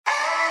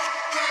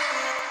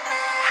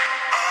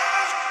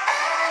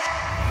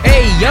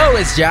Yo,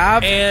 it's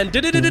Job. And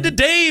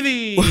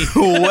Davey.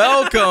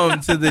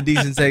 Welcome to the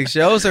Decent Take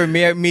Show. So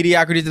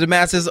mediocrity to the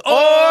masses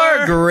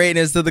or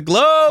greatness to the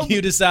globe.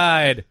 You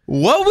decide.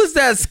 What was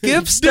that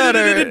skip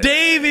stutter?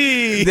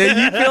 Davey. Did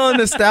you feeling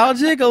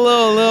nostalgic? A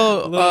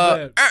little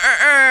bit.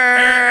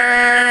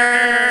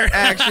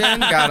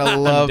 Action. Gotta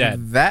love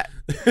dead. that.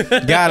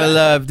 Gotta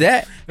love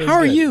that. How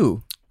are good.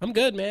 you? I'm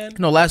good, man.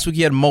 No, last week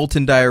you had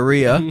molten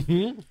diarrhea.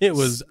 It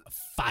was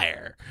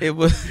fire. It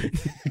was.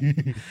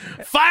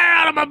 Fire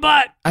out of my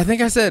butt. I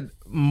think I said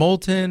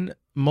molten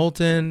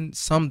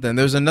something.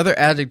 There's another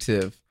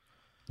adjective.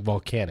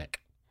 Volcanic.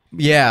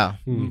 Yeah.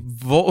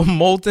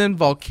 Molten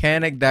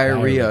volcanic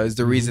diarrhea is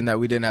the reason that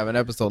we didn't have an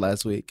episode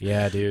last week.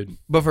 Yeah, dude.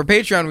 But for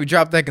Patreon, we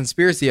dropped that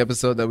conspiracy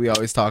episode that we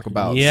always talk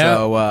about.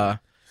 Yeah.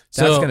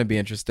 So that's going to be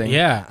interesting.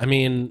 Yeah, I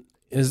mean,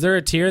 is there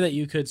a tier that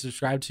you could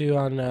subscribe to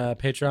on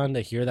Patreon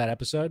to hear that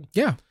episode?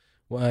 Yeah.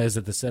 Well, is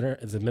it the center?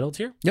 Is it middle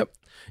tier? Yep.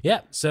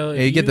 Yeah. So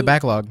Yeah, you get the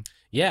backlog.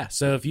 Yeah.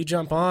 So if you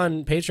jump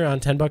on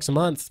Patreon, $10 a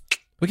month.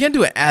 We can't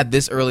do an ad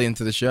this early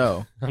into the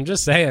show. I'm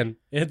just saying,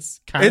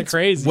 it's kind of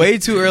crazy. Way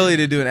too early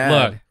to do an ad.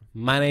 Look,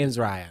 my name's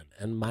Ryan,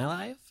 and my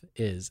life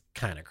is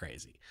kind of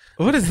crazy.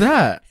 What is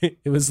that?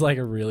 It was like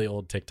a really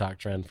old TikTok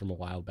trend from a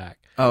while back.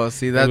 Oh,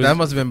 see, that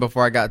must have been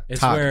before I got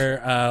It's talked.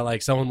 where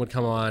like someone would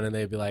come on and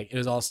they'd be like, it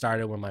was all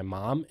started when my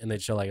mom, and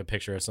they'd show like a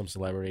picture of some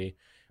celebrity,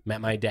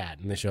 met my dad,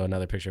 and they show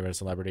another picture of a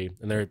celebrity,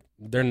 and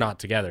they're not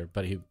together,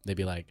 but they'd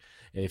be like,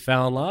 they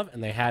fell in love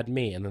and they had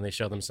me, and then they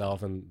show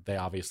themselves and they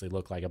obviously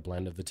look like a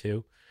blend of the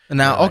two.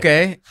 Now, Like,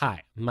 okay.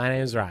 Hi, my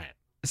name's Ryan.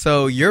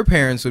 So your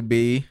parents would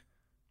be...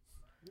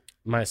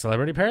 My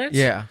celebrity parents?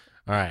 Yeah.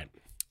 All right.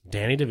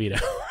 Danny DeVito.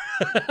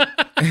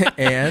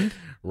 And?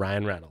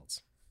 Ryan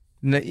Reynolds.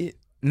 No.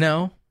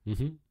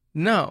 Mm-hmm.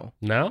 No.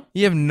 No?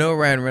 You have no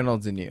Ryan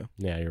Reynolds in you.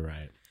 Yeah, you're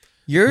right.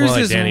 Yours More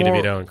like is Danny more...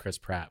 DeVito and Chris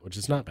Pratt, which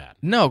is not bad.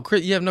 No,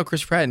 you have no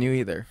Chris Pratt in you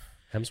either.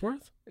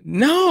 Hemsworth?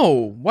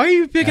 No. Why are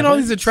you picking all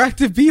Evans? these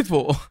attractive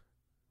people?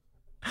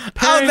 How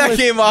Pairing that with-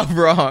 came off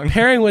wrong.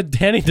 Pairing with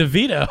Danny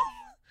DeVito.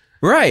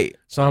 Right.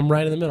 So I'm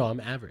right in the middle. I'm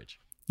average.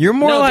 You're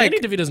more no, like...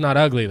 Danny DeVito's not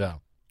ugly,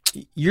 though.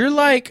 You're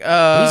like...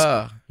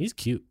 He's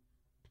cute.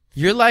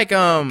 You're like...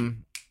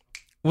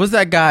 What's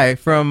that guy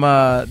from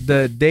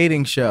the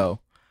dating show?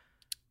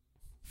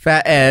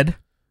 Fat Ed.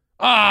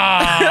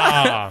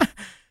 Ah!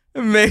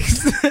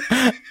 Mixed.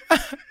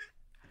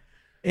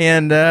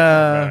 And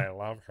I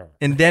love her.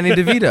 and Danny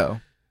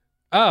DeVito.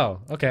 Oh,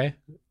 okay.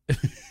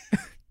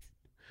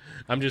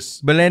 I'm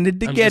just Blended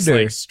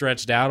together. like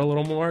stretched out a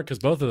little more because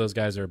both of those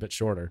guys are a bit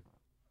shorter.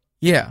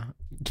 Yeah.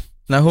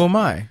 Now who am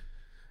I?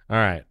 All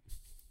right.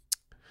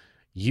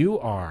 You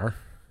are...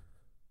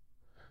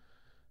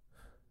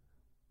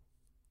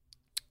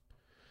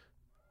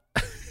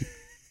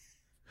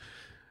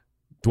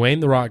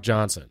 Dwayne "The Rock"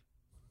 Johnson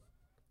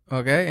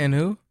Okay, and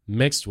who?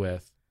 mixed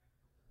with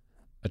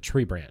a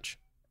tree branch.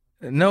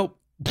 Nope.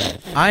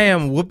 I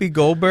am Whoopi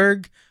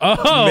Goldberg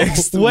Oh,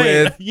 mixed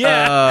wait. with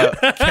Yeah.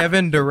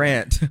 Kevin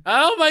Durant.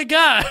 Oh, my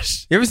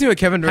gosh. You ever seen what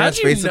Kevin Durant's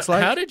face looks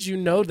like? How did you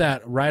know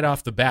that right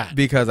off the bat?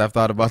 Because I've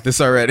thought about this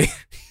already.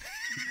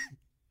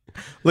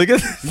 Look at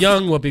this.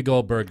 Young Whoopi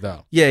Goldberg,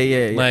 though.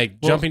 Yeah. Like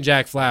Well, Jumping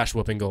Jack Flash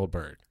Whoopi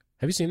Goldberg.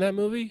 Have you seen that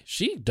movie?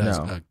 She does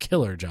No. a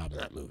killer job in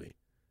that movie.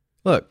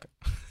 Look.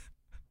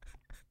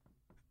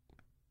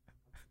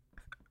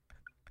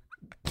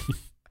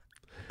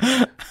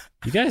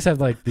 You guys have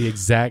like the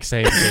exact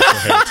same facial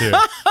hair too.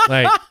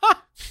 Like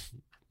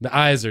the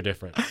eyes are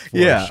different. For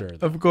Yeah, sure.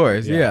 though. of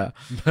course. Yeah.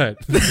 But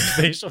the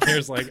facial hair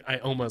is like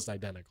almost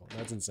identical.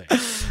 That's insane.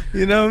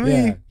 You know me?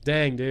 Yeah.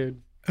 Dang,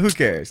 dude. Who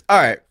cares? All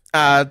right.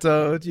 I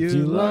told you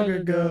Too long long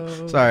ago.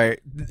 ago. Sorry.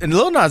 And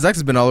Lil Nas X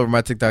has been all over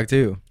my TikTok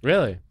too.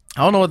 Really?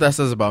 I don't know what that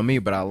says about me,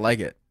 but I like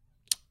it.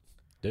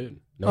 Dude.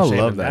 I shame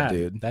love in that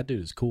dude. That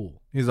dude is cool.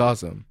 He's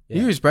awesome.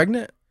 Yeah. He was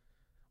pregnant?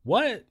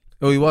 What?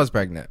 Oh, he was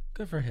pregnant.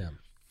 Good for him.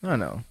 I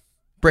know.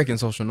 Breaking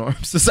social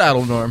norms,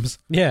 societal norms.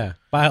 Yeah.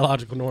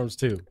 Biological norms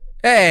too.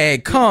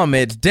 Hey, calm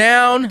it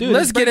down. Dude,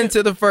 Let's he's get breaking-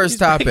 into the first He's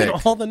topic.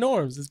 breaking all the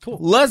norms. It's cool.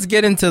 Let's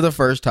get into the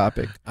first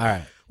topic, All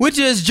right. which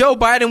is Joe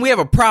Biden. We have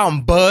a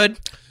problem, bud.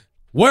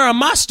 Where are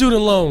my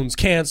student loans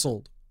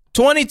canceled?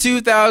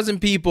 22,000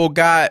 people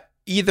got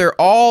either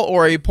all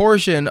or a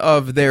portion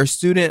of their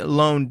student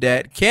loan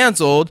debt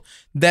canceled.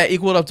 That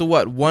equaled up to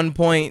what?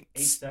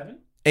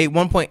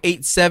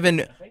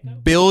 1.87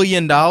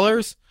 billion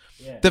dollars.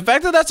 Yeah. The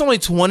fact that that's only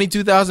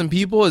 22,000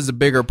 people is a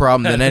bigger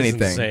problem than That is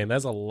anything. insane.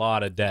 That's a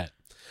lot of debt.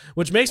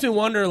 Which makes me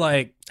wonder,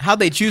 like, How'd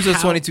they choose those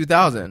How-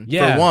 22,000?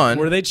 yeah, For one,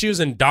 were they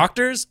choosing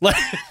doctors? Like,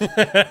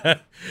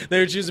 they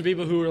were choosing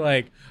people who were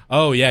like,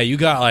 oh yeah, you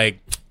got like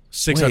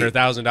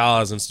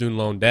 $600,000 in student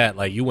loan debt.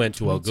 Like, you went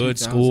to a good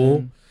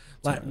school.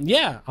 Like,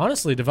 yeah,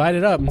 honestly, divide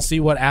it up and see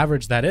what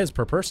average that is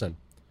per person.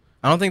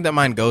 I don't think that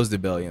mine goes to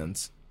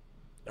billions.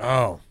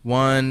 Oh,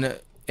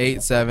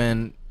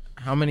 187.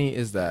 How many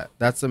is that?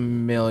 That's a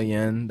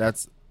million.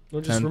 That's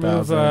we'll just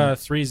 10,000. remove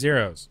 3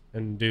 zeros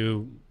and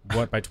do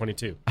what by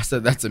 22? I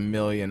said that's a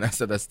million. I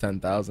said that's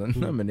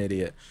 10,000. I'm an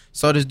idiot.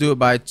 So I'll just do it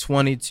by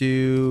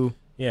 22.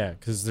 Yeah,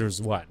 because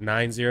there's what,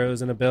 9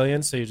 zeros in a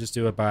billion, so you just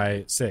do it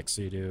by 6.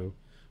 So you do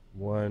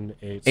 1,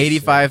 8,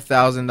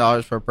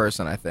 $85,000 per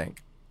person, I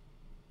think.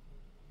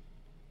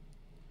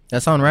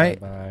 That sound right?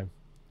 By,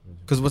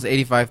 Because what's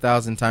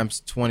 85,000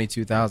 times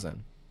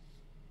 22,000?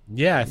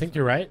 yeah, I think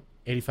you're right.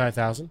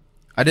 85,000.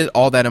 I did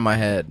all that in my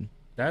head.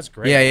 That's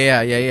great.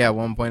 Yeah.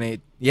 1.8.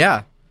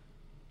 Yeah.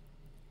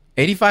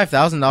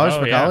 $85,000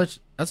 for yeah. college?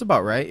 That's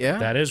about right, yeah.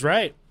 That is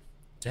right.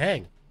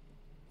 Dang.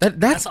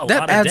 That's a lot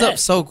that of adds debt. up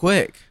so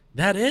quick.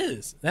 That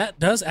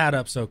does add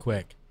up so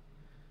quick.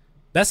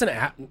 That's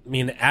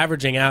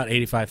averaging out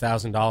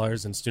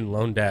 $85,000 in student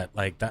loan debt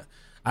like that.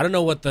 I don't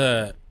know what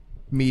the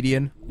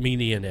Median.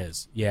 median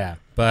is. Yeah,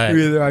 but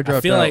Either I I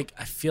dropped feel out. like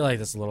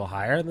that's a little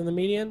higher than the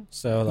median.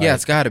 So like, Yeah,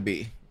 it's got to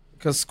be.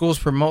 Because schools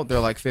promote their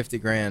like 50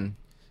 grand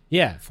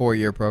yeah.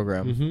 4-year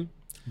program.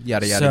 Mm-hmm.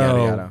 Yada, yada, So-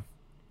 yada, yada.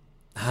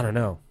 I don't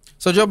know.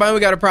 So, Joe Biden, we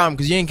got a problem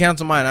because you didn't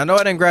cancel mine. I know I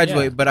didn't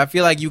graduate, Yeah. but I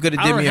feel like you could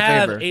have I did don't me a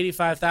have favor.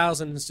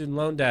 85,000 in student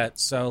loan debt.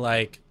 So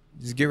like,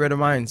 Just get rid of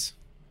mines.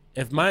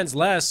 if mine's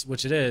less,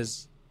 which it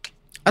is,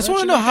 I just Why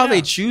want to don't know you how knock it they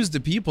out? choose the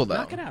people, though.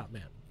 knock it out,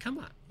 man. Come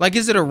on. Like,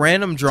 is it a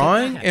random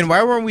drawing? that. And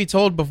why weren't we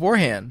told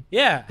beforehand?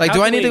 Yeah. Like, how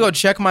do I can need to we- go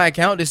check my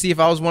account to see if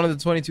I was one of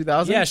the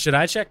 22,000? Yeah, should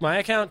I check my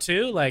account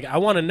too? Like, I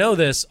want to know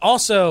this.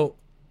 Also,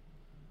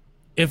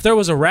 if there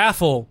was a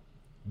raffle,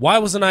 why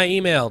wasn't I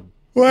emailed?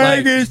 Why Like,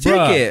 I get a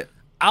bruh, ticket?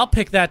 I'll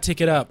pick that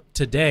ticket up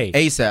today.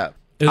 ASAP.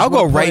 It was I'll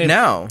go 1 right point-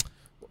 now.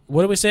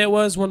 What did we say it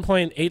was?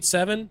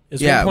 1.87?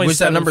 It's Yeah, which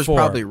that 1.74. number's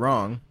probably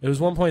wrong. It was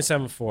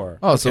 1.74.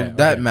 Oh, so Okay,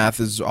 that okay. math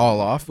is all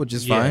off, which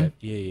is fine.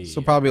 Yeah. So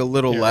probably a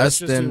little Here, less let's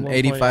just do than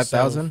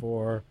 85,000.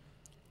 1.74.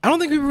 I don't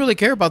think people really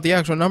care about the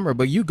actual number,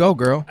 but you go,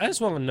 girl. I just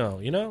want to know,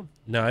 you know?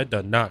 No, it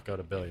does not go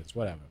to billions.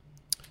 Whatever.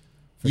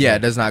 Yeah, it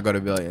does not go to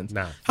billions.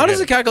 Nah, How does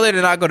forget a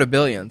calculator not go to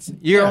billions?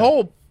 Your Yeah.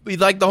 whole,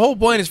 like, the whole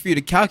point is for you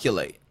to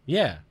calculate,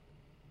 Yeah.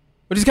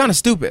 which is kind of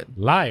stupid.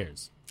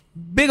 Liars.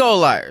 Big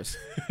old liars.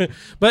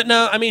 But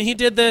no, I mean, he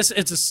did this.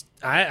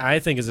 I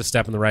think is a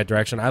step in the right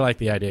direction. I like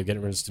the idea of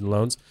getting rid of student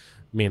loans.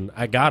 I mean,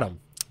 I got them.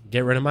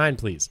 Get rid of mine,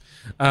 please.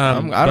 I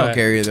don't but,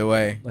 care either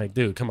way. Like,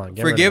 dude, come on.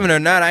 Get Forgiven rid or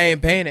not, I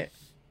ain't paying it.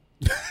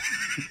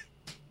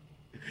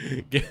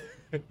 of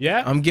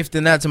yeah, I'm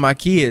gifting that to my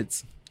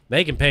kids.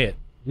 they can pay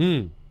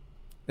it.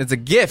 It's a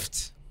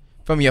gift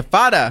from your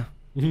father.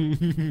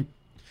 He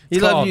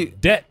It's loved called you.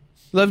 debt.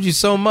 Loved you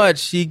so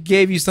much. He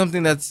gave you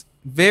something that's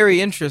very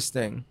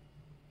interesting.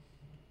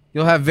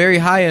 You'll have very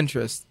high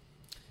interest.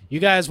 You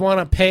guys want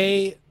to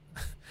pay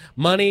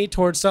money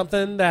towards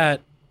something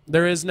that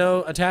there is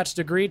no attached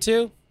degree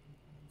to?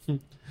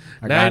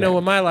 Now I know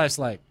what my life's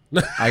like.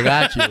 I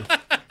got you.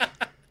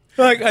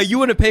 Like, you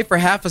want to pay for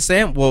half a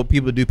sandwich? Well,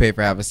 people do pay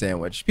for half a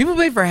sandwich. People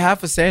pay for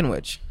half a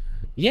sandwich.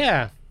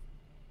 Yeah.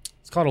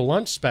 It's called a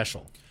lunch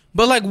special.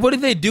 But, like, what do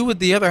they do with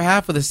the other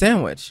half of the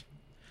sandwich?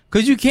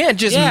 Because you can't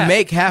just Yeah.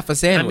 make half a I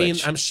sandwich.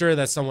 mean, I'm sure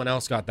that someone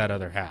else got that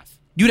other half.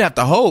 You'd have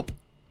to hope.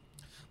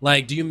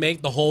 Like, do you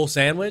make the whole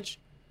sandwich?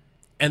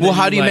 And Well,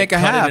 then how do you like, make a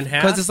cut it half? in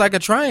Because it's like a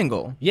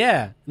triangle.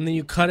 yeah, and then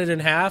you cut it in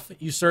half.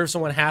 You serve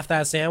someone half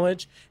that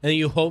sandwich, and then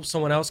you hope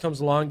someone else comes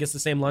along and gets the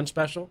same lunch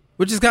special.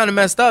 Which is kind of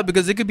messed up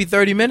because it could be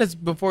 30 minutes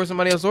before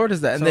somebody else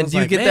orders that. And So then it's do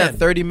you like, get man. that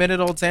 30-minute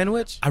old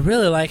sandwich? I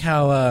really like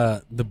how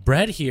the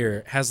bread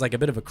here has like a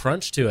bit of a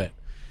crunch to it.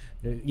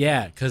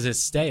 Yeah, because it's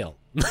stale.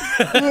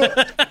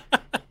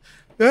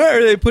 Yeah,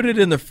 or they put it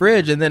in the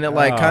fridge and then it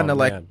like Oh, kind of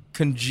like man.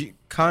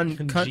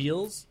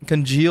 Congeals?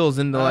 congeals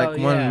into like Oh,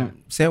 yeah.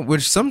 one sandwich,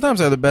 which sometimes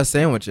are the best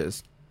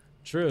sandwiches.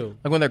 True.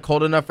 Like when they're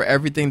cold enough for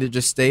everything to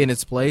just stay in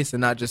its place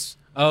and not just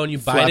Oh, and you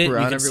Flap bite it, and you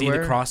around can see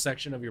everywhere. the cross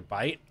section of your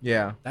bite.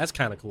 yeah. That's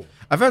kind of cool.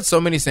 I've had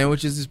so many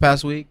sandwiches this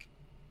past week.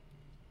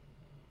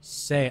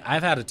 Say,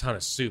 I've had a ton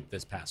of soup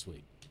this past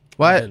week.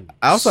 What? Been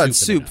I also had souping it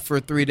soup up. for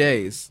 3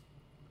 days.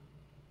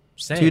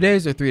 Same. 2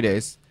 days or 3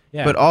 days.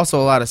 Yeah. But also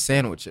a lot of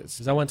sandwiches.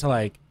 Because I went to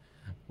like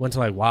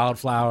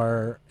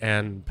Wildflower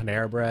and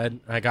Panera Bread.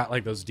 And I got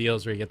like those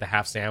deals where you get the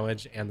half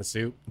sandwich and the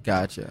soup.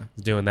 Gotcha.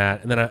 Doing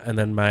that, and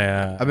then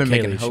my I've been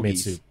making Kaylee, she made hoagies.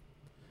 soup.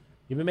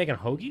 You've been making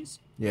hoagies?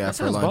 Yeah, That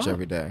for sounds lunch bomb.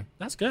 every day.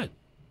 That's good.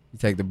 You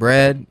take the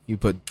bread, you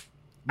put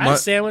I had a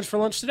sandwich for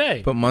lunch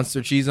today. put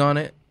Munster cheese on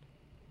it,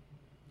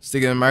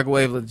 stick it in the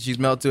microwave, let the cheese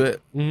melt to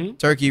it. Mm-hmm.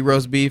 Turkey,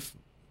 roast beef,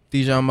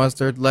 Dijon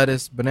mustard,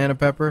 lettuce, banana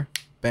pepper.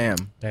 Bam.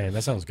 Dang,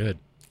 that sounds good.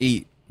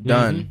 Eat.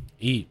 Done. Mhm.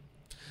 Eat.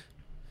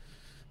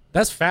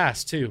 That's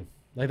fast too.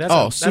 Like that's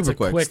Oh, that's super a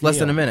quick. quick It's less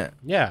than a meal. minute.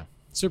 Yeah,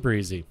 super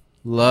easy.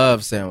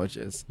 Love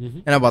sandwiches.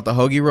 Mhm. And I bought the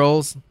hoagie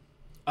rolls.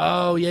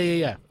 Oh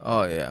yeah.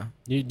 Oh, yeah.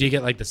 Do you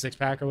get like the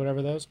 6-pack or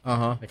whatever those?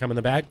 Uh-huh. They come in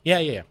the bag.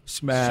 Yeah.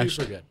 Smash.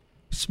 Super good.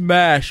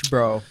 Smash,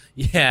 bro.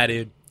 Yeah,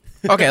 dude.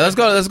 Okay, let's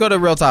go to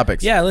real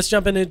topics. Yeah, let's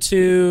jump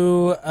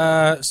into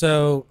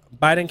so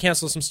Biden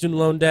canceled some student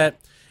loan debt,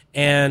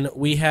 and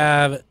we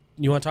have.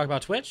 You want to talk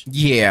about Twitch?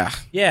 Yeah.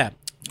 Yeah.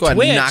 Go ahead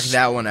Twitch and knock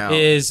that one out.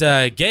 is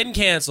getting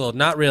canceled.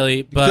 Not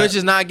really, but Twitch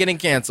is not getting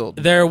canceled.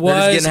 there They're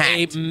was just a getting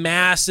hacked.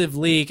 massive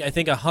leak. I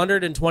think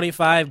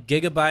 125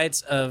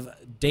 gigabytes of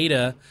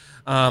data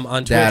on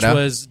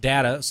Twitch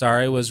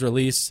Data. was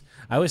released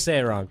I always say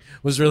it wrong.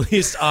 Was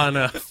released on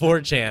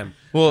 4chan.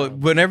 Well,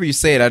 whenever you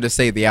say it, I just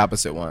say the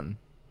opposite one.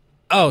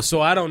 Oh,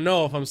 so I don't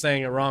know if I'm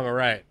saying it wrong or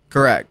right.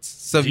 Correct.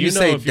 So if Do you you know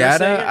say if you're saying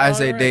data, it I wrong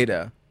say or right?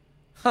 data.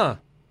 Huh.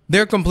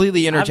 They're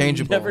completely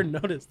interchangeable. I've never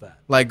noticed that.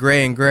 Like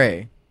gray and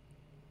gray.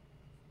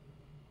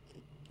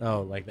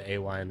 Oh, like the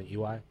AY and the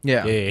EY?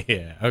 Yeah.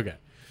 Yeah. Okay.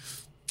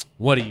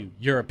 What are you,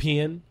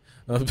 European?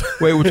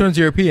 Wait, which one's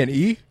European?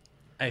 E?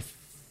 I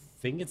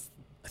think it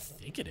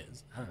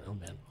is. I don't know,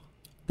 man.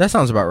 That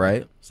sounds about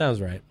right. Sounds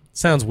right.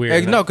 Sounds weird.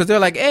 Like, no, because they're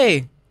like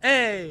A.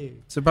 Hey.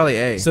 So probably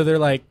A. So they're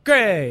like,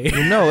 gray.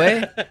 You know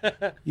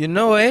A? You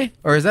know A?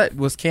 Or is that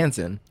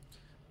Wisconsin?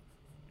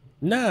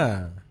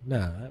 Nah.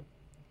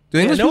 Do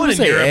English no one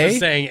people in Europe say is A?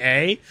 saying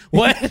A.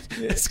 What?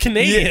 It's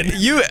Canadian.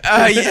 Yeah.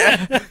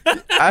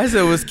 I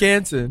said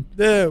Wisconsin.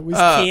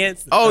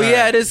 Wisconsin. Oh,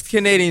 yeah, it is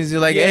Canadians.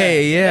 You're like,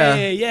 hey, yeah.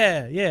 Hey,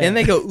 yeah. And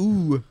they go,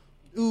 ooh.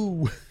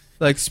 Ooh.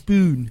 Like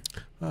spoon.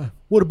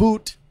 What a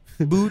boot.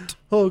 Boot.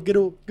 Oh, get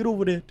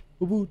over that.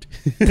 A boot.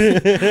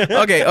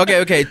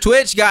 Okay.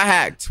 Twitch got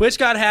hacked. Twitch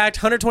got hacked.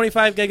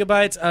 125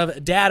 gigabytes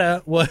of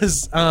data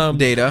was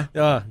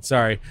Data.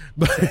 Sorry,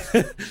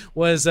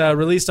 was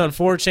released on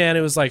 4chan.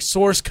 It was like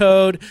source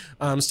code,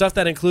 stuff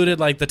that included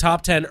like the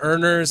top 10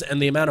 earners and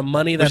the amount of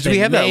money that Do we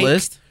have that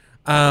list?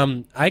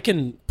 I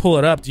can pull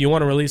it up. Do you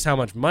want to release how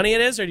much money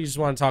it is, or do you just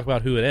want to talk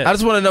about who it is? I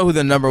just want to know who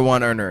the number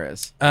one earner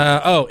is.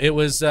 It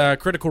was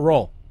Critical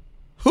Role.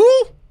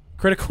 Who?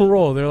 Critical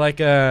Role. They're like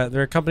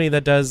they're a company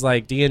that does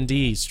like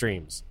D&D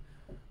streams,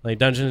 like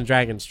Dungeons and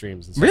Dragons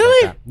streams. And stuff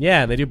Really? Like that.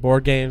 Yeah, they do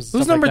board games.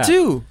 Who's stuff number like that.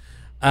 two?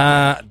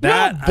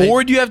 That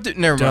board you have to.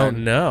 Never don't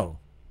mind. know.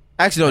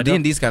 Actually, no. I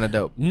don't- D&D's kind of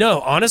dope.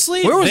 No,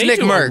 honestly, Where was they Nick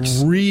do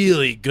Merckx? A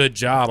really good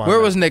job on Where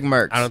that. was Nick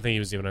Merckx? I don't think he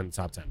was even in the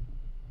top 10.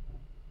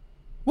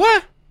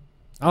 What?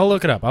 I'll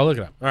look it up. All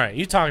right,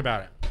 you talk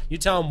about it. You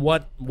tell him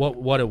what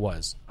it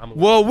was.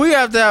 Well, we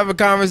have to have a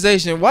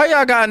conversation. Why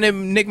y'all got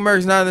Nick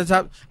Merckx not in the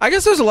top? I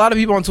guess there's a lot of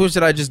people on Twitch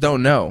that I just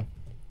don't know.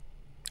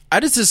 I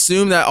just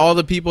assume that all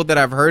the people that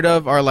I've heard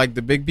of are like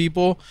the big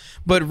people.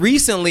 But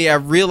recently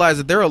I've realized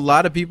that there are a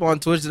lot of people on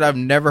Twitch that I've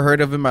never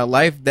heard of in my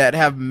life that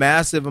have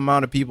massive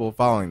amount of people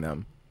following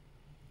them.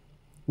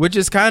 Which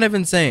is kind of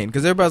insane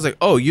because everybody's like,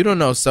 oh, you don't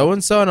know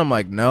so-and-so? And I'm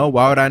like, no,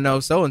 why would I know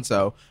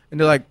so-and-so? And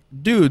they're like,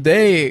 dude,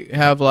 they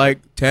have like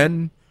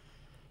 10,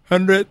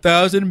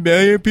 100,000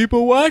 million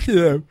people watching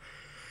them.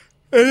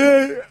 And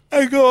then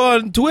I go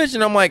on Twitch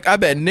and I'm like, I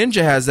bet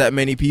Ninja has that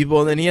many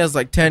people. And then he has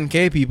like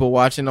 10K people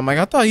watching. I'm like,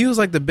 I thought he was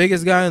like the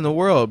biggest guy in the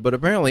world. But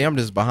apparently I'm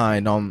just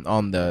behind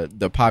on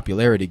the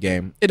popularity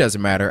game. It doesn't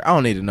matter. I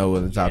don't need to know who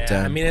in the top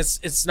 10. I mean,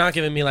 it's not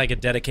giving me like a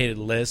dedicated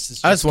list.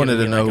 It's I just wanted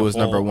giving to me, know like, who a was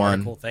number whole one.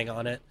 article thing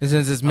on it. And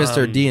since it's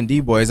Mr. D&D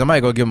Boys, I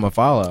might go give him a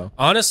follow.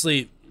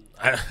 Honestly,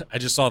 I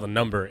just saw the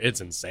number. It's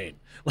insane.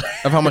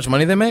 Of how much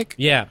money they make?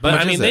 Yeah, but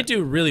much I is mean, they it?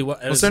 do really well.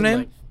 What's their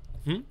name?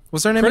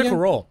 What's their name Critical again?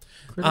 Role.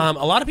 A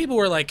lot of people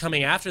were like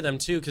coming after them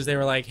too because they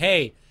were like,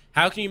 "Hey,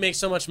 how can you make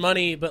so much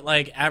money but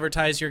like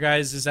advertise your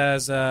guys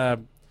as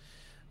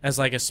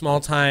like a small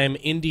time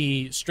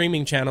indie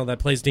streaming channel that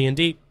plays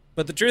D&D?"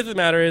 But the truth of the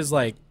matter is,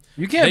 like,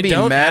 You can't they be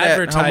don't mad at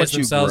advertise how much you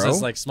themselves grow.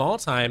 as like small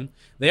time.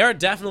 They are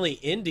definitely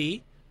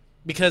indie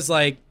because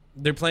like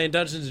they're playing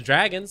Dungeons and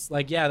Dragons.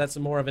 Like, yeah, that's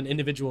more of an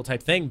individual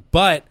type thing,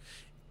 but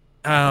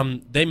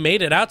they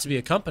made it out to be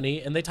a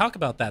company, and they talk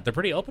about that. They're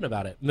pretty open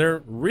about it. And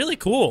they're really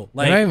cool.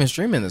 Like, They're not even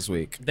streaming this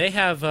week. they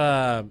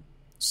have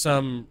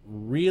some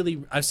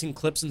really. I've seen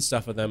clips and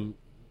stuff of them,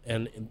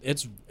 and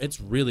it's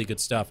really good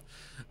stuff.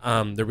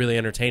 They're really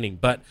entertaining.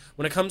 But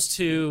when it comes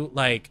to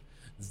like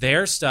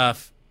their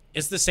stuff,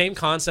 it's the same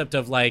concept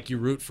of like you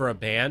root for a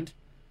band,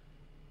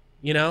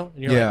 you know,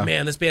 and you're Yeah. like,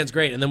 man, this band's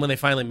great, and then when they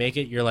finally make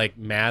it, you're like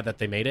mad that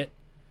they made it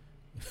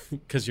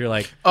because you're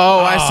like, Oh,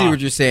 I see what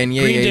you're saying.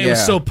 Yeah, Green yeah, Day yeah.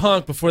 was so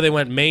punk before they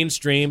went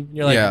mainstream.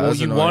 You're like, well, that's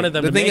you annoying. wanted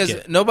them the to thing make is,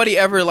 it. nobody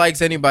ever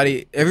likes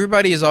anybody.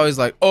 Everybody is always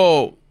like,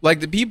 oh, like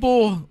the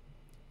people.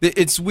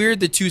 It's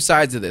weird, the two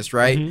sides of this,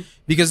 right? Mm-hmm.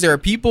 Because there are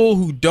people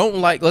who don't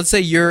like. Let's say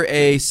you're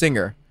a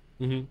singer,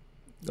 Mhm.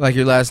 like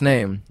your last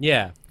name.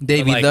 Yeah,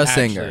 Davey But, like, the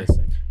actually Singer.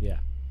 sing. Yeah.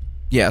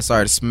 Yeah,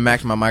 sorry, I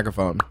smacked my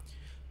microphone.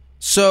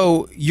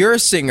 So you're a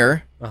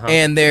singer, Uh-huh.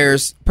 and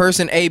there's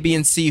person A, B,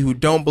 and C who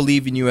don't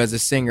believe in you as a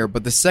singer.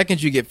 But the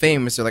second you get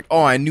famous, they're like,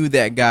 "Oh, I knew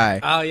that guy.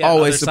 Oh, yeah,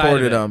 always other side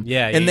supported of it. him."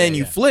 Yeah, and yeah, then yeah,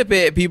 you yeah. flip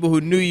it, people who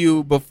knew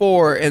you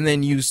before, and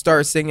then you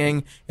start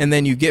singing, and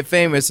then you get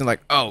famous, and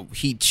like, "Oh,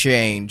 he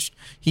changed.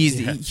 He used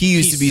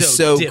to be He's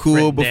so so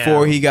cool different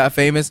before now." he got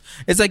famous."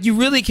 It's like you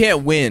really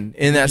can't win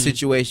in that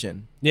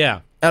situation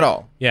Yeah. at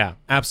all. Yeah,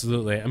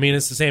 absolutely. I mean,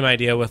 it's the same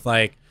idea with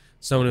like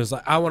someone who's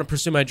like, I want to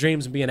pursue my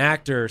dreams and be an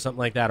actor or something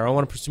like that, or I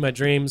want to pursue my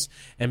dreams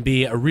and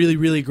be a really,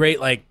 really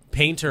great like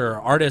painter or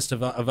artist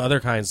of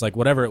other kinds, like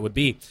whatever it would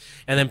be.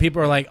 And then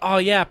people are like, oh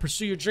yeah,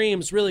 pursue your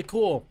dreams, really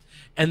cool.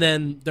 And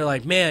then they're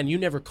like, man, you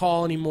never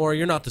call anymore.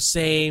 You're not the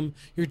same.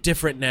 You're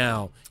different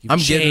now. You've I'm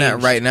getting that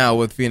changed." right now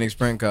with Phoenix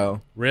Print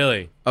Co.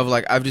 Really? Of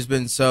like, I've just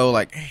been so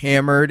like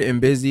hammered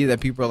and busy that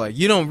people are like,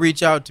 you don't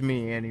reach out to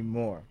me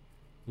anymore.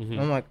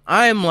 I'm like,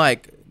 I'm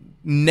like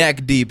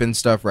neck deep in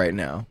stuff right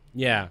now.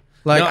 Yeah.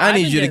 Like, No, I I've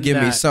need been you to getting give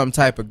me that. some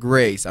type of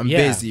grace. I'm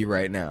Yeah. busy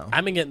right now.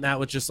 I've been getting that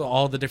with just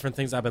all the different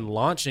things I've been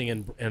launching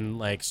and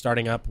like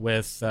starting up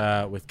with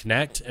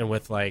Connect and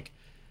with like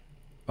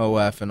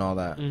OF and all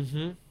that.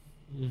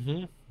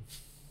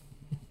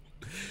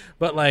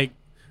 but like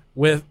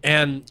with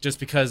and just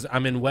because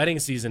I'm in wedding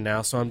season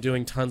now, so I'm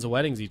doing tons of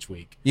weddings each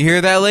week. You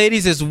hear that,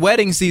 ladies? It's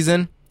wedding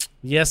season.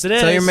 Yes, it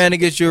is. Tell your man to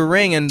get you a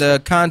ring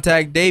and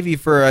contact Davey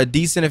for a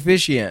decent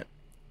officiant.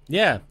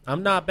 Yeah,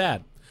 I'm not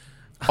bad.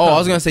 Oh, I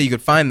was going to say you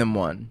could find them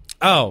one.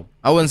 Oh,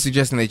 I wasn't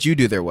suggesting that you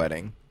do their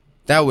wedding.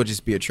 That would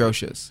just be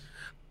atrocious.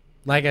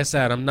 like I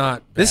said, I'm not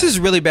bad. This is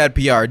really bad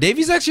PR.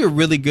 Davey's actually a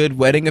really good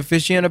wedding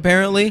officiant,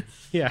 apparently.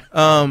 yeah,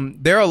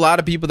 There are a lot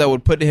of people that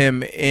would put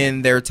him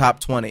in their top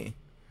 20.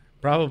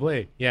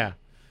 probably. Yeah.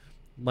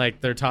 Like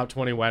their top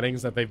 20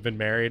 weddings that they've been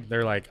married,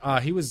 they're like,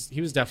 he was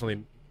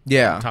definitely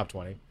Yeah. top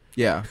 20.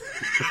 Yeah.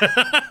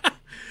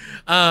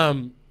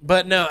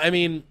 But no, I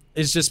mean,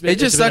 it's just It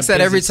just sucks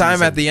that every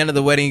time at the end of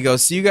the wedding he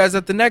goes, "See you guys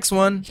at the next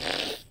one."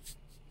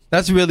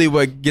 That's really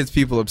what gets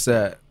people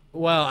upset.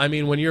 Well, I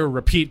mean, when you're a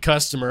repeat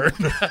customer,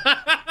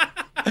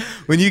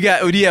 When you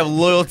have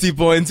loyalty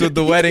points with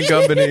the wedding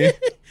company.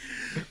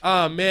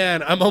 oh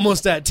man, I'm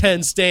almost at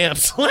 10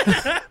 stamps.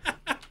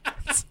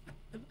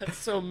 That's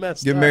so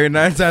messed Get up. married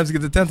 9 times,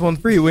 get the 10th one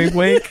free. Wink,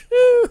 wink.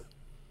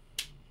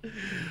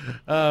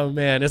 Oh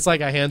man, it's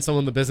like I hand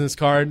someone the business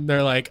card and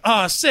they're like,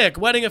 "Oh, sick,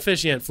 wedding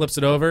officiant." Flips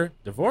it over,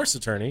 divorce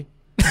attorney.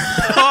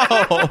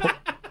 Oh.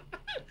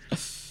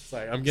 It's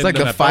like I'm It's getting like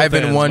them the at both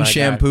 5-in-1 ends, my guy.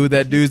 shampoo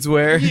that dudes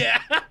wear. Yeah.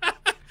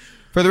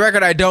 For the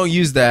record, I don't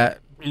use that.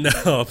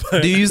 No.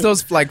 But, Do you use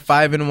those like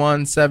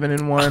 5-in-1,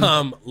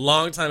 7-in-1?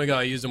 long time ago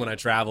I used them when I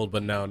traveled,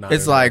 but no, not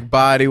It's anymore. like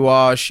body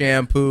wash,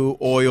 shampoo,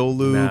 oil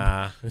lube,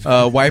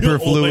 wiper Oil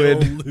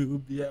fluid.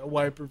 lube, yeah,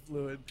 wiper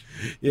fluid,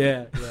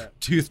 yeah,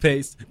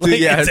 toothpaste, like,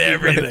 Yeah, it's toothpaste.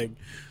 everything.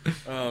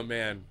 Oh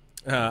man,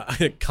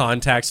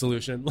 contact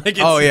solution, like it's,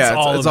 Oh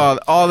yeah, it's it's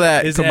all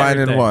that It's combined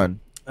in everything.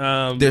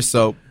 one. There's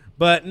soap.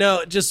 But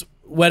no, just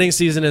wedding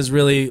season is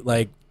really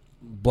like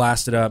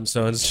blasted up,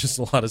 so it's just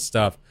a lot of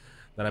stuff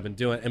that I've been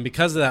doing, and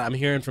because of that, I'm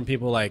hearing from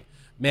people like,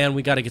 "Man,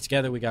 we got to get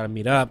together, we got to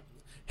meet up.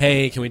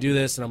 Hey, can we do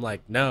this?" And I'm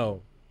like,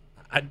 "No,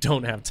 I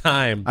don't have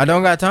time." I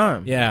don't got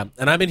time. Yeah,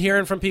 and I've been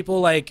hearing from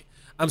people like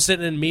I'm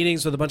sitting in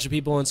meetings with a bunch of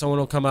people, and someone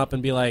will come up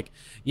and be like,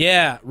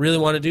 "Yeah, really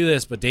want to do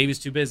this, but Davey's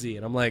too busy,"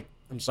 and I'm like,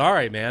 "I'm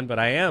sorry, man, but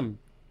I am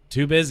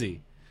too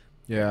busy."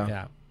 Yeah.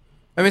 Yeah,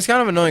 I mean, it's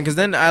kind of annoying because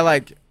then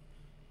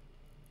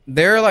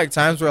there are like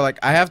times where like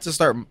I have to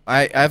start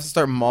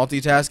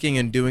multitasking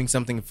and doing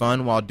something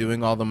fun while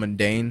doing all the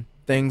mundane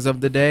things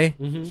of the day.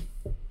 mm-hmm.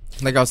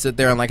 Like I'll sit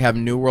there and like have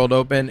New World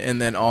open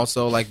and then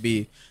also like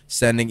be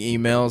sending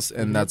emails,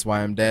 and that's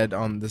why I'm dead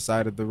on the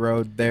side of the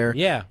road there.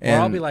 Yeah, or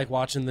I'll be like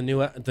watching the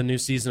new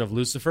season of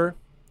Lucifer.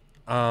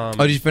 Oh,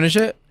 did you finish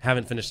it?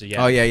 Haven't finished it yet.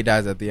 Oh yeah, he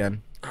dies at the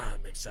end.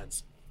 That makes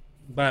sense.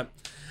 But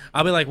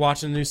I'll be like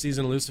watching the new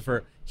season of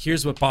Lucifer.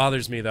 Here's what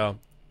bothers me though.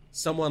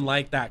 Someone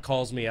like that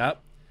calls me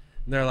up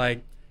and they're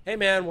like, "Hey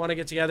man, want to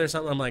get together or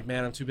something?" I'm like,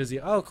 "Man, I'm too busy."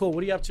 "Oh, cool.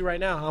 What are you up to right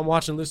now?" "I'm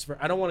watching Lucifer."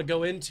 I don't want to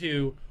go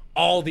into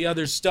all the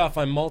other stuff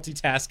I'm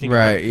multitasking.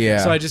 Right, on. yeah.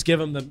 So I just give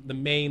them the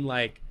main,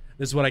 like,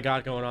 this is what I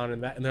got going on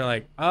and that, and they're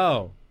like,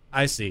 "Oh,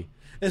 I see."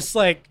 It's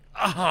like,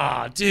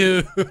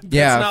 dude, that's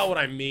Yeah. not what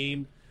I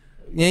mean.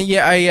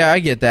 Yeah, I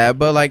get that,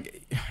 but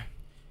like,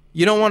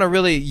 you don't want to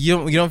really,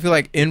 you don't feel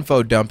like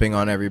info dumping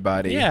on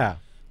everybody. Yeah.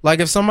 Like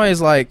if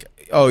somebody's like,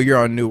 "Oh, you're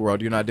on New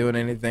World, you're not doing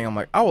anything," I'm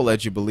like, I will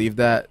let you believe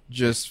that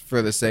just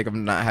for the sake of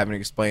not having to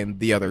explain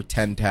the other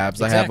 10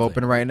 tabs I have Exactly.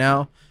 open right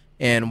now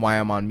and why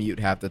I'm on mute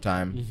half the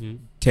time Mm-hmm.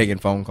 taking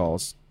phone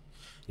calls.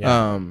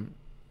 Yeah.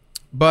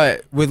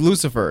 But with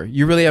Lucifer,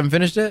 you really haven't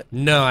finished it?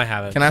 No, I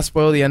haven't. Can I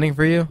spoil the ending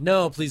for you?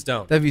 No, please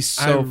don't. That'd be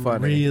so I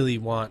funny. really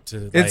want to.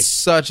 Like, It's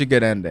such a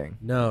good ending.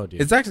 no, dude.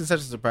 It's actually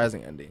such a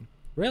surprising ending.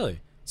 Really?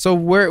 So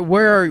where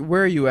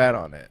are you at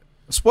on it?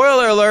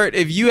 Spoiler alert,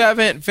 if you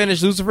haven't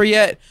finished Lucifer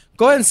yet,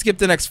 go ahead and skip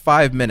the next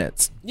 5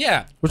 minutes.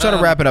 Yeah. We'll try to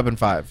wrap it up in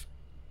 5.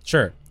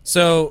 Sure.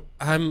 So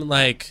I'm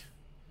like,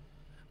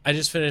 I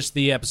just finished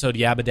the episode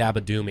Yabba Dabba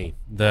Doomy,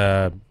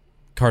 the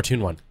cartoon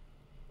one.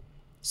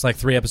 It's like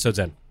 3 episodes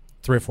in.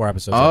 3 or 4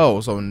 episodes in. Oh,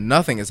 so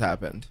nothing has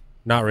happened.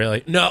 Not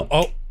really. No.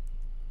 Oh.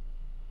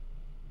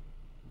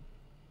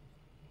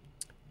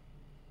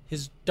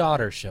 His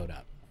daughter showed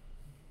up.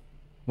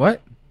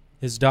 What?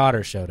 His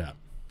daughter showed up.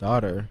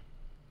 Daughter?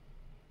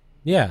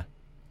 Yeah.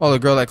 Oh, the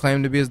girl that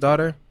claimed to be his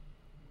daughter?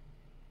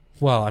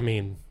 Well, I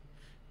mean,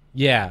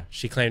 yeah,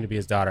 she claimed to be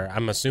his daughter.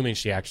 I'm assuming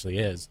she actually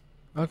is.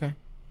 Okay.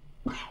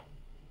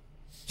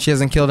 She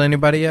hasn't killed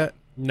anybody yet?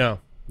 No.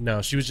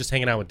 She was just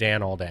hanging out with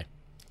Dan all day.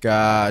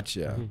 Gotcha.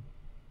 Mm-hmm.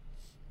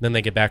 Then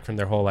they get back from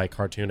their whole like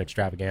cartoon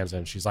extravaganza,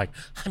 and she's like,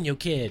 "I'm your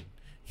kid."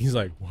 He's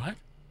like, "What?"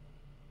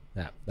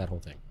 That whole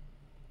thing.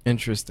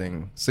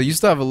 Interesting. So you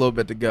still have a little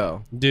bit to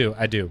go.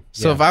 I do.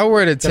 So yeah. if I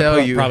were to Gotta tell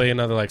put up you, probably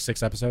another like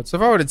 6 episodes. so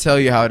if I were to tell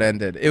you how it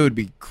ended, it would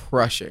be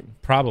crushing.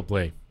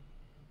 Probably.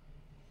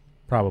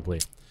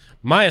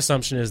 My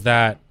assumption is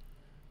that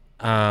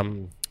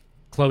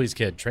Chloe's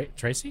kid,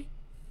 Tracy?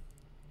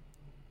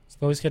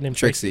 Chloe's kid named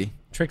Trixie.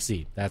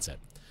 Trixie, that's it.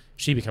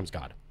 She becomes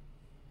God.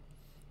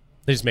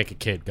 They just make a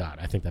kid God.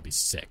 I think that'd be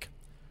sick.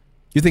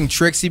 You think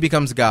Trixie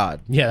becomes God?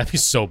 Yeah, that'd be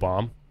so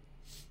bomb.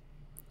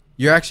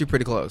 You're actually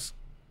pretty close.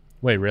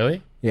 Wait,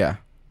 really? Yeah.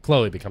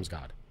 Chloe becomes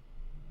God.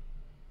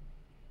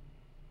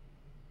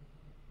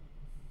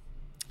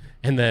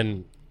 And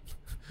then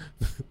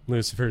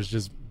Lucifer's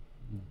just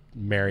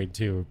married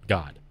to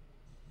God,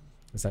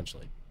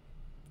 essentially.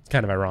 It's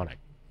kind of ironic,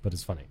 but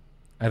it's funny.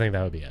 I think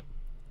that would be it.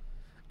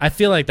 I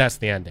feel like that's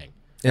the ending.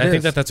 And I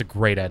think that that's a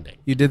great ending.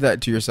 You did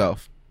that to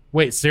yourself.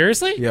 Wait,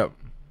 seriously? Yep.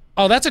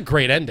 Oh, that's a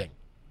great ending.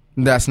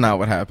 That's not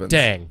what happens.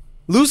 Dang.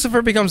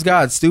 Lucifer becomes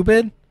God,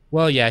 stupid?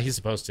 Well, yeah, he's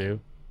supposed to.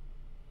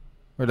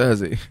 Or does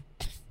he?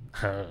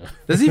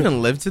 Does he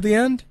even live to the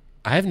end?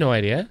 I have no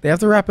idea. They have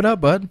to wrap it up,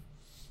 bud.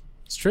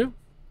 It's true.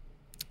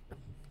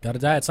 Gotta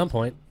die at some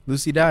point.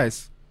 Lucy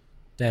dies.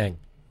 Dang.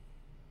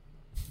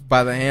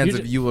 By the hands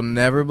of you will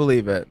never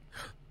believe it.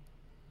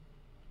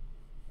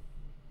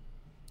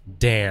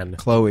 Dan.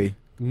 Chloe.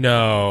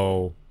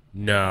 No.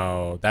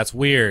 That's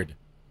weird.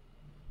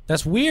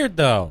 That's weird,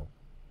 though.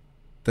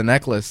 The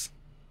necklace.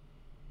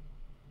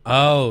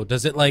 Oh,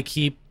 does it like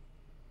keep...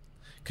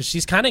 Because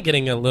she's kind of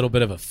getting a little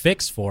bit of a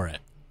fix for it.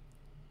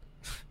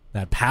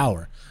 That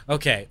power.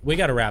 Okay, we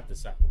got to wrap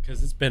this up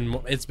because it's been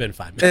 5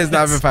 minutes. It's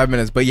not been 5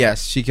 minutes, but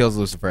yes, she kills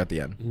Lucifer at the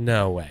end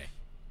No way.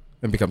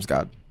 and becomes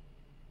God.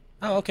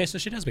 Oh, okay, so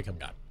she does become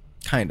God.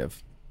 Kind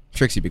of.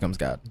 Trixie becomes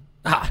God.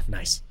 Ah,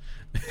 nice.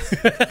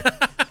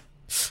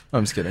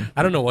 I'm just kidding.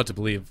 I don't know what to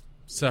believe.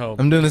 So,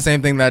 I'm doing the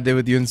same thing that I did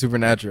with you in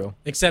Supernatural.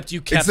 except you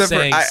kept Except for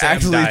saying I Sam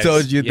actually dies.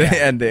 told you Yeah.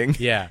 the ending.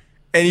 Yeah.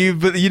 And you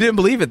didn't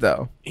believe it,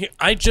 though.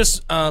 I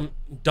just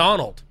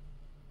Donald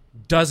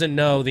doesn't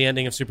know the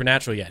ending of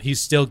Supernatural yet.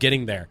 He's still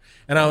getting there.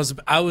 And I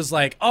was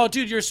like, "Oh,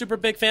 dude, you're a super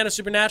big fan of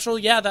Supernatural?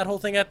 Yeah, that whole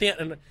thing at the end."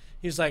 And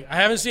he's like, "I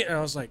haven't seen it." And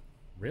I was like,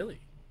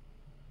 "Really?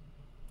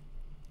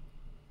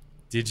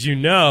 Did you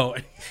know?"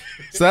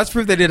 So that's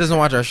proof that he doesn't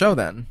watch our show,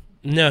 then.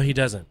 No, he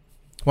doesn't.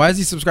 Why is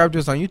he subscribed to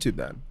us on YouTube,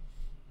 then?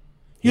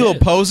 You Yeah.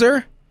 little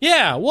poser?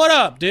 Yeah, what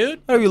up,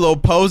 dude? Oh, you little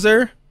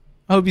poser.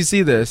 I hope you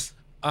see this.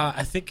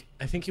 I think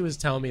he was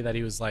telling me that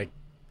he was like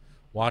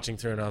watching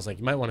through, and I was like,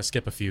 "You might want to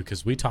skip a few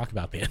because we talk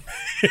about the end."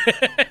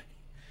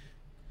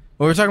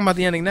 Well, we're talking about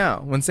the ending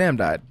now, when Sam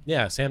died.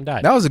 Yeah, Sam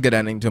died. That was a good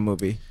ending to a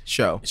movie.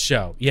 Show.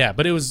 Yeah,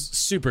 but it was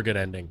super good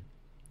ending.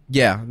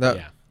 Yeah.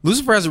 Yeah.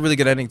 Lucifer has a really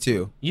good ending,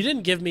 too. You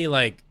didn't give me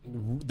like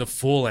the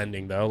full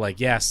ending though. Like,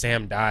 yeah,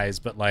 Sam dies,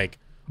 but like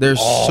There's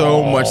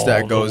so much all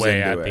that the goes way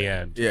into at it. the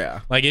end.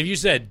 Yeah. Like if you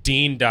said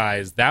Dean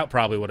dies, that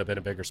probably would have been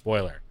a bigger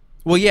spoiler.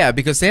 Well, yeah,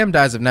 because Sam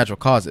dies of natural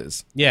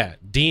causes. Yeah,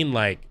 Dean,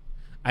 like,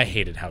 I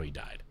hated how he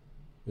died.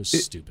 It was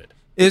stupid.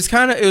 It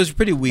was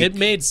pretty weak. It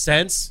made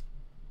sense,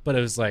 but it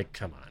was like,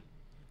 come on.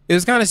 It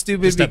was kind of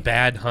stupid. Just a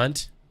bad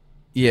hunt.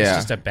 Yeah. It's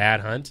just a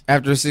bad hunt.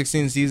 After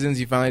 16 seasons,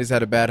 you finally just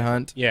had a bad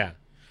hunt. Yeah.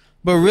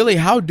 But really,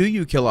 how do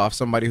you kill off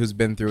somebody who's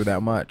been through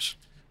that much?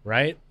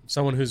 Right?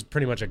 Someone who's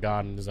pretty much a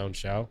god in his own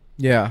show.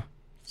 Yeah.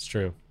 It's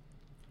true.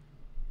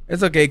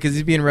 It's okay, because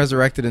he's being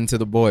resurrected into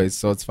The Boys,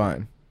 so it's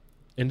fine.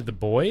 Into The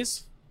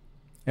Boys?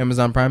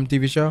 Amazon Prime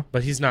TV show?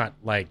 But he's not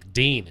like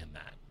Dean in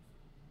that.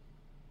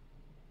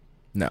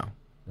 No.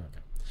 Okay.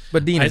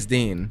 But Dean is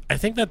Dean. I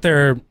think that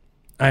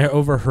I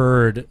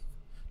overheard,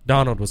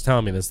 Donald was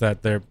telling me this,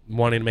 that they're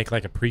wanting to make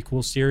like a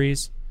prequel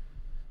series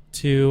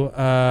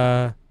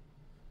to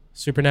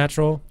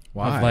Supernatural.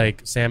 Why? Of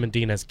like Sam and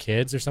Dean as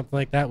kids or something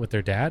like that with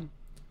their dad.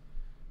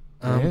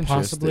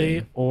 Possibly.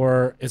 Interesting.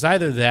 Or it's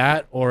either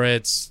that or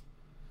it's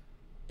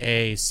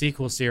a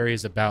sequel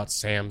series about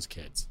Sam's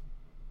kids.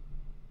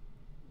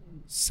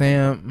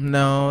 Sam,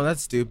 no,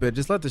 that's stupid.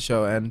 Just let the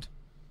show end.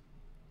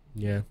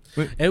 Yeah.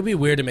 Wait. It would be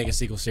weird to make a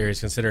sequel series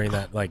considering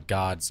that like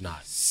God's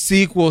not.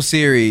 Sequel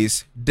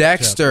series,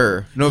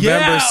 Dexter,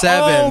 November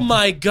 7th. Oh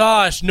my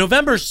gosh.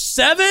 November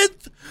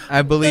 7th?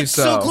 I believe That's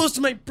so. so close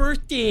to my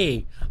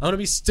birthday. I'm going to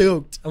be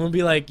stoked. I'm going to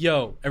be like,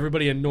 yo,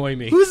 everybody annoy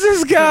me. Who's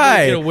this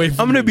guy? Get away from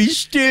I'm going to me. be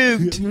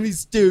stoked. I'm going to be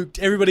stoked.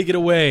 Everybody get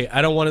away.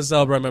 I don't want to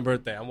celebrate my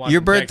birthday. I'm watching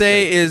Your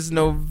birthday Dexter. is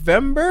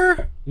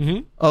November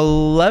Mhm.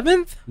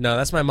 11th? No,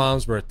 that's my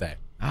mom's birthday.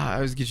 I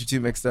always get you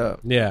two mixed up.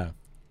 Yeah.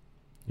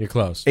 You're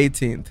close.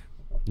 18th,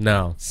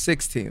 No.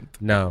 16th,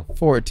 No.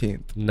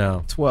 14th,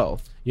 No.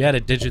 12th. You had a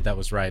digit that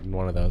was right in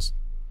one of those.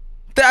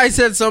 I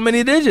said so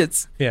many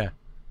digits. Yeah.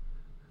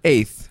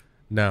 8th,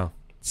 No.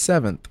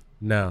 7th,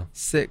 No.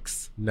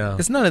 6th. No.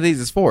 It's none of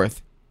these. It's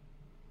 4th.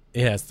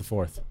 Yeah, it's the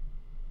 4th.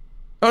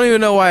 I don't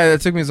even know why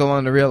that took me so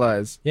long to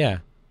realize. Yeah.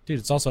 Dude,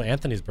 it's also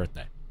Anthony's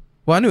birthday.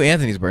 Well, I knew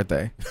Anthony's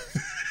birthday.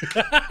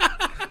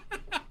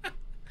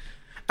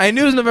 I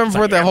knew it was November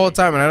 4th that whole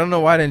time, and I don't know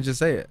why I didn't just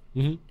say it.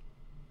 Mm-hmm.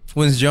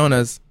 When's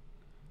Jonas?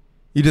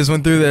 You just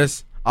went through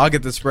this. I'll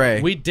get the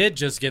spray. We did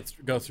just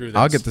go through this.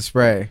 I'll get the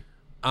spray.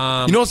 You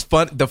know what's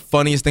fun? The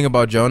funniest thing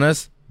about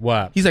Jonas?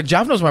 What? He's like,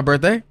 Joff knows my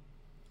birthday.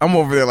 I'm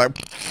over there like,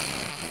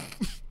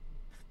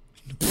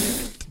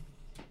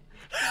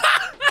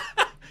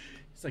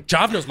 It's like,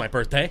 Jav knows my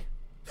birthday.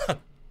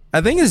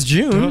 I think it's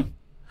June.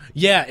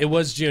 Yeah, it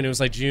was June. It was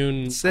like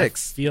June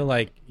 6th. I feel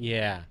like,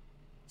 yeah.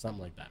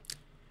 something like that.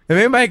 If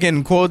anybody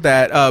can quote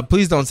that,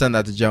 please don't send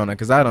that to Jonah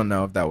because I don't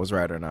know if that was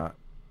right or not.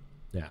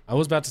 Yeah, I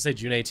was about to say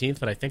June 18th,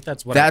 but I think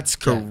that's what. That's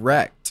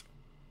correct.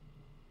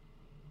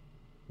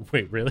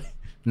 Wait, really?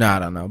 No, I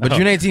don't know. But Oh.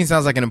 June 18th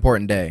sounds like an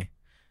important day.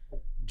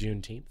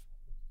 Juneteenth?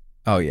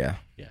 Oh, yeah.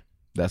 Yeah.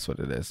 That's what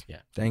it is. Yeah.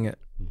 Dang it.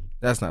 Mhm.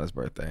 That's not his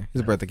birthday.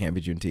 His birthday can't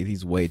be Juneteenth.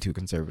 He's way too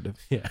conservative.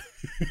 Yeah.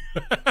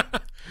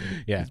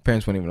 Yeah. His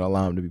parents wouldn't even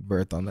allow him to be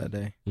birthed on that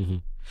day. Mm-hmm.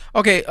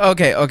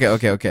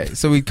 Okay.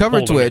 So we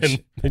covered Twitch.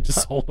 They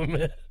just hold him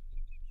in.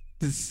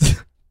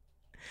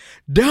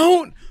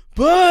 Don't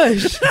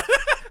push.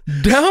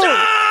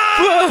 Don't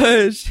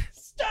push.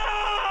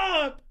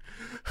 Stop!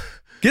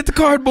 Get the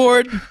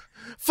cardboard.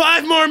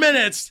 5 more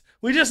minutes.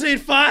 We just need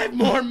 5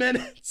 more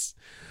minutes.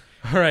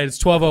 All right, it's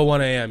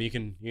 12:01 a.m. You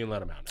can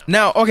let him out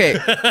now. Now, okay.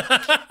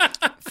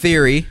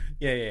 Theory.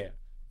 Yeah.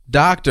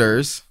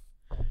 Doctors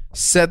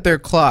set their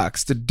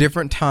clocks to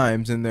different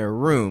times in their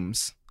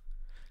rooms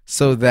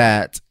so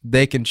that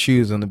they can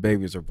choose when the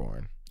babies are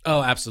born.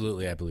 Oh,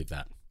 absolutely. I believe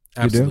that.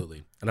 You do?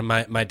 Absolutely. And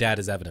my dad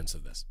is evidence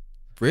of this.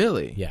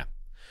 Really? Yeah.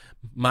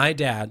 My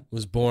dad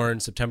was born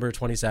September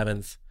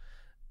 27th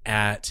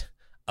at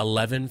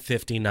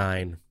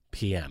 11:59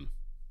 p.m.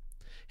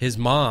 His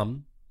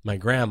mom, my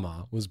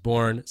grandma, was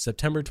born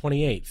September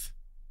 28th.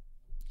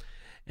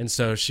 And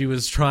so she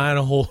was trying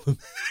to hold him.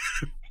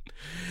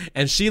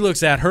 And she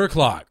looks at her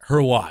clock.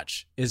 Her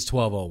watch is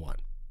 12:01.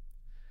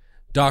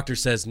 Doctor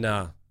says,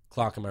 nah,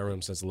 clock in my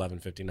room says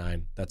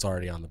 11:59. That's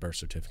already on the birth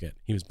certificate.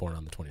 He was born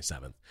on the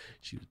 27th.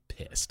 She was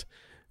pissed.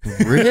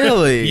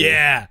 Really?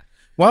 Yeah.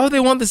 Why would they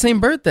want the same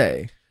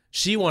birthday?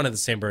 She wanted the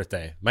same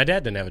birthday. My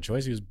dad didn't have a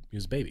choice. He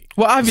was a baby.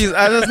 Well, obviously,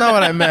 that's not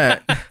what I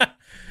meant.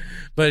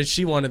 But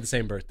she wanted the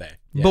same birthday.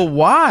 Yeah. But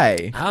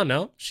why? I don't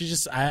know. She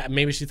just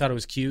maybe she thought it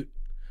was cute,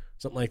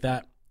 something like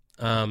that.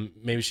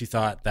 Maybe she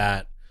thought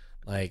that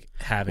like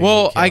having.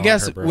 Well, a kid I on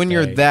guess her when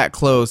you're birthday- that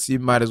close, you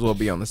might as well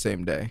be on the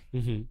same day.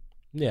 Mhm.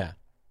 Yeah.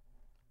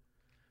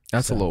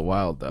 That's So- a little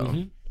wild, though.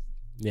 Mhm.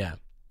 Yeah.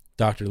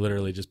 Doctor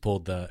literally just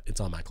pulled it's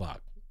on my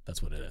clock.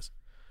 That's what it is.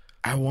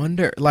 I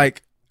wonder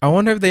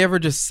if they ever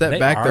just set They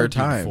back their argued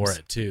times. for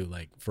it too,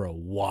 like for a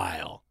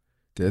while.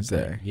 Did So,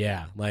 they?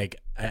 yeah. Like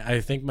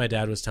I think my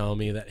dad was telling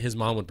me that his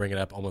mom would bring it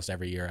up almost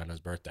every year on his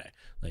birthday.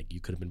 Like,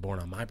 you could have been born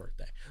on my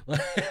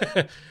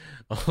birthday.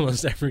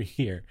 Almost every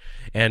year.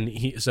 And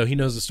he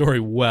knows the story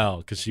well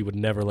because she would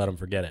never let him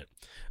forget it.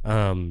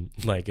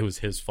 Like it was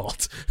his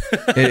fault.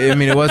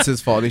 It was his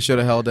fault. He should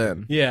have held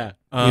in. Yeah.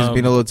 He was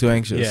being a little too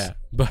anxious. Yeah.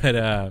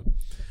 But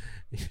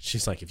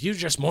she's like, if you're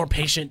just more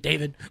patient,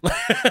 David.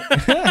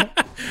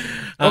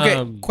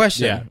 Okay,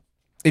 question. Yeah.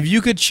 If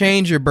you could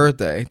change your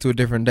birthday to a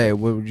different day,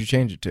 what would you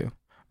change it to?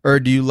 Or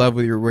do you love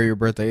where your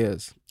birthday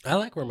is? I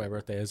like where my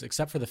birthday is,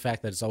 except for the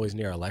fact that it's always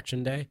near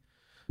election day.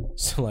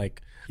 So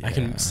like I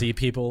can see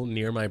people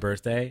near my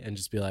birthday and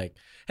just be like,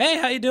 "Hey,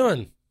 how you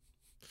doing?"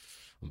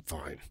 I'm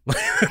fine.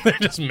 They're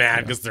just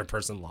mad because their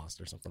person lost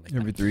or something like that.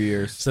 Every 3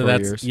 years. So 4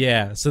 that's years.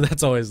 yeah. So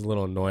that's always a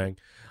little annoying.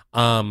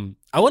 I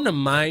wouldn't have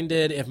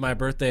minded if my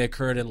birthday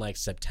occurred in like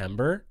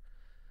September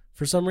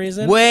for some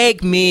reason.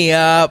 Wake me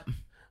up.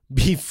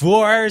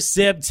 Before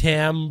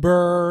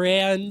September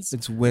ends.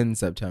 It's when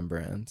September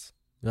ends.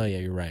 Oh yeah,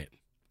 you're right.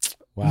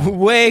 Wow.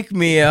 Wake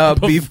me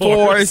up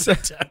before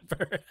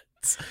September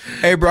ends.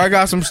 Hey, bro, I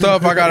got some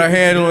stuff I got to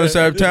handle in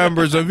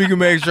September, so if you can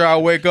make sure I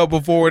wake up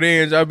before it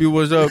ends, I'll be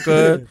what's up,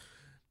 cuz.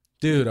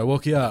 Dude, I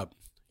woke you up.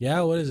 Yeah,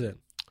 what is it?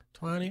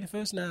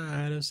 21st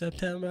night of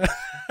September.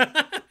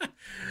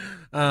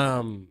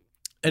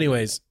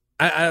 Anyways,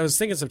 I was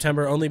thinking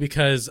September only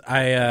because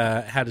I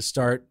had to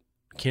start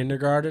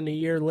kindergarten a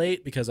year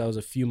late because I was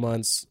a few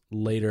months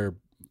later.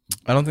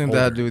 I don't think that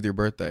had Older. to do with your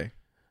birthday.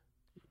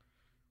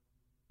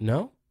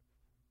 No?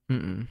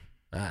 Mm-mm.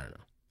 I don't know.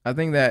 I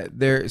think that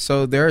there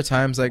are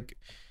times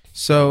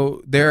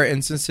there are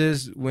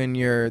instances when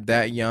you're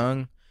that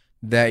young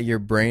that your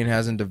brain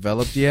hasn't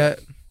developed yet.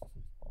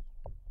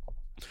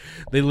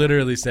 They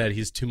literally said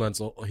he's 2 months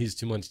old. He's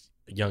 2 months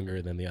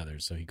younger than the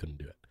others, so he couldn't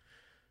do it.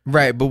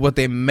 Right, but what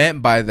they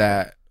meant by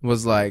that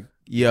was like,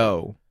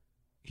 yo,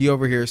 he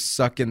over here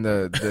sucking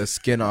the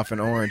skin off an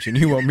orange and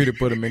you want me to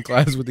put him in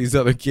class with these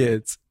other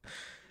kids.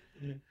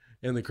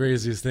 And the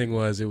craziest thing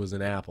was it was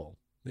an apple.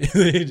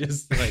 They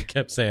just like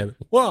kept saying,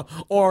 "Whoa,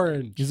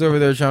 orange." He's over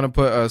there trying to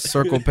put a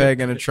circle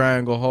peg in a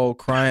triangle hole,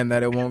 crying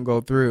that it won't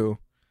go through.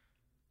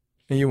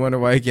 And you wonder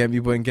why he can't be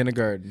put in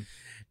kindergarten.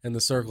 And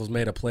the circle's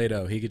made of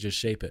Play-Doh. He could just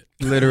shape it.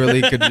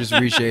 Literally could just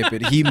reshape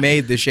it. He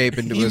made the shape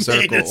into He a made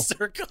circle. a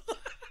circle.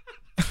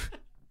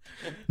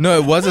 No,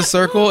 it was a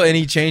circle and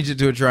he changed it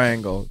to a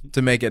triangle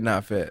to make it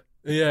not fit.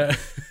 Yeah.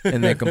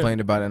 And then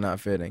complained about it not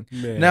fitting.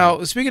 Man.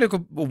 Now, speaking of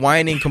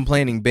whining,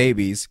 complaining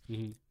babies,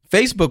 Mhm.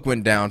 Facebook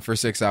went down for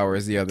 6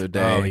 hours the other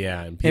day. Oh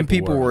yeah, And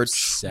people were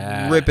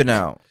upset. ripping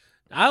out.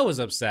 I was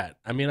upset.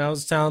 I mean, I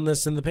was telling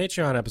this in the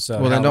Patreon episode.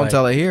 Well, then how, don't like-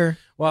 tell it here.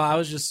 Well, I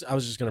was just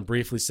gonna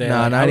briefly say.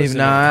 Nah, like, not I was even.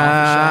 in a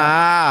coffee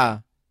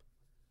shop.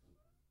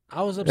 Nah.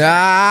 I was upset.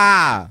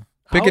 Ah.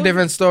 Pick a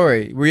different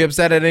story. Were you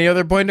upset at any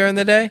other point during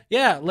the day?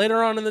 Yeah,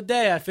 later on in the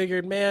day, I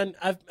figured, man,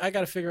 I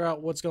got to figure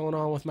out what's going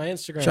on with my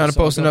Instagram. Trying to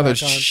post another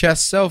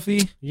chest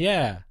selfie?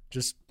 Yeah,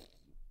 just.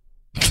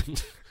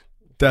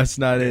 That's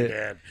not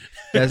it.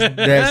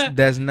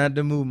 That's not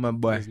the move, my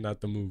boy. That's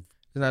not the move.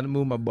 It's not the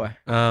move, my boy.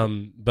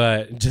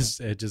 But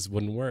it just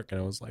wouldn't work, and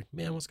I was like,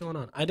 man, what's going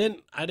on? I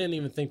didn't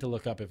even think to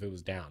look up if it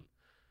was down.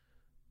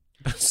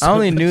 I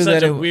only knew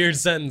that a weird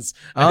sentence.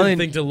 I didn't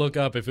think to look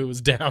up if it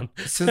was down.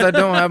 Since I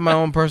don't have my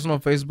own personal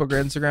Facebook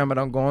or Instagram, I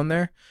don't go on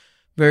there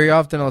very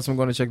often unless I'm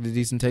going to check the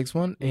Decent Takes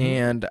one. Mm-hmm.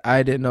 And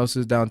I didn't know this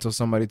was down until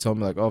somebody told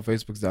me, like, oh,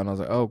 Facebook's down. I was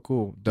like, oh,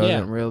 cool.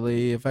 Doesn't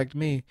really affect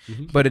me.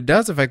 Mm-hmm. But it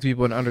does affect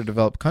people in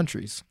underdeveloped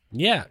countries.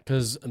 Yeah,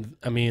 because,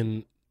 I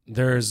mean,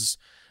 there's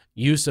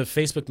use of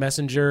Facebook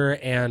Messenger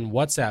and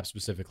WhatsApp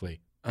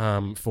specifically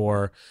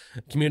for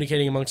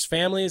communicating amongst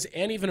families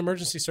and even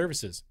emergency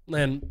services.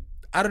 And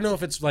I don't know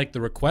if it's like the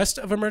request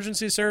of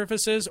emergency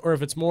services or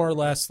if it's more or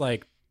less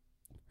like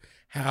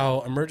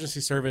how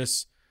emergency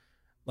service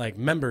like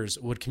members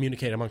would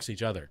communicate amongst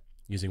each other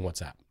using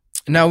WhatsApp.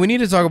 Now we need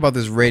to talk about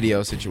this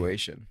radio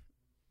situation.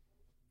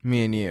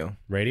 Me and you.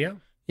 Radio?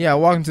 Yeah, I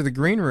walked into the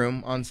green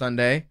room on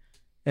Sunday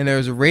and there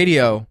was a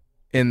radio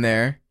in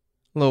there,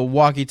 a little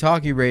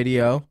walkie-talkie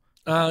radio.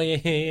 Oh, yeah.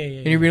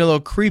 And you're being a little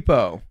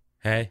creepo.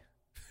 Hey.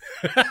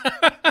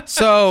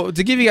 So,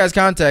 to give you guys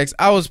context,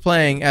 I was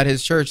playing at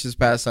his church this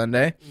past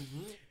Sunday,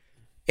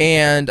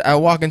 and I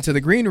walk into the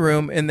green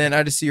room, and then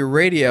I just see a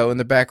radio in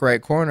the back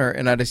right corner,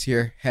 and I just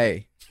hear,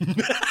 hey.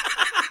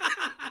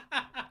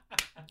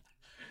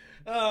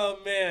 Oh,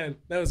 man.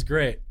 That was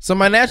great. So,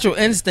 my natural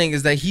instinct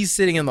is that he's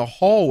sitting in the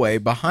hallway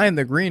behind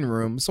the green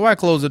room, so I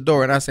close the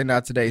door, and I say,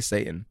 not today,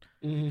 Satan.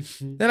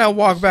 Mm-hmm. Then I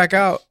walk back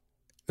out.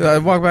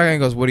 And he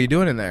goes, what are you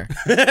doing in there?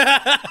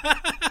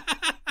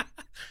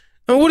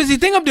 What does he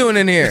think I'm doing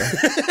in here?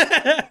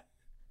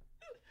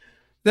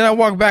 Then I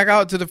walk back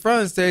out to the front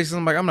of the stage and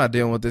I'm like, I'm not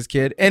dealing with this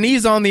kid. And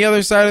he's on the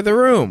other side of the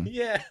room.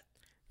 Yeah.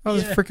 I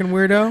was a freaking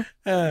weirdo.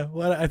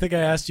 I think I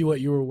asked you what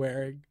you were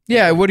wearing.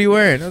 Yeah, what are you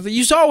wearing? I was like,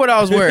 you saw what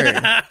I was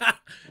wearing.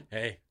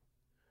 Hey,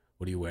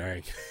 what are you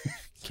wearing?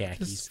 Khakis.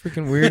 This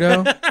freaking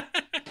weirdo.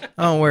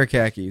 I don't wear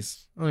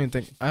khakis. I don't even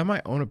think. I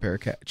might own a pair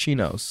of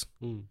chinos.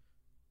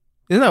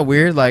 Isn't that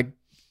weird? Like,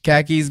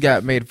 khakis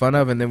got made fun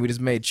of, and then we just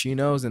made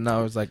chinos, and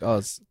now it's like,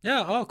 oh,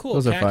 cool.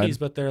 Those khakis, are fine.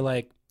 but they're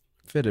like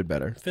fitted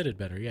better,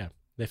 yeah.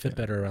 They fit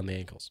better around the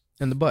ankles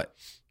and the butt.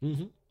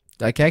 Mm-hmm.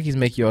 Like khakis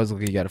make you always look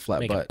like you got a flat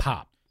Make butt. it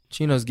pop.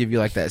 Chinos give you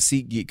like that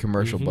SeatGeek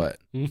commercial butt.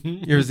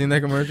 Mm-hmm. You ever seen that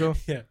commercial?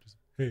 Yeah.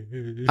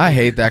 I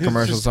hate that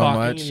commercial just so talking,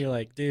 much. And you're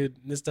like, dude,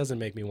 this doesn't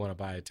make me want to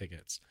buy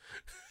tickets.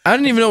 I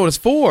didn't even know what it's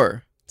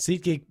for.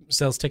 SeatGeek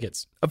sells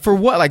tickets. For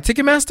what? Like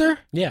Ticketmaster?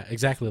 Yeah,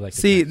 exactly like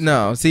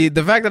Ticketmaster. See,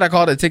 the fact that I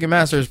called it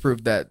Ticketmaster is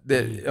proof that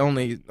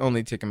only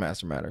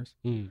Ticketmaster matters.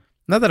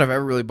 Not that I've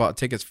ever really bought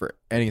tickets for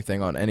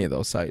anything on any of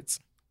those sites.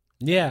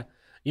 Yeah.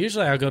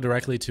 Usually I'll go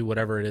directly to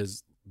whatever it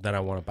is that I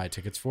want to buy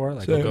tickets for.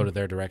 Like I'll go to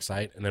their direct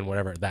site and then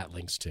whatever that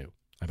links to.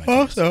 I buy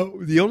tickets. Also,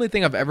 the only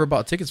thing I've ever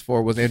bought tickets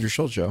for was Andrew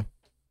Schultz show.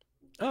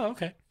 Oh,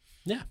 okay.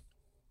 Yeah.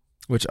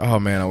 Which, oh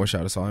man, I wish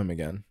I'd have saw him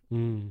again.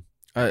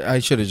 I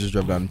should have just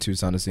drove down to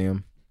Tucson to see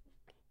him.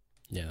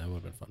 Yeah, that would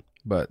have been fun.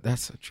 But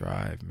that's a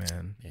drive,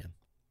 man.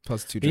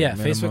 Plus 2 yeah,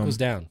 minimum. Facebook was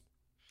down.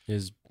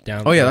 Is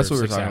down. Oh yeah, that's what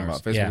we were 6 talking hours.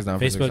 about. Facebook was down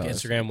for 6 Facebook, hours.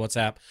 Instagram,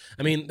 WhatsApp.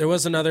 I mean, there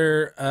was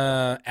another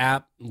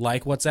app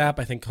like WhatsApp.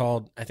 I think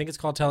it's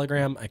called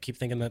Telegram. I keep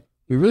thinking that.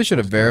 We really should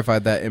have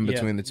verified that in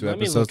between the two let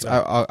me episodes. look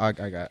it up. I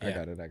got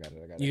it.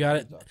 You got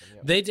it.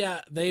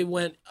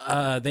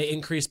 They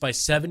increased by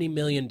 70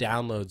 million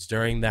downloads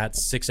during that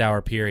 6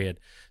 hour period.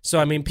 So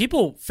I mean,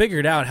 people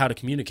figured out how to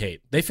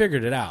communicate. They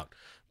figured it out.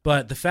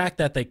 But the fact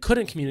that they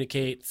couldn't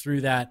communicate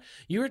through that,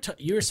 you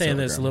were saying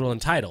that it's a little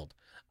entitled,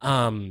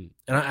 and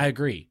I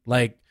agree.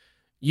 Like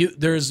you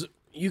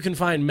can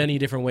find many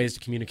different ways to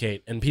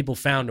communicate, and people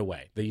found a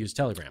way. They use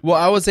Telegram. Well,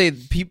 I would say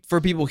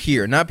for people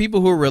here, not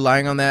people who are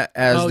relying on that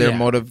as their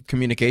mode of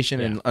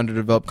communication in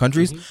underdeveloped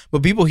countries,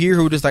 but people here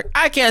who are just like,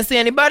 I can't see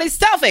anybody's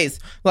selfies.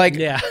 Like,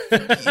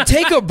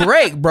 take a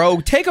break,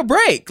 bro. Take a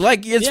break.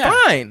 Like, it's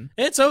fine.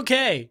 It's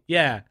okay.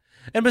 Yeah.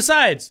 And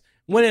besides,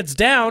 when it's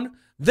down,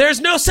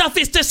 there's no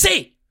selfies to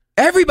see.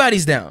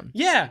 Everybody's down.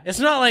 Yeah. It's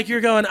not like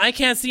you're going, I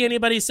can't see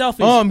anybody's selfies.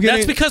 Oh,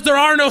 that's because there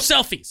are no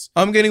selfies.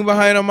 I'm getting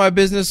behind on my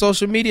business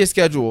social media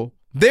schedule.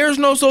 There's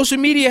no social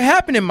media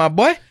happening, my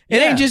boy.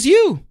 It ain't just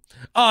you.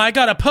 Oh, I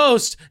got a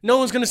post. No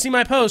one's going to see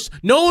my post.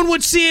 No one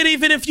would see it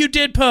even if you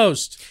did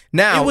post.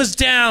 Now, it was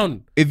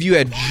down. If you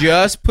had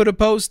just put a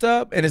post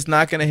up and it's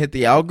not going to hit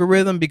the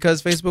algorithm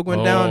because Facebook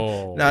went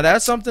down, now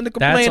that's something to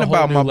complain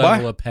about, my boy. That's a whole new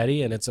level of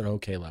petty, and it's an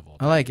okay level.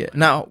 I like it.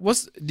 Now,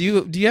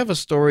 do you have a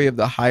story of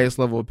the highest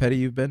level of petty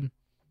you've been?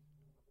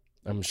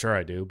 I'm sure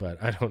I do,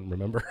 but I don't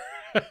remember.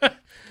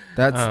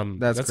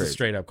 That's a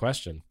straight up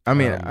question. I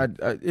mean,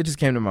 it just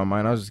came to my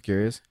mind. I was just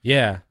curious.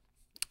 Yeah.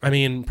 I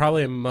mean,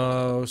 probably a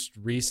most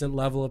recent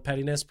level of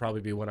pettiness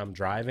probably be when I'm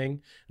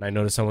driving and I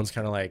notice someone's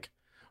kind of like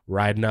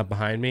riding up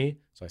behind me,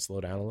 so I slow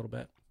down a little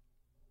bit.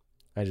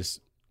 I just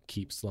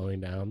keep slowing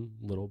down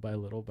little by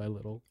little by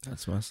little.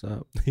 That's messed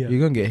up. Yeah. You're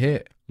gonna get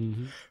hit,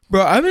 Mm-hmm.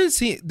 bro. I've been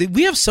seeing.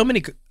 We have so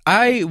many.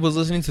 I was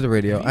listening to the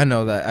radio. I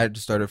know that I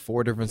just started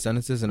 4 different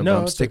sentences, and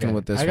I'm it's sticking okay.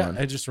 with this one.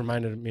 It just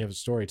reminded me of a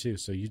story too.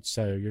 So you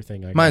say your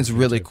thing. Mine's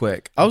really too.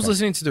 quick. I was Okay.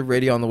 listening to the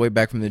radio on the way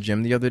back from the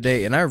gym the other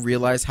day, and I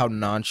realized how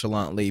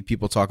nonchalantly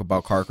people talk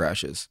about car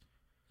crashes.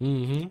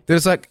 Mm-hmm.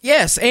 There's like,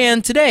 yes,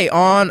 and today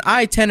on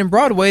I-10 and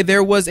Broadway,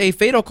 there was a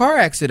fatal car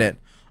accident.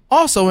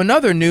 Also, in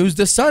other news,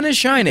 the sun is They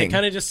shining.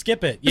 kind of just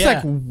skip it. It's Yeah.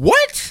 like,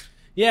 what?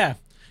 Yeah.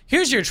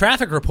 Here's your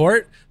traffic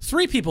report.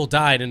 3 people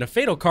died in a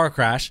fatal car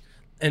crash,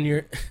 and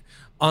you're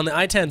on the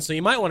I-10, so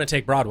you might want to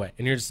take Broadway.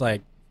 And you're just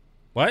like,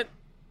 what?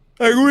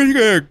 Like, where you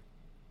going?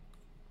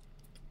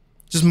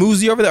 Just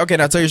moves you over there. Okay,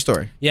 now tell your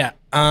story. Yeah.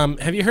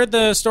 Have you heard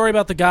the story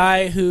about the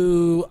guy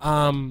who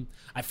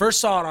I first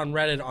saw it on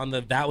Reddit on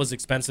the That Was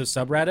Expensive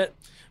subreddit,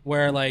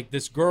 where like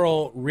this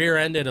girl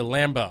rear-ended a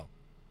Lambo.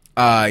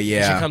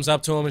 Yeah. She comes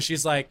up to him and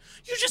she's like,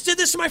 "You just did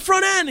this to my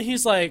front end." And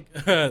he's like,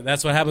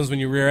 "That's what happens when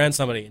you rear end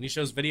somebody." And he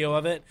shows video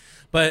of it.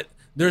 But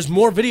there's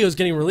more videos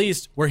getting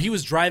released where he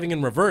was driving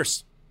in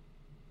reverse.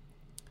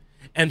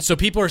 And so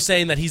people are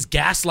saying that he's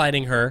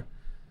gaslighting her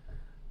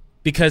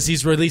because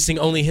he's releasing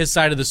only his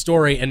side of the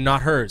story and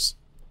not hers.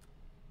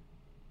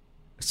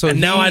 So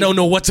And now I don't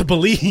know what to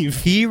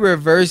believe. He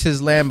reversed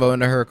his Lambo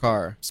into her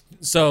car.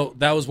 So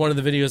that was one of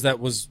the videos that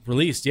was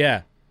released,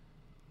 yeah.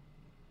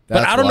 But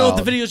That's I don't know if wild.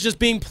 the video is just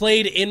being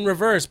played in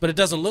reverse, but it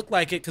doesn't look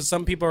like it because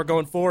some people are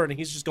going forward and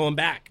he's just going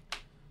back.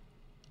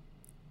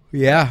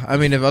 Yeah, I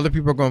mean, if other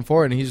people are going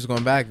forward and he's just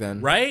going back,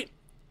 then Right?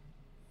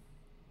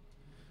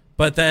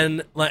 But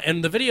then,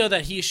 and the video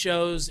that he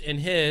shows in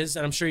his,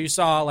 and I'm sure you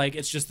saw, like,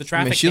 it's just the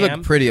traffic she cam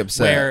looked pretty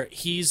upset. where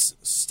he's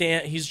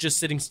just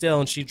sitting still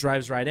and she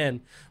drives right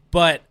in.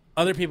 But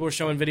other people were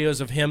showing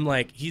videos of him,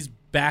 like, he's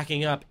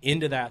backing up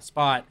into that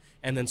spot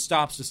and then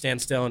stops to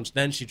stand still and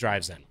then she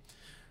drives in.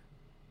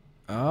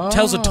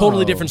 Tells a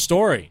totally different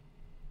story.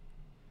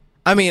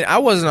 I mean, I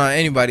wasn't on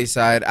anybody's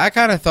side. I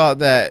kind of thought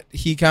that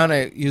he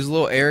was a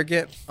little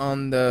arrogant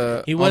on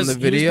the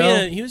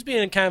video, He was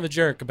being kind of a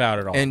jerk about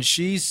it all. and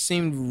she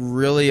seemed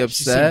really She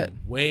upset.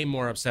 seemed way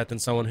more upset than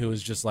someone who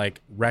was just like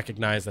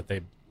recognized that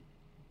they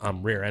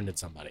rear-ended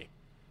somebody.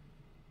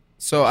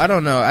 So I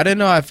don't know. I didn't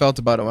know how I felt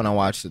about it when I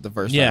watched it the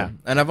first Yeah. time,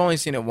 and I've only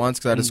seen it once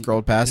because I just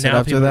scrolled past it Now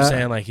after people are that.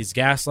 saying like he's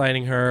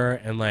gaslighting her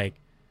and like.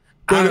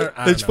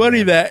 It's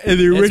funny that in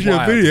the It's original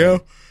wild. video,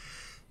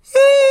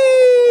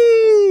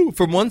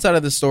 from one side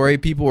of the story,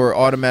 people were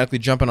automatically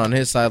jumping on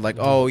his side, like,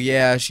 "Oh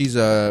yeah, she's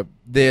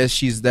this,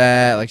 she's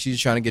that, like she's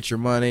trying to get your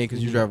money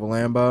because you drive a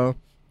Lambo."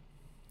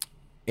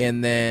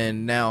 And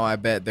then now I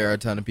bet there are a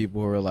ton of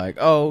people who are like,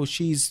 "Oh,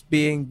 she's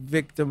being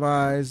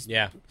victimized."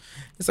 Yeah.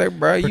 It's like,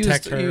 bro, you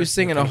Protect her. was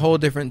singing a whole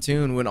different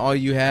tune when all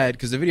you had,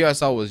 because the video I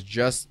saw was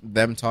just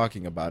them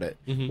talking about it.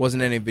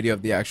 Wasn't any video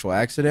of the actual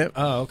accident.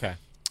 Oh, okay.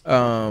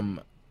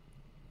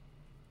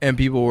 And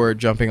people were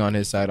jumping on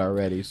his side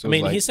already. So I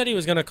mean, it was he like, said he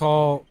was going to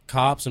call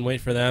cops and wait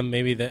for them.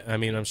 Maybe that. I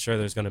mean, I'm sure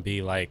there's going to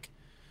be like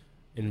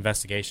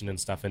investigation and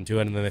stuff into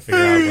it, and then they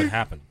figure out what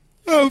happened.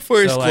 oh,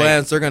 first So, like-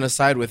 glance, they're gonna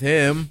side with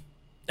him.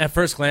 At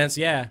first glance,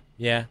 yeah.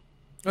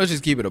 Let's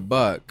just keep it a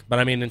buck. But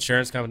I mean,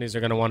 insurance companies are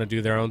going to want to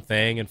do their own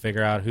thing and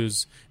figure out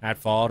who's at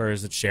fault or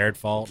is it shared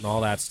fault and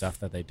all that stuff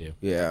that they do.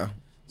 Yeah.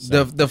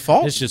 So, the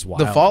fault. it's just The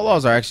wild. fault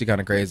laws are actually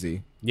kind of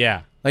crazy.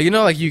 Yeah. Like, you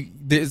know, like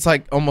it's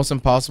like almost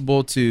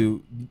impossible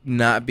to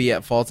not be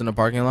at fault in a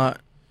parking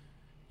lot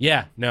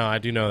Yeah. No, I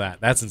do know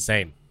that. That's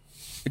insane.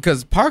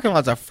 because parking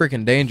lots are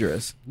freaking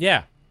dangerous.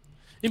 Yeah.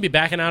 You'd be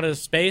backing out of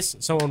space,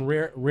 someone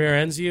rear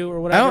ends you or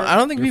whatever. I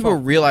don't think Your people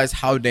fault. realize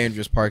how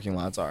dangerous parking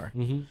lots are.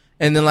 Mm-hmm.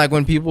 And then, like,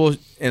 when people,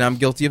 and I'm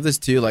guilty of this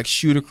too, like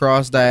shoot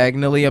across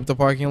diagonally up the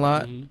parking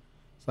lot. Mhm.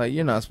 It's like,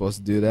 you're not supposed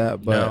to do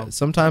that. But No.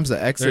 sometimes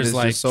the exit There's is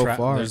like just so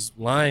far. There's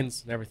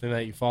lines and everything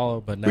that you follow,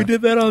 but no. We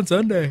did that on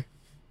Sunday.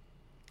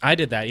 I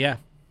did that, yeah.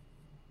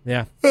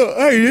 Yeah. Oh,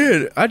 I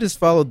did. I just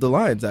followed the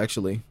lines,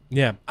 actually.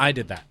 Yeah, I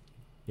did that.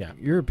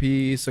 You're a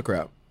piece of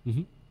crap.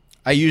 Mhm.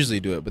 I usually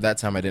do it, but that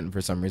time I didn't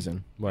for some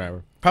reason.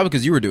 Whatever. Probably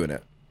because you were doing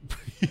it.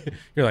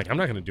 You're like, I'm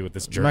not going to do what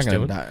this I'm not jerk's gonna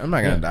doing. die. I'm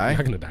not gonna die. I'm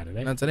not going to die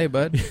today. Not today,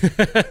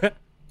 bud.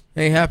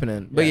 Ain't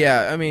happening. But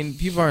yeah, I mean,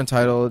 people are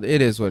entitled.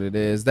 It is what it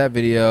is. That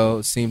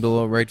video seemed a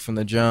little rigged from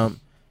the jump.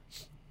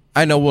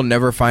 I know we'll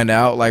never find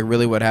out like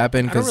really what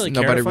happened I don't because really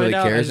care nobody to find really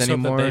out. I cares just hope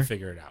anymore. that they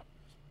figure it out.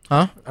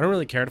 Huh? I don't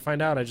really care to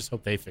find out. I just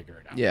hope they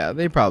figure it out. Yeah,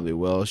 they probably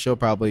will. She'll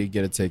probably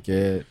get a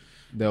ticket.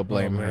 They'll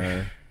blame man.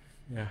 her.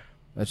 Yeah.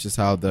 That's just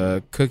how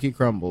the cookie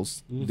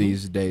crumbles Mhm.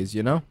 these days,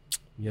 you know?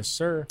 Yes,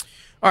 sir.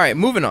 All right,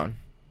 moving on.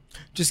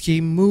 Just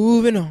keep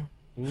moving on.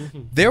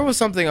 Mhm. There was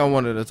something I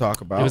wanted to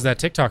talk about. It was that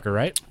TikToker,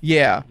 right?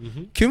 Yeah.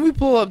 Mhm. Can we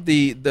pull up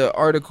the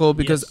article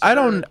because Yes,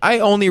 sir. I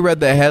only read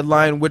the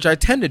headline, which I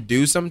tend to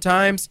do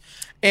sometimes.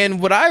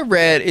 And what I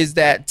read is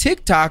that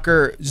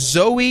TikToker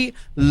Zoe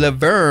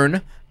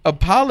Laverne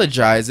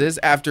apologizes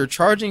after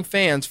charging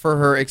fans for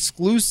her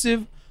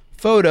exclusive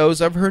photos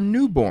of her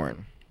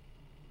newborn.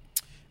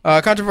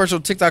 Controversial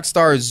TikTok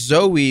star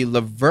Zoe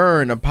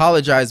Laverne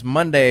apologized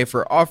Monday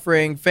for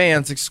offering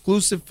fans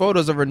exclusive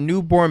photos of her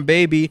newborn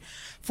baby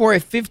for a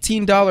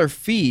 $15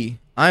 fee.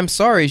 "I'm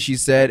sorry," she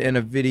said in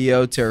a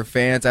video to her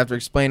fans after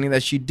explaining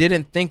that she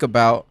didn't think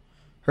about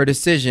her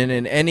decision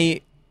in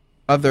any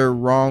other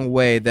wrong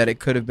way that it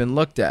could have been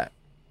looked at.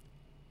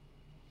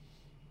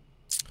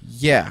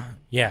 Yeah.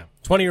 Yeah.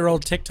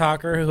 20-year-old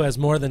TikToker who has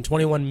more than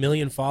 21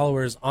 million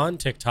followers on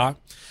TikTok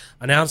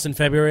announced in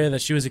February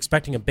that she was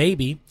expecting a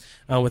baby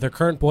with her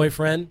current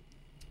boyfriend,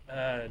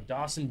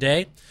 Dawson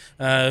Day,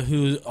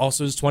 who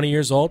also is 20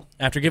 years old.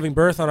 After giving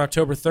birth on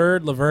October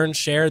 3rd, Laverne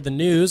shared the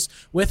news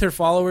with her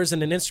followers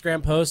in an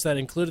Instagram post that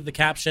included the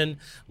caption,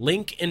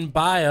 "Link in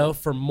bio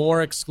for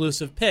more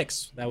exclusive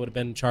pics." That would have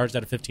been charged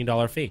at a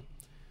 $15 fee.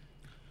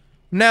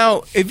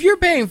 Now, if you're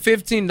paying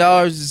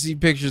 $15 to see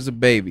pictures of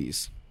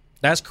babies,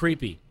 That's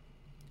creepy.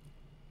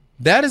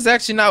 that is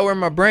actually not where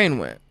my brain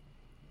went.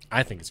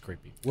 I think it's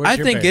creepy. I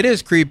think it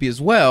is creepy as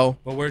well,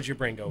 Well, where'd your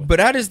brain go with? but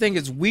I just think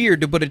it's weird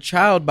to put a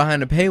child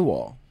behind a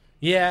paywall.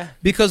 Yeah.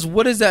 Because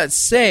what does that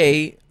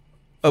say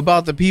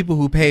about the people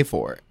who pay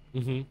for it?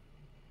 Mm-hmm.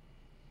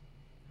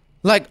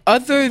 Like,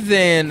 other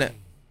than,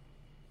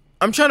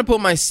 I'm trying to put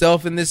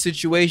myself in this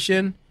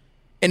situation,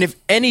 and if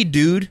any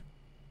dude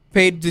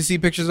paid to see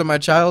pictures of my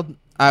child,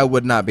 I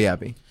would not be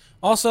happy.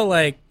 Also,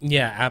 like,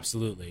 yeah,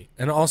 absolutely.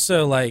 And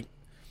also, like,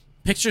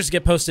 pictures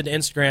get posted to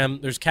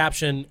Instagram. There's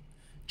caption,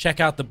 "Check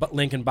out the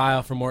link in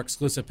bio for more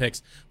exclusive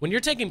pics." When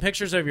you're taking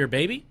pictures of your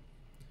baby,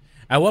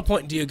 at what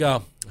point do you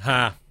go,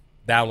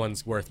 that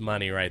one's worth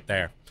money right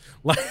there?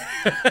 Well,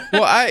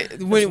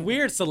 It's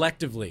weird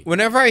selectively.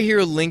 whenever I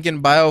hear link in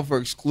bio for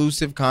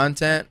exclusive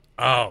content,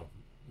 Oh,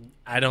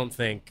 I don't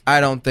think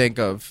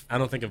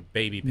of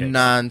baby pics.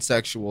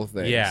 non-sexual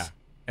things. Yeah.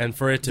 And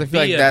for it to I be feel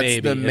like a that's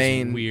baby the is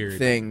main weird.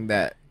 thing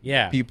that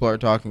Yeah. people are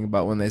talking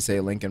about when they say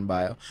link in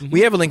bio.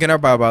 We have a link in our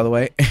bio, by the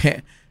way.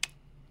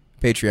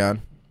 Patreon.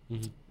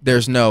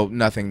 There's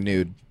nothing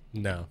nude.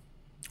 No.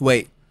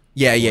 Wait.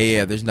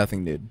 Yeah. There's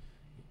nothing nude.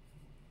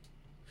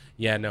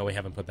 Yeah, no, we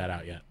haven't put that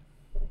out yet.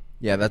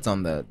 Yeah, that's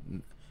on the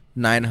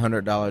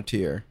 $900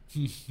 tier.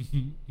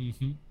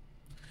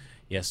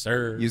 Yes,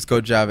 sir. Use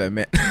code Java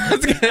admit.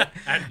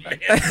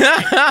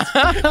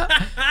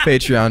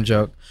 Patreon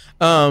joke.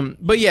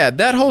 But yeah,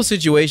 that whole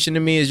situation to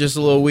me is just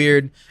a little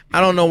weird. I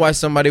don't know why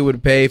somebody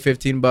would pay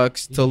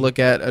 $15 to look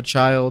at a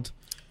child.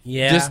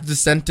 Yeah. Just the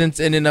sentence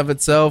in and of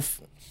itself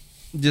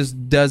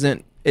just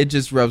doesn't. It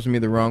just rubs me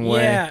the wrong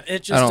way. Yeah,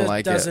 it just I don't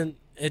like doesn't.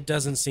 It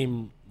doesn't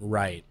seem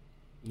right.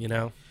 You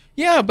know.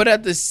 Yeah, but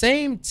at the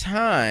same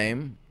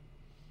time,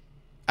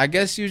 I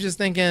guess you're just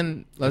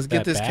thinking, let's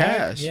get this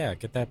cash. Yeah,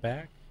 get that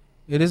back.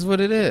 It is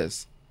what it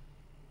is.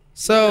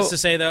 So Needless to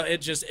say, though,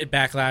 it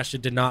backlashed.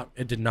 It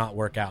did not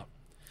work out,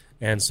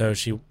 and so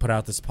she put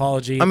out this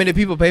apology. I mean, did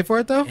people pay for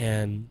it though?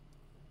 And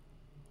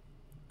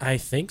I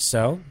think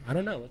so. I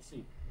don't know. Let's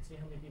see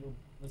how many people.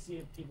 Let's see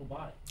if people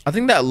bought it. I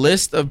think that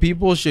list of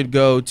people should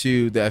go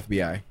to the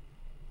FBI.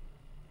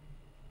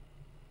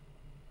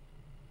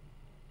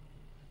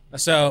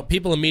 So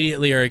people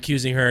immediately are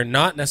accusing her,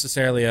 not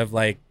necessarily of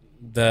like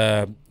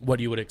what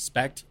you would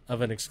expect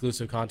of an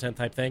exclusive content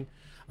type thing,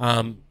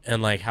 and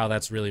like how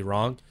that's really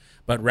wrong,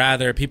 but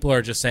rather people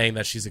are just saying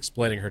that she's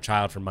exploiting her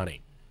child for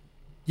money.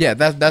 Yeah,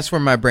 that's where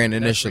my brain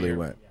initially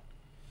went.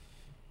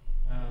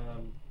 Yeah.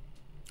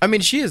 I mean,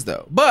 she is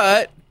though.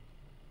 But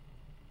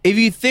if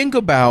you think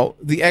about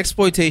the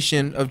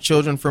exploitation of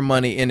children for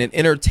money in an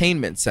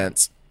entertainment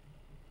sense,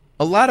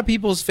 a lot of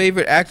people's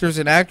favorite actors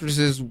and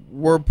actresses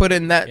were put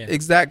in that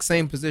exact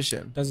same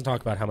position. Doesn't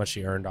talk about how much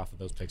she earned off of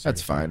those pictures.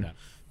 That's fine. Like that.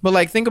 But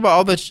like, think about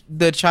all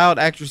the child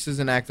actresses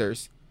and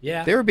actors.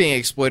 Yeah, they were being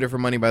exploited for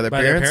money by their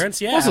parents. Their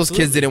parents, yeah. Most of those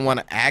kids didn't want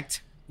to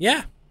act.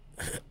 Yeah,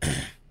 a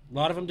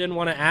lot of them didn't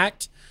want to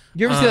act.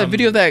 You ever see that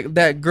video of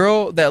that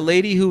girl, that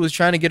lady who was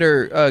trying to get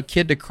her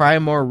kid to cry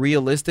more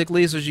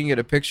realistically so she can get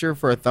a picture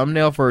for a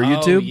thumbnail for her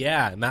YouTube?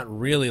 Yeah, and that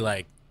really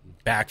like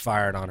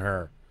backfired on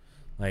her,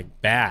 like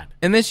bad.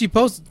 And then she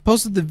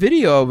posted the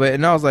video of it,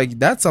 and I was like,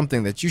 that's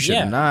something that you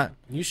should not.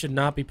 You should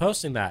not be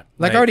posting that.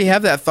 Like, I already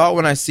have that thought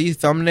when I see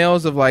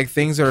thumbnails of like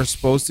things that are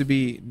supposed to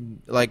be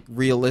like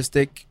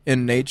realistic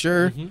in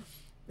nature,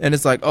 and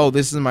it's like, oh,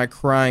 this is my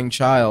crying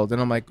child,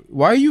 and I'm like,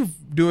 why are you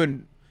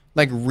doing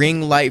like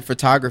ring light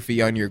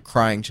photography on your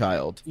crying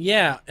child?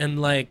 Yeah,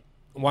 and like,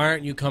 why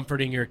aren't you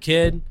comforting your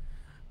kid?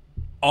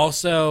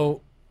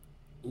 Also,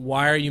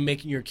 why are you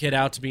making your kid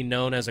out to be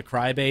known as a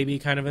crybaby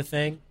kind of a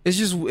thing? It's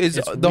just the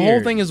weird.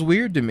 whole thing is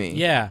weird to me.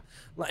 Yeah,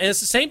 and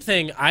it's the same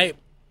thing. I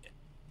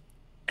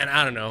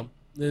don't know.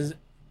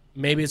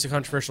 Maybe it's a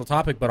controversial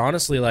topic, but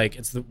honestly, like,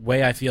 it's the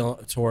way I feel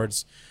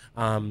towards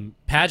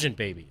pageant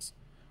babies,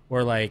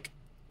 where like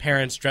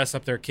parents dress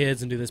up their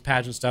kids and do this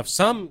pageant stuff.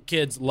 Some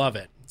kids love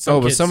it.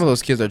 But some of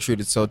those kids are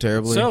treated so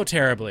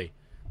terribly.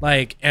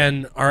 Like,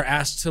 and are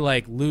asked to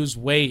like lose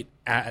weight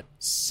at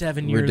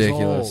 7 years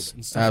old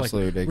and stuff.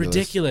 Absolutely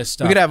ridiculous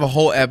stuff. We could have a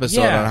whole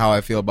episode on how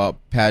I feel about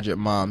pageant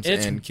moms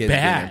and kids being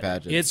in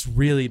pageants. It's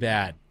really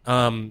bad.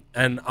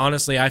 And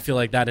honestly, I feel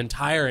like that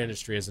entire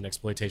industry is an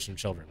exploitation of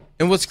children.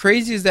 And what's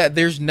crazy is that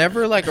there's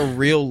never like a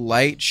real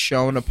light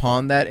shown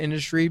upon that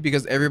industry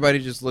because everybody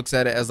just looks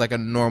at it as like a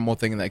normal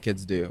thing that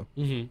kids do.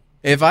 Mm-hmm.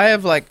 If I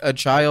have like a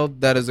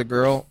child that is a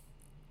girl,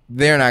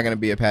 they're not going to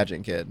be a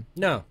pageant kid.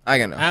 No, I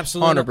can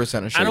absolutely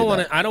 100% assure I don't you want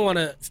that. to. I don't want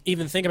to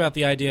even think about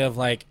the idea of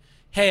like,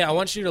 hey, I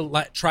want you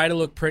to try to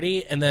look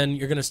pretty, and then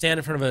you're going to stand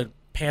in front of a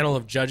panel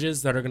of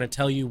judges that are going to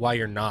tell you why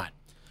you're not.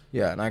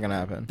 Yeah, not going to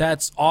happen.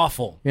 That's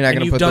awful. You're not and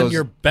gonna you've put done those-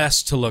 your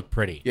best to look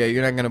pretty. Yeah,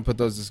 you're not going to put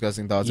those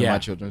disgusting thoughts in Yeah. my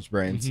children's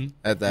brains Mhm.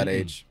 at that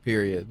age,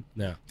 period.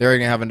 No. They're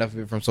going to have enough of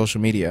it from social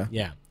media.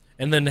 Yeah.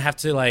 And then have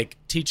to like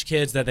teach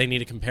kids that they need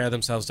to compare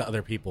themselves to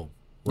other people.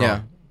 Yeah.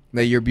 Wrong.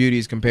 That your beauty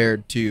is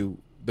compared to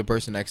the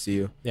person next to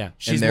you. Yeah.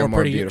 She's they're more more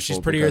pretty. beautiful She's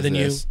prettier because than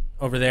you this.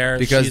 over there.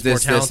 Because she's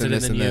this, more this, and talented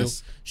this, than and you.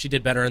 this. She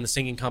did better in the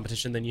singing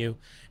competition than you.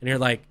 And you're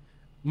like,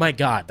 my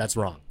God, that's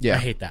wrong. Yeah. I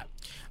hate that.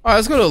 All right,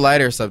 let's go to a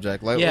lighter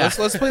subject. Like, Yeah.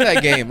 let's play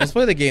that game. Let's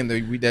play the game that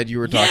you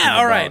were talking about. Yeah,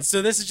 all right.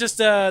 So this is just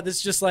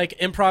like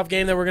improv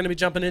game that we're going to be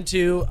jumping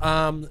into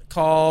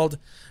called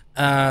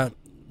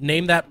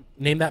name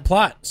that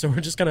plot. So we're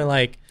just going to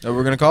like So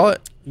we're gonna call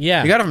it.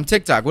 yeah. You got it from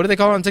TikTok. What do they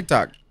call it on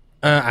TikTok?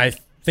 I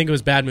think it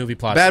was bad movie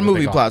plots. Bad is what they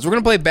movie call it. plots. We're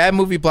gonna play bad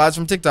movie plots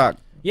from TikTok.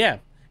 Yeah.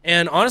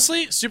 And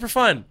honestly, super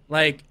fun.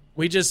 Like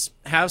we just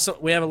have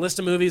we have a list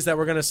of movies that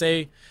we're going to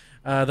say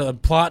the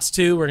plots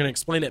to. We're going to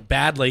explain it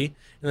badly,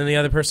 and then the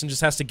other person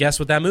just has to guess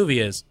what that movie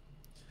is.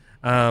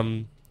 Do you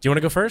want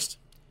to go first?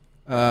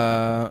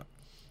 Yeah,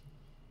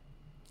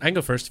 I can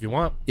go first if you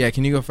want.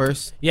 can you go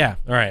first? Yeah.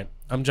 All right.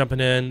 I'm jumping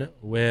in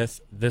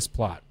with this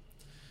plot.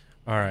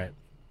 All right.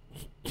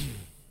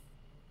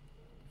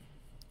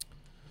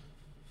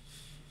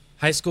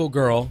 High school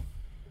girl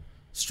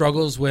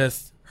struggles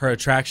with her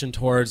attraction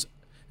towards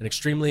an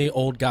extremely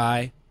old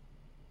guy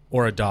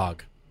or a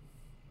dog.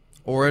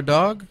 Or a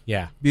dog?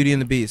 Yeah. Beauty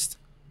and the Beast.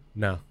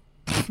 No.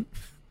 That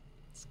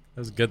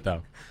was good though.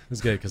 It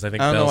was good because I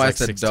think I don't know Belle's why like I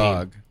said 16.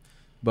 dog,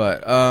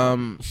 but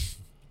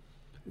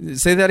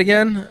say that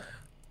again.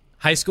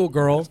 High school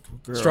girl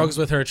girl. struggles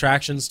with her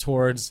attractions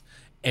towards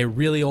a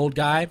really old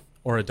guy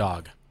or a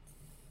dog.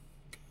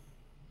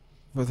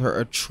 With her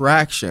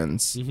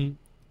attractions Mm-hmm.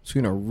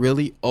 between a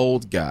really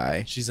old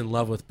guy, She's in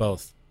love with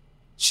both.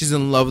 she's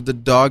in love with the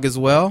dog as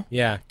well.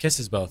 Yeah,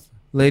 kisses both.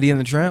 Lady and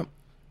the Tramp.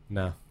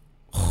 No.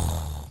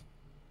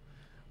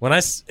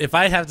 If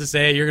I have to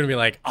say it, you're gonna be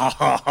like,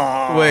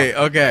 oh. Wait,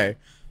 okay.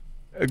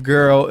 A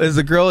girl is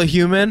a girl a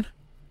human?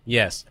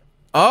 Yes,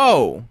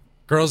 Oh,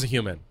 girl's a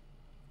human.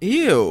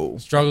 ew.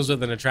 Struggles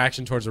with an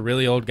attraction towards a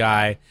really old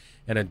guy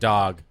and a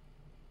dog.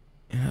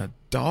 And a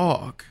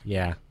dog.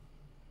 Yeah,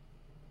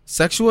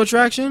 Sexual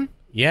attraction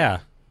yeah,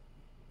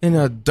 in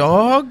a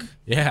dog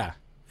yeah.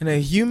 and a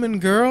human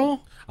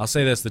girl. I'll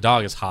say this: the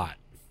dog is hot.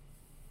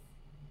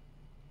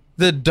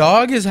 The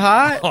dog is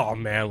hot. Oh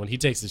man, when he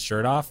takes his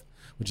shirt off,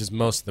 which is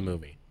most of the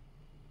movie.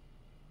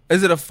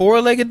 Is it a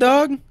four-legged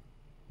dog?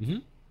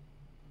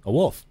 A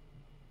wolf.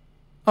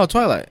 Oh,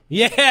 Twilight.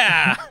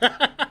 Yeah.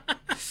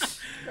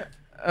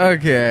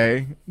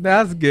 Okay,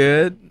 that's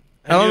good.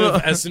 I I don't knew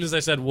know. as soon as I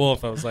said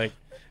wolf, I was like,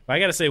 if I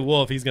gotta say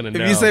wolf, he's gonna know.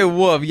 If you say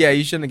wolf, yeah,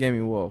 you shouldn't have gave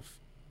me wolf.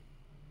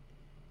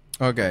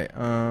 Okay.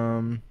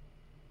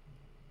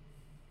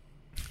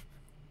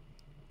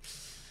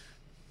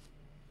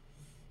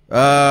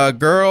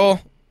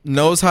 Girl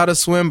knows how to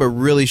swim, but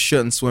really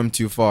shouldn't swim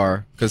too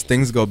far because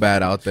things go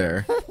bad out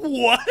there.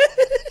 What?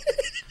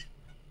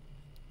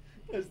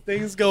 As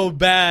things go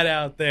bad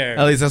out there.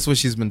 At least that's what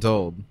she's been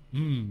told.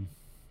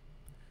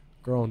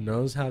 Girl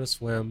knows how to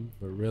swim,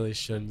 but really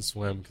shouldn't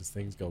swim because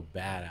things go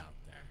bad out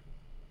there.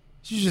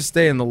 She should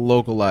stay in the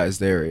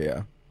localized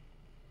area.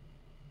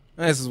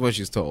 This is what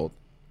she's told.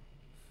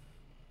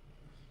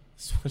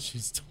 That's what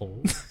she's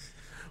told.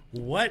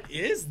 What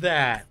is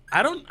that?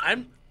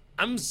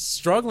 I'm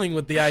struggling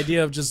with the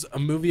idea of just a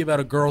movie about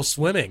a girl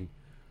swimming.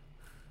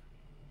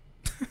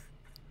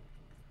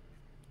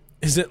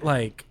 Is it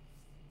like,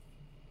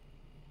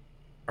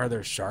 are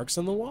there sharks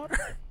in the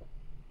water?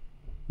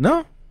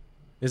 No.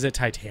 Is it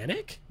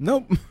Titanic?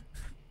 Nope.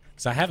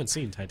 Because I haven't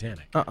seen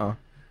Titanic. Uh-uh.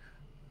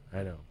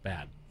 I know,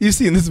 bad. You've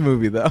seen this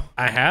movie, though.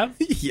 I have?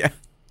 Yeah.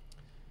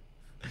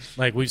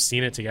 Like we've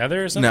seen it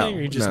together or something? No.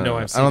 Or you just no, know no.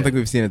 I've seen I don't it? think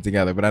we've seen it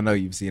together, but I know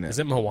you've seen it. Is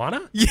it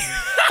Moana? Yeah.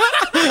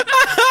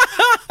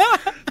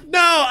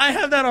 No, I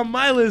have that on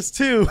my list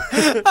too.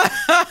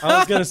 I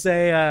was gonna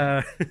say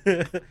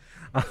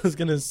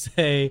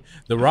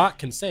The Rock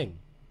can sing.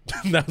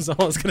 That was all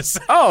I was gonna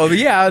say. Oh,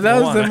 yeah,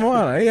 that was the Moana.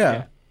 Moana,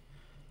 yeah.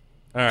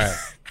 All right.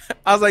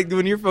 I was like,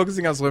 when you're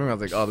focusing on swimming, I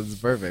was like, oh, this is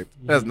perfect.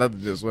 That has nothing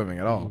to do with swimming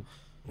at all.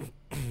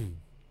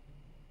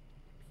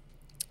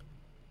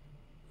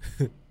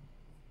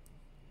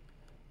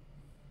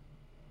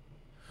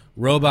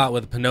 Robot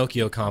with a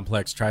Pinocchio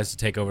complex tries to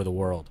take over the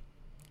world.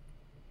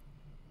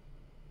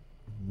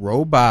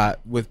 Robot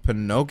with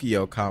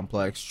Pinocchio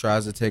complex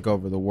tries to take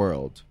over the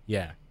world.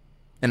 Yeah.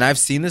 And I've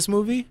seen this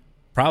movie?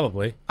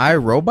 Probably. I,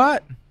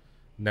 Robot?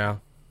 No.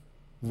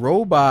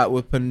 Robot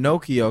with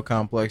Pinocchio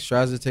complex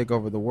tries to take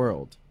over the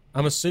world.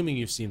 I'm assuming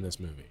you've seen this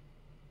movie.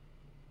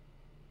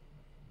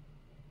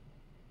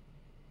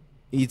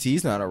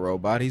 E.T.'s not a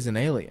robot. He's an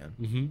alien.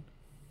 Mm-hmm.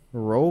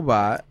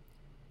 Robot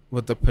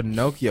with the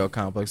Pinocchio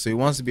complex. So he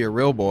wants to be a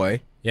real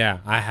boy. Yeah,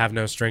 I have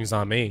no strings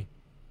on me.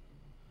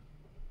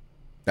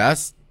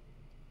 That's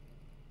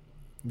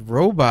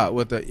robot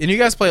with a... And you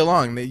guys play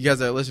along. You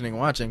guys are listening and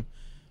watching.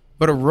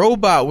 But a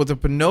robot with a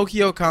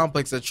Pinocchio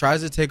complex that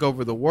tries to take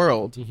over the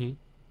world. Mm-hmm.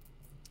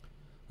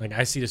 Like,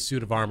 I see a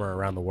suit of armor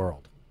around the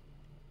world.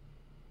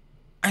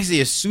 I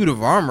see a suit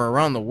of armor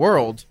around the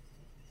world.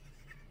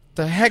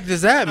 The heck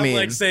does that mean?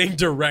 I'm like saying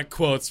direct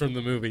quotes from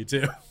the movie,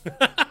 too.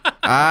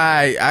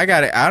 I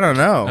got it. I don't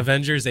know.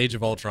 Avengers Age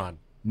of Ultron.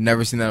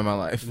 Never seen that in my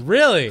life.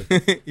 Really?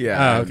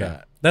 Yeah. Oh, okay.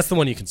 That's the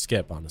one you can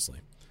skip, honestly.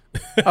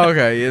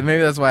 Okay, yeah,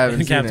 maybe that's why I haven't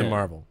seen Captain it.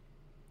 Marvel.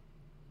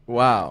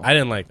 Wow. I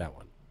didn't like that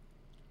one.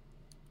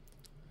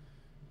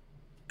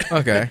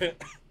 Okay.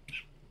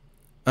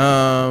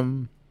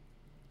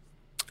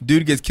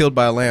 Dude gets killed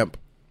by a lamp.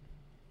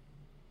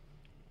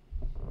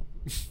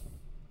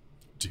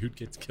 Dude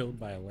gets killed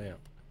by a lamp.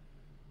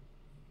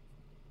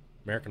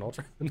 American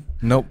Ultra?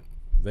 Nope.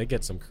 They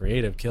get some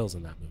creative kills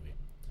in that movie.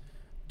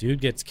 Dude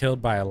gets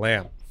killed by a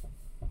lamp.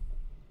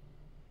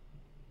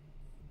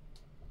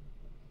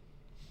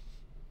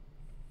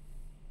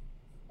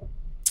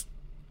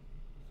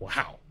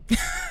 Wow.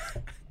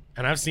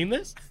 And I've seen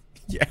this?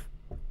 Yeah.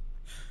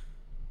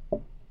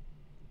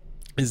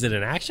 Is it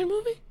an action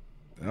movie?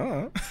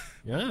 Oh.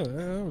 Yeah,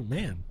 oh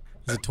man.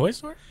 Is it Toy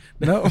Story?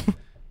 No.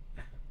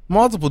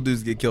 Multiple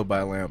dudes get killed by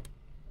a lamp.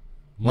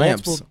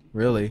 Lamps,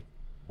 really.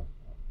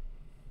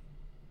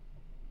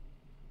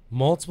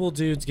 Multiple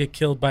dudes get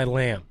killed by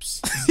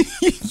lamps.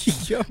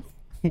 Yo.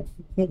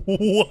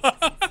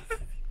 What?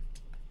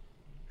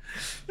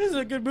 This is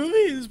a good movie?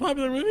 This is a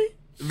popular movie?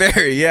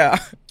 Very, yeah.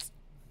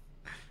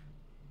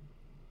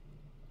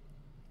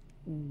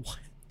 What?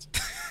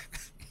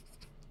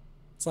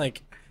 It's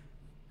like,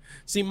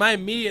 see, my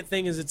immediate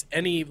thing is it's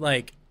any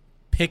like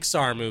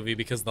Pixar movie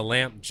because the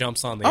lamp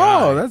jumps on the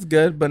eye. Oh, that's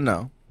good, but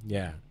no.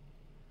 Yeah.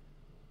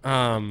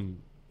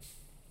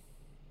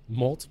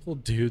 Multiple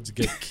dudes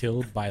get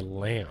killed by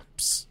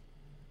lamps.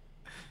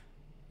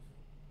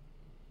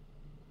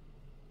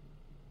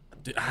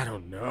 Dude, I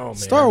don't know, man.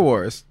 Star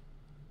Wars.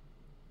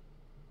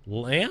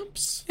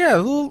 Lamps? Yeah,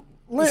 little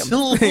lamp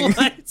Little thing.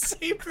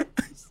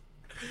 lightsabers.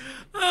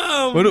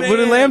 Oh, What do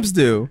man. lamps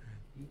do?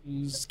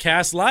 Just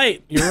cast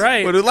light. You're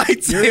right. What do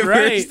lightsabers You're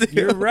right. do?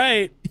 You're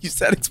right. You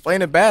said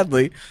explain it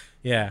badly.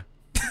 Yeah.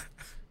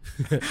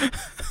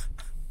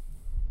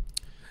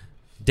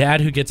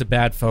 Dad who gets a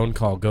bad phone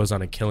call goes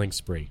on a killing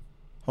spree.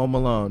 Home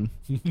Alone.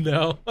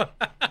 No.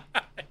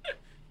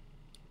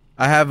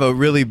 I have a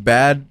really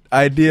bad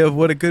idea of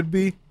what it could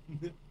be.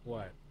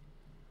 What?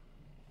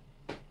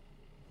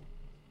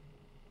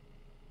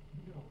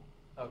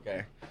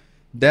 Okay.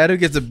 Dad who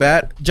gets a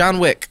bad... John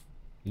Wick.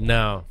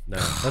 No.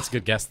 That's a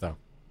good guess, though.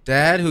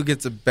 Dad who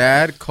gets a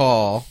bad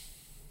call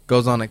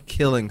goes on a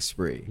killing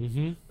spree.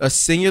 Mm-hmm. A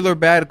singular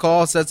bad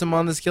call sets him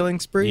on this killing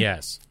spree?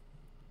 Yes.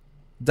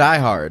 Die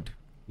Hard.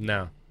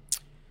 No.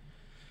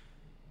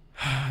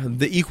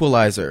 The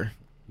Equalizer.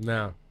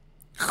 No.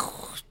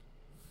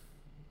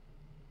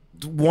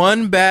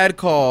 One bad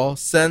call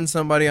sends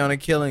somebody on a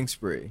killing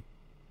spree.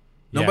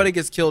 Nobody Yeah.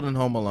 gets killed in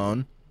Home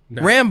Alone.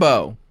 No.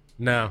 Rambo.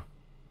 No.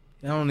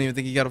 I don't even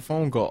think he got a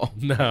phone call.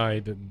 No, I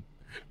didn't.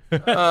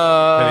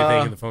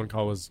 Anything in the phone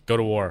call was go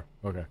to war.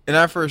 Okay. And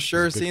I for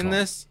sure That's a good seen call.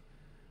 this.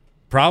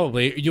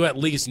 Probably. You at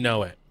least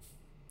know it.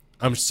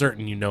 I'm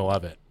certain you know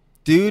of it.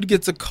 Dude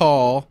gets a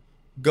call,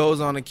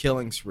 goes on a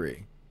killing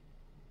spree.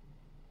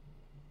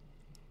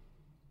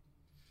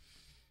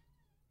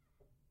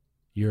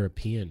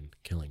 European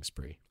killing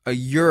spree. A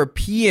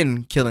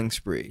European killing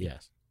spree.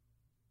 Yes.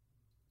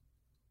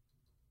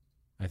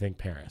 I think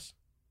Paris.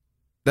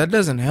 That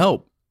doesn't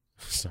help.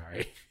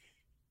 Sorry.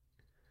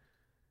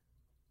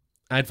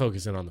 I'd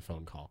focus in on the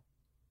phone call.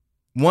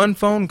 One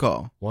phone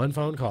call. One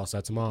phone call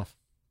sets him off.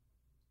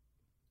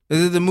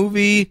 Is it the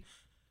movie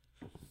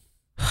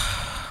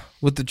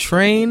with the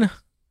train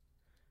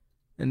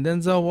and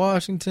Denzel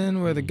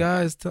Washington where the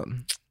guy's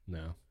telling...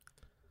 No.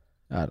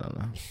 I don't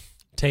know.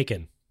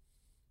 Taken.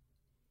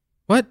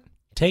 What?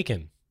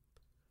 Taken.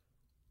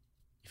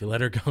 If you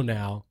let her go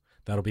now,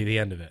 that'll be the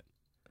end of it.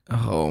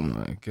 Oh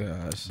my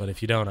gosh. But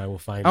if you don't, I will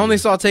find I only you.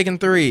 saw Taken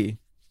 3.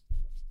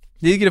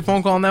 Did you get a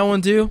phone call on that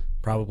one too?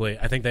 Probably.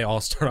 I think they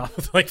all start off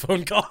with like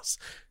phone calls.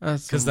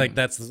 That's Because some- like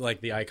that's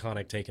like the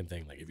iconic Taken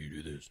thing. Like if you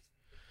do this.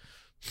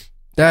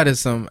 that is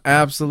some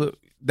absolute...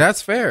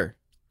 That's fair.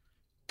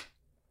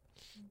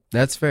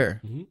 That's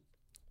fair.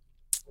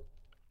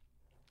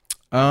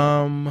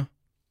 Mhm.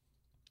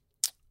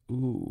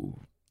 Ooh.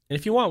 And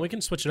if you want, we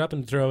can switch it up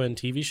and throw in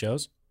TV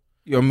shows.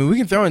 I mean, we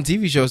can throw in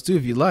TV shows too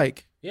if you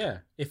like. Yeah.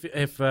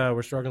 If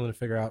we're struggling to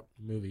figure out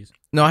movies.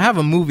 No, I have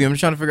a movie. I'm just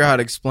trying to figure out how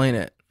to explain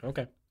it.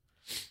 Okay.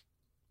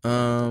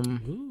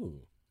 Um, Ooh.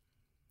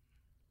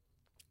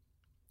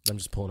 I'm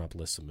just pulling up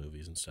lists of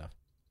movies and stuff.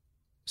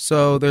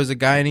 so there's a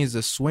guy and he's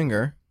a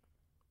swinger.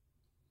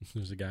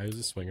 There's a guy who's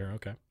a swinger.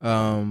 Okay.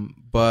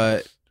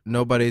 But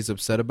nobody's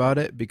upset about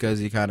it because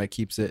he kind of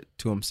keeps it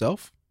to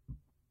himself.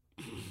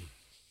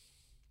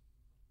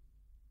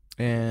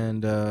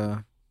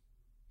 And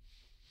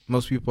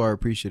most people are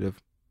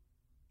appreciative.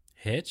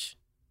 Hitch?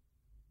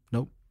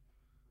 Nope.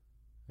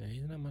 Yeah,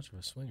 he's not much of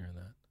a swinger in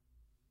that.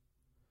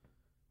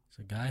 It's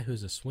a guy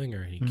who's a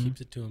swinger and he Mhm.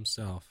 keeps it to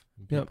himself.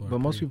 And Yeah, people are but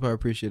most pretty- people are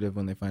appreciative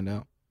when they find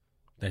out.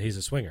 that he's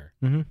a swinger.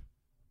 Mm-hmm.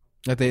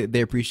 That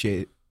they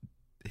appreciate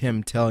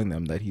him telling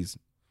them that he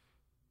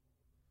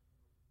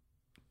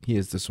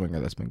is the swinger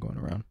that's been going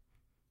around.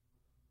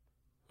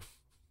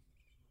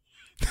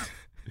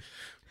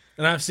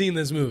 And I've seen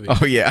this movie.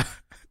 Oh yeah.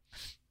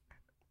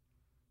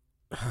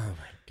 Oh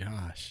my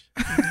gosh.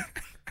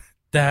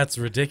 That's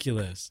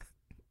ridiculous.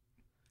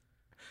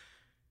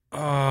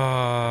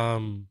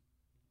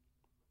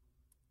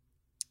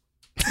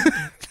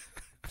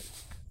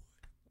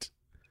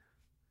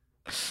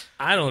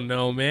 I don't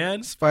know,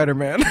 man.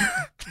 Spider-Man.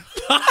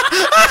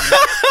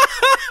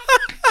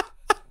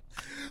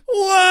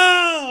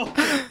 Wow.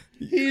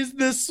 He's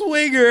the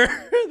swinger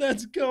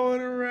that's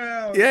going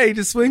around. Yeah, he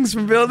just swings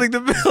from building to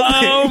building.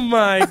 Oh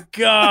my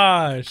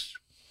gosh.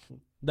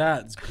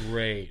 That's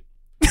great.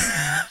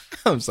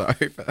 I'm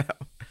sorry for that.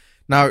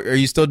 Now, are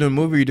you still doing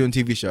movie or are you doing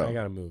TV show? I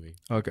got a movie.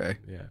 Okay.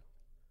 Yeah.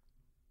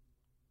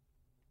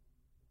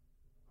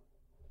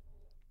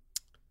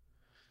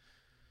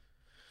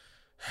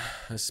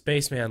 A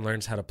spaceman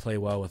learns how to play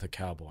well with a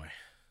cowboy.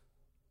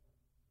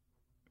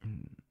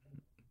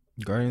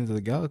 Guardians of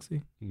the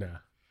Galaxy? No.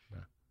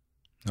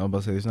 I was about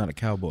to say there's not a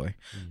cowboy.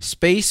 Mm.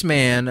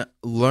 Spaceman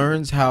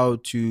learns how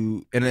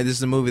to, and this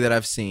is a movie that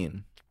I've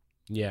seen.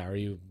 Yeah, or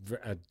you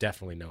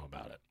definitely know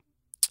about it.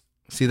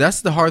 See,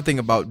 that's the hard thing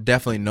about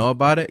definitely know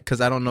about it,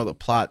 because I don't know the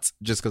plots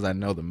just because I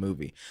know the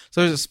movie.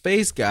 So there's a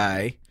space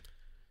guy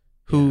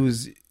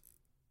who's,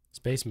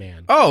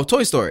 Spaceman. oh,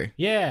 Toy Story.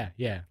 Yeah.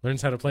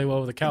 Learns how to play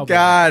well with a cowboy.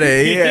 Got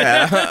it,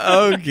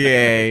 yeah.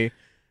 Okay.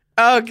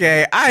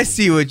 Okay, I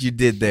see what you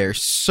did there,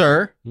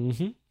 sir.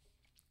 Mm-hmm.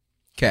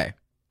 Okay.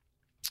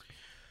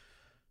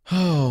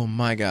 Oh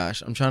my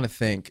gosh, I'm trying to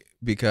think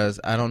because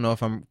I don't know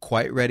if I'm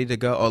quite ready to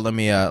go. Oh, let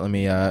me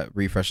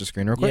refresh the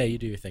screen real quick. Yeah, you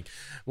do your thing.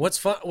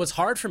 What's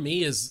hard for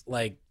me is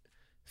like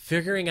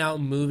figuring out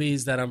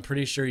movies that I'm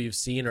pretty sure you've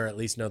seen or at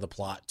least know the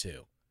plot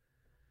to.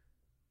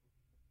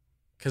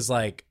 Cause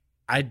like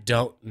I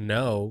don't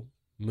know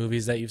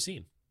movies that you've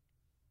seen.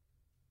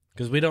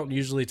 Because we don't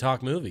usually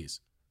talk movies.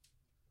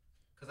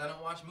 Because I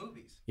don't watch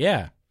movies.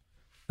 Yeah.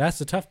 That's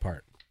the tough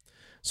part.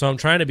 So I'm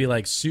trying to be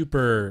like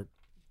super,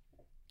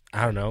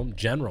 I don't know,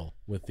 general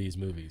with these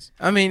movies.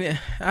 I mean,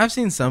 I've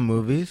seen some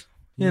movies,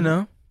 you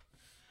know,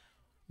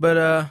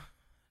 but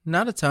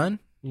not a ton.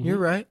 Mhm. You're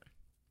right.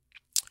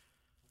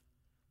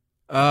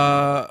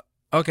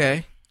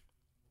 Okay.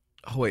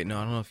 Oh wait, no,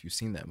 I don't know if you've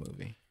seen that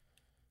movie.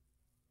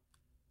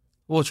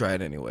 We'll try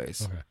it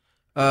anyways. Okay.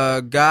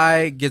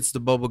 Guy gets the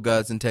bubble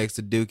guts and takes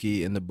the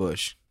dookie in the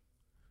bush.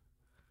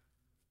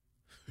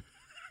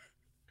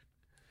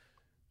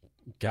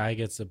 Guy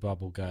gets the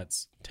bubble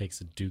guts, takes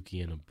a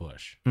dookie in a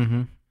bush.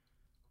 Mm-hmm.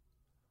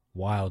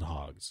 Wild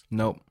Hogs.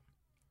 Nope.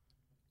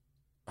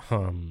 I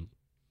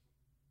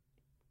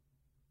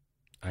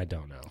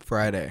don't know.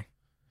 Friday.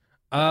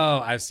 Oh,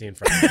 I've seen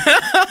Friday.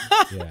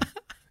 Yeah.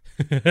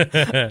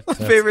 My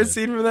favorite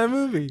scene from that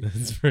movie.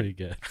 That's pretty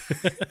good.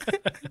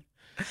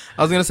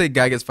 I was gonna say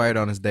guy gets fired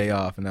on his day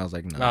off, and I was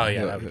like, no. Oh,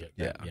 yeah, that'd be good.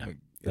 Yeah, Yeah, he'll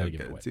that'd get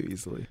give it it away. too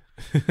easily.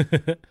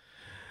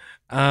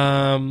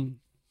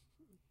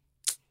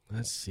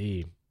 Let's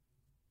see.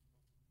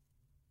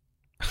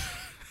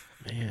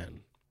 Man.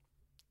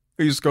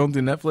 Are you scrolling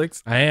through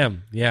Netflix? I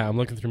am. Yeah, I'm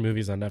looking through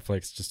movies on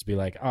Netflix just to be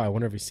like, oh, I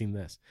wonder if you've seen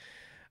this.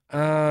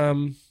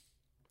 An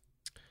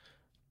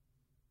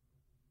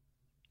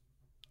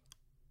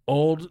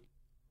old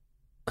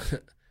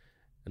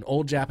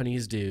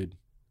Japanese dude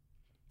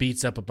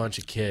beats up a bunch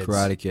of kids.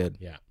 Karate Kid.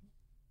 Yeah.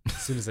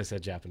 As soon as I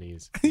said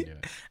Japanese, I knew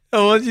it.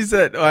 Oh, once you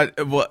said what?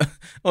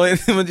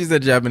 Once you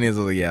said Japanese, I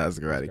was like, yeah, it's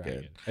Karate Karate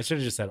Kid. Kid. I should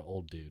have just said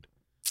old dude.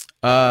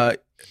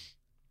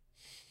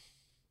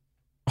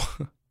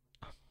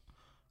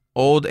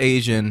 Old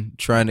Asian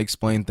trying to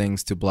explain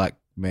things to black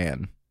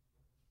man.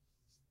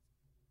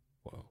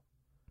 Whoa.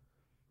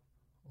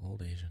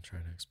 Old Asian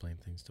trying to explain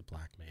things to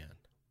black man.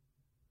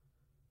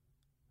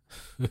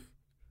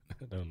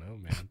 I don't know,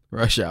 man.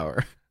 Rush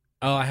Hour.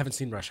 Oh, I haven't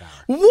seen Rush Hour.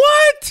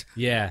 What?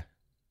 Yeah,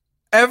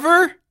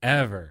 Ever?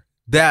 ever.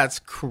 That's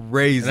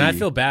crazy. And I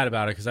feel bad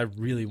about it because I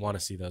really want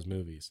to see those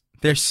movies.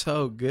 they're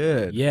so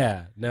good.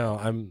 Yeah, no,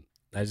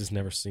 I just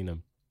never seen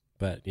them.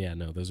 But yeah,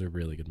 no, those are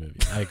really good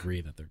movies. I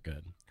agree that they're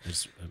good.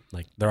 Just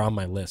like they're on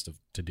my list of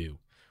to do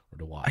or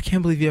to watch. I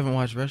can't believe you haven't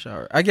watched Rush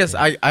Hour. I guess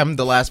I'm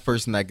the last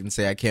person that can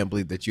say I can't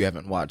believe that you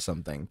haven't watched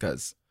something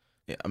because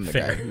I'm the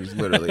Fair. guy who's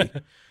literally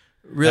As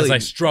really I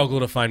struggle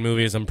to find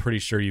movies I'm pretty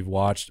sure you've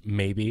watched,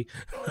 maybe.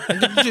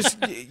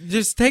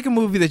 just take a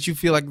movie that you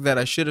feel like that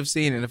I should have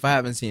seen, and if I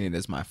haven't seen it,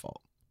 it's my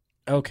fault.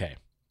 Okay.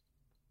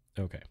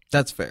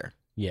 That's fair.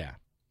 Yeah.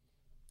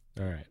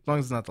 All right. As long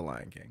as it's not The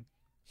Lion King.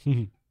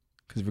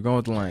 Because we're going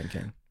with The Lion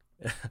King.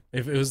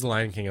 If it was The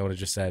Lion King, I would have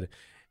just said,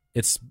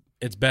 it's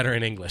better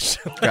in English.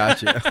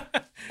 Gotcha.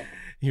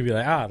 You'd be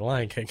like, The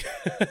Lion King.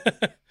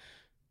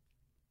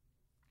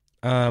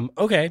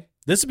 Okay,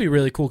 this would be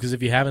really cool because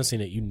if you haven't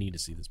seen it, you need to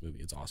see this movie.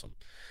 It's awesome.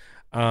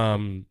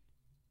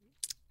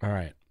 All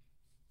right.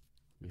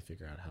 Let me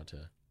figure out how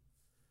to.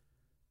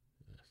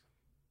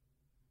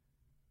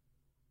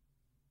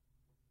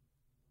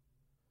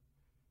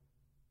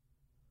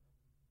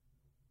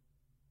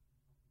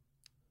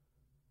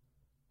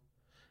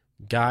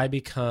 Guy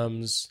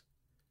becomes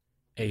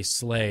a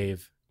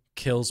slave,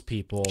 kills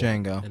people,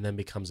 Django. and then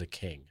becomes a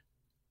king.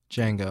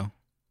 Django.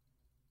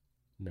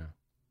 No.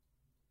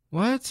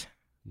 What?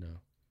 No.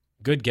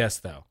 Good guess,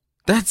 though.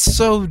 That's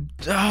so.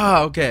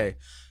 Okay.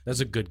 That's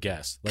a good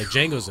guess. Like,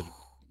 Django's an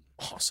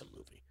awesome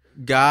movie.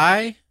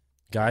 Guy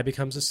Guy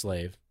becomes a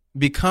slave.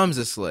 becomes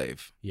a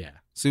slave. Yeah.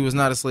 So he was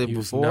not a slave He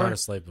was before. not a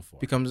slave before.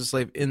 Becomes a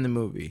slave in the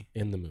movie.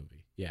 In the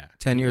movie. Yeah.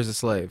 10 Years a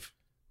Slave.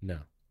 No.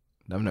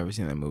 I've never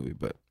seen that movie,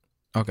 but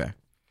okay.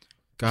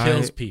 Guy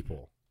Kills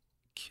people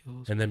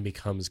kills. and then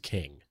becomes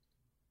king.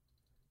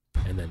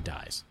 And then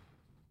dies.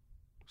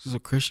 This is a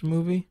Christian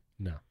movie?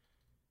 No.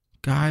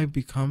 Guy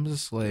becomes a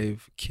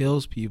slave,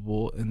 kills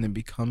people, and then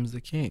becomes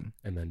the king.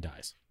 And then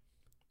dies.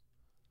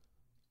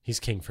 He's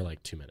king for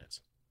like 2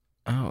 minutes.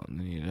 Oh, and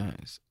then he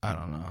dies. I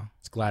don't know.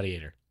 It's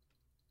Gladiator.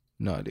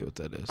 No idea what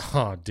that is.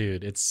 Oh,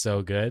 dude, it's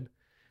so good.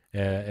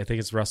 I think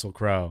it's Russell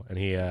Crowe,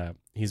 and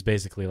he's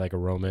basically like a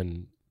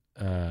Roman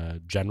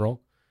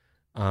general,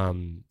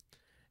 and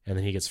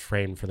then he gets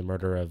framed for the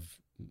murder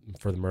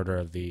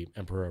of the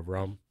Emperor of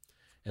Rome,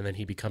 and then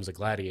he becomes a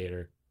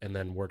gladiator, and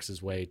then works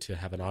his way to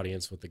have an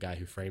audience with the guy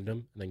who framed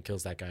him, and then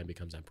kills that guy and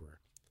becomes emperor.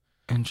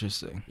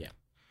 Interesting. Yeah,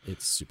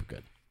 it's super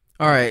good.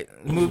 All right,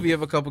 movie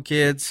of a couple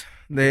kids.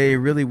 They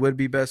really would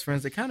be best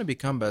friends. They kind of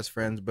become best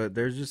friends, but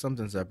there's just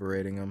something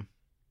separating them.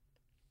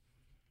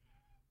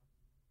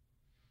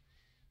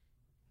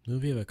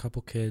 Movie of a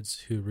couple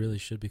kids who really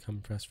should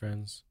become best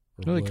friends.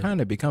 Really kind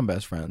of become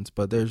best friends,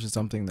 but there's just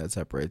something that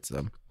separates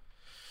them.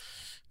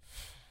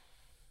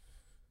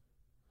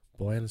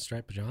 Boy in the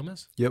Striped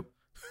Pajamas? Yep.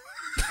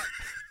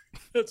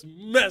 That's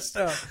messed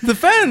up. The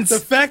Fence! The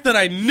fact that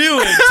I knew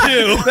it,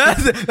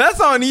 too.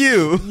 That's on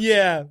you.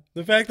 Yeah.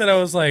 The fact that I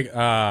was like,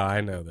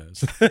 I know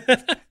this.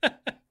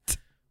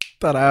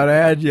 Thought I would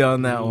have had you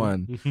on that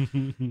one.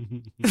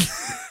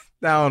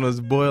 That one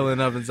was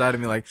boiling up inside of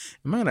me like,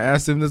 am I going to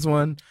ask him this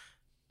one?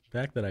 The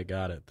fact that I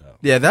got it, though.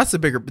 Yeah, that's the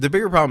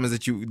bigger problem is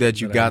that you That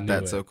got I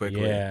that knew so it.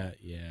 quickly. Yeah.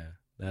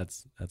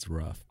 That's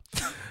rough.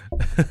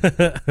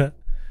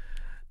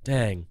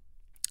 Dang.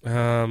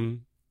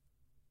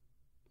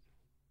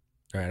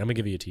 All right, I'm gonna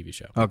give you a TV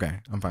show. Okay,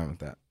 I'm fine with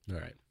that. All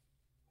right.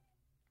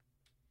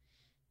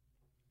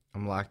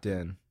 I'm locked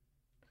in.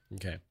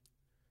 Okay.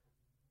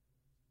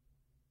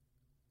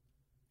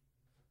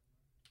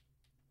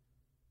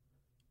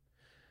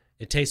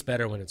 It tastes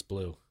better when it's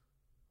blue.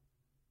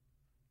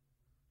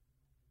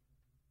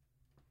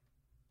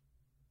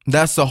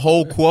 That's the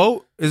whole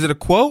quote? Is it a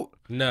quote?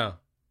 No.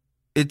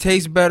 It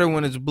tastes better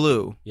when it's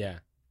blue. Yeah.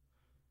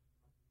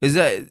 Is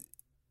that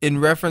in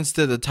reference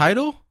to the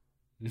title?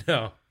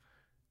 No.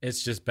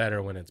 It's just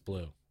better when it's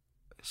blue.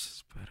 It's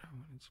just better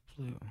when it's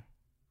blue.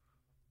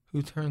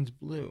 Who turns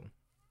blue?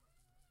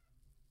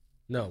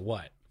 No,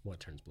 what? What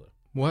turns blue?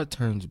 What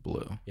turns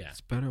blue? Yeah.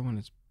 It's better when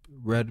it's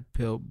red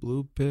pill,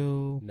 blue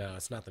pill. No,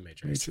 it's not the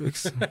Matrix.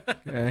 Matrix.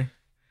 Okay.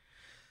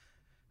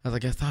 I was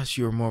like, I thought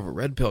you were more of a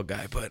red pill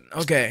guy, but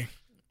okay.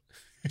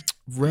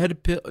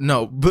 Red pill.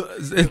 No,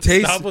 it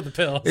tastes. Stop with the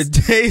pills. It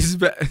tastes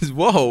better.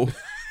 Whoa.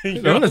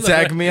 Don't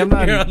attack me. I'm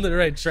not. You're on the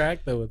right track,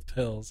 though, with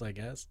pills, I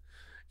guess.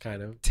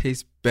 Kind of.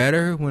 Tastes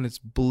better when it's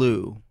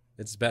blue.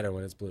 It's better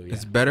when it's blue, yeah.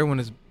 It's better when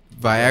it's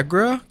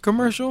Viagra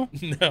commercial?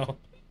 No.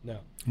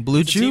 Blue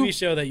It's a Chew? TV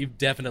show that you've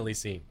definitely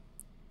seen.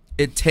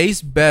 It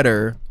tastes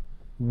better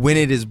when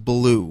it is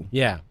blue.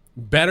 Yeah.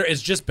 Better.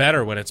 It's just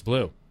better when it's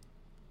blue.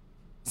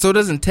 So it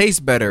doesn't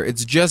taste better.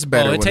 It's just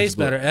better Oh, when it tastes it's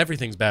blue. better.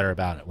 Everything's better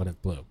about it when it's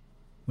blue.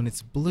 When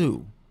it's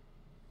blue.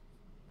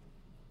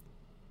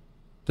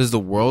 Does the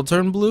world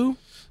turn blue?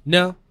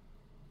 No.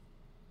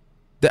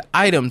 The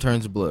item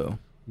turns blue.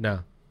 No.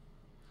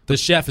 The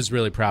chef is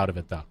really proud of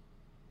it, though.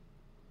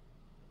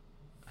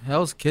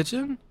 Hell's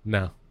Kitchen?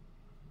 No.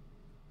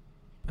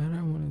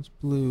 Better when it's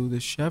blue. The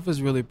chef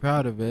is really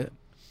proud of it.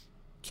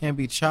 Can't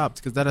be Chopped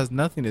because that has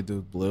nothing to do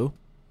with blue.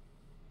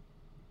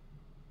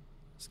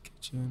 Hell's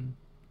Kitchen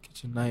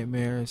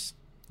Nightmares.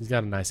 He's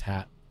got a nice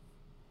hat.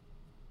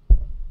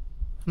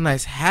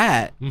 Nice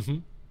hat. Mm-hmm.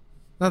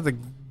 Not the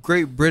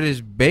Great British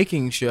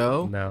Baking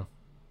Show. No.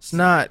 It's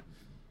not.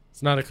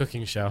 It's not a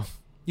cooking show.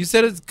 You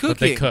said it's cooking. But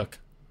they cook.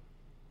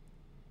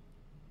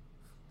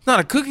 It's not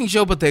a cooking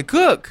show, but they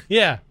cook.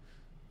 Yeah.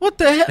 What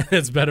the hell?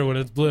 It's better when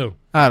it's blue.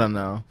 I don't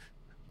know.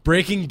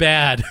 Breaking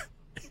Bad.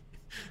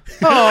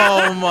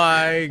 Oh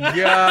my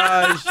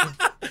gosh.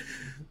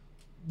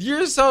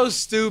 You're so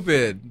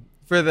stupid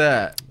for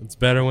that. It's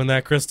better when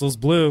that crystal's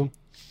blue.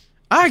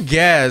 I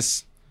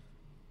guess.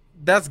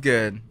 That's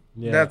good.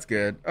 Yeah. That's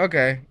good.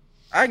 Okay.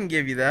 I can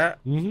give you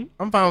that. Mm-hmm.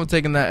 I'm fine with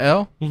taking that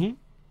L. Mm-hmm.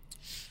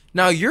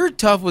 Now, you're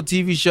tough with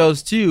TV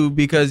shows, too,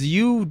 because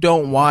you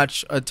don't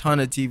watch a ton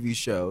of TV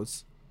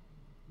shows.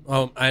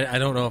 Oh, I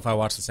don't know if I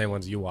watch the same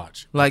ones you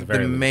watch. Like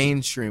the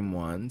mainstream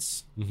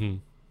ones. Mm-hmm.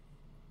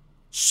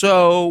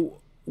 So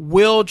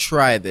we'll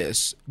try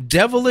this.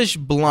 Devilish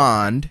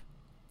Blonde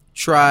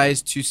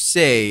tries to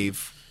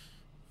save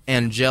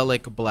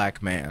angelic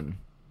black man.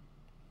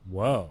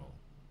 Whoa.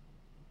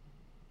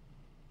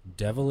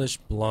 Devilish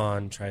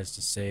Blonde tries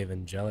to save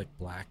angelic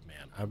black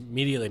man.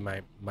 Immediately my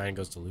mind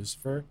goes to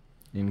Lucifer.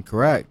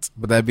 Incorrect.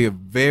 But that'd be a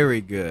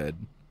very good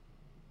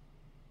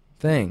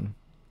thing.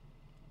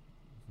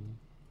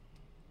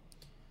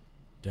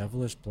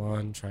 Devilish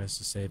Blonde tries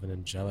to save an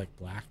angelic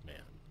black man.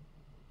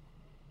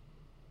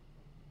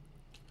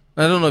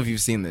 I don't know if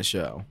you've seen this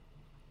show.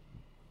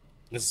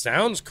 It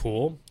sounds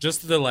cool.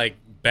 Just the like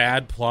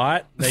bad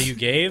plot that you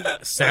gave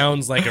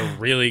sounds like a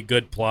really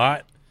good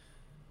plot.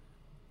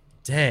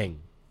 Dang.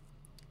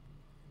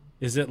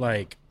 Is it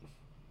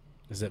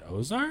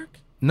Ozark?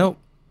 Nope.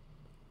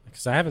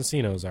 Because I haven't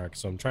seen Ozark,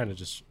 so I'm trying to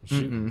just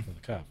shoot for the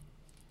cuff.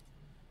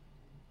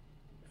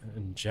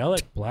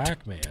 Angelic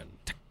black man.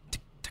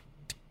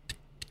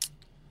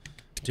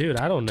 Dude,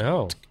 I don't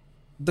know.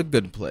 The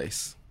Good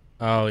Place.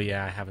 Oh,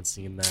 yeah, I haven't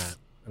seen that.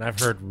 And I've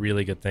heard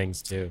really good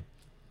things, too.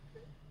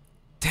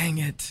 Dang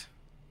it.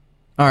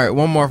 All right,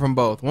 one more from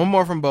both. One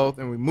more from both,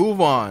 and we move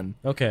on.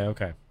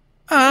 Okay.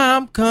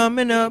 I'm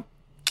coming up.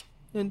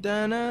 And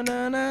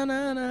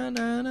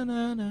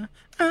da-na-na-na-na-na-na-na-na.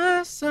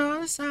 I saw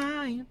the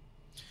sign.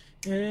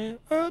 And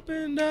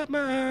opened up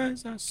my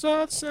eyes. I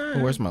saw the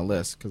sign. Where's my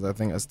list? Because I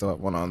think I still have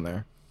one on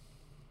there.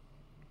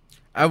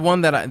 I have one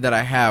that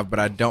I have, but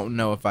I don't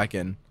know if I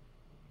can.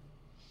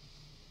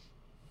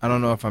 I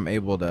don't know if I'm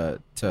able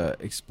to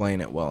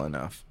explain it well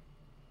enough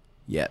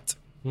yet.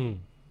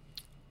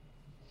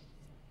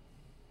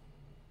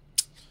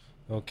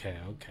 Okay.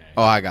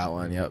 Oh, I got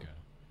one. Yep. Here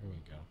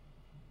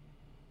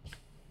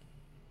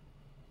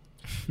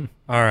we go.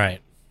 All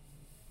right.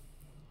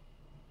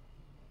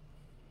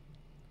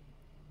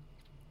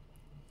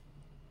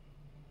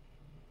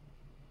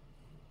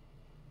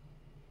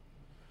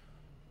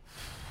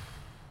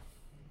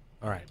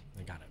 All right,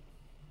 I got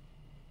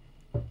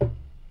it.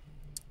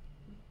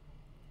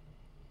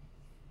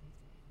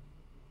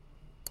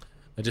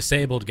 A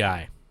disabled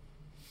guy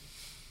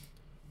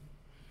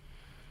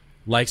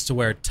likes to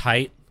wear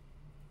tight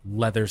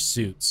leather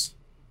suits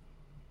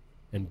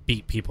and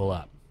beat people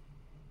up.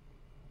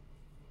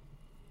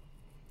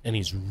 And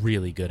he's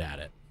really good at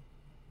it.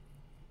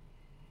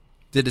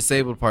 The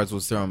disabled parts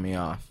was throwing me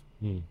off.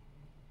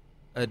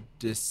 A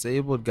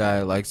disabled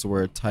guy likes to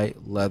wear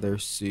tight leather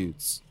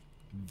suits.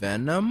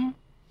 Venom?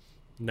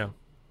 No.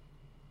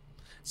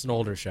 It's an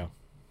older show,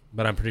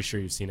 but I'm pretty sure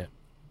you've seen it.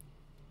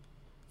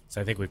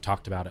 So I think we've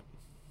talked about it.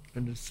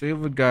 A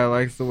disabled guy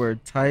likes to wear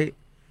tight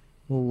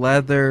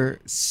leather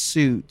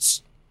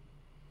suits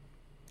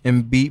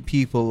and beat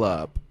people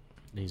up.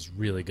 And he's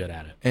really good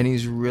at it. And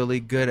he's really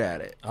good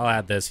at it. I'll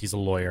add this. He's a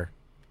lawyer.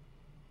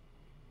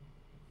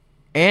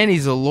 And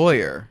he's a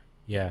lawyer.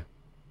 Yeah.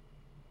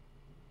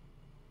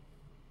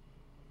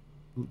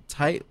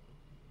 Tight.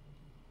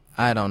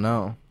 I don't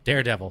know.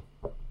 Daredevil.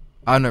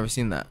 I've never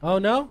seen that. Oh,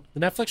 no? The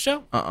Netflix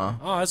show? Uh-uh.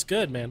 Oh, that's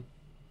good, man.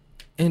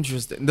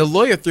 Interesting. The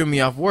lawyer threw me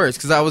off worse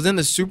because I was in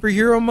the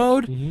superhero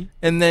mode,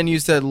 and then you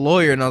said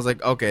lawyer, and I was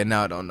like, okay,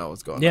 now I don't know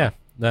what's going on.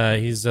 Yeah.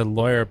 He's a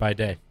lawyer by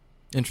day.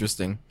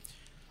 Interesting.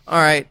 All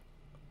right.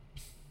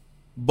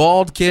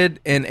 Bald kid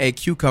and a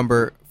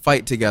cucumber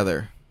fight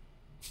together.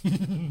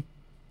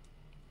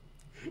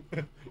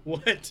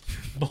 What?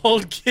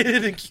 Bald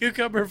kid and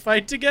cucumber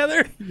fight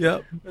together?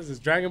 Yep. This is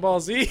Dragon Ball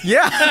Z?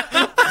 Yeah.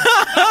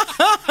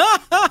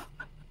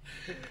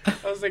 I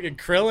was thinking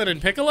Krillin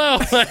and Piccolo.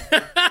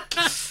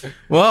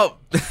 Well,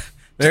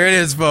 there it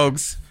is,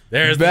 folks.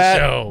 There's the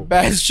show.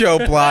 Bad show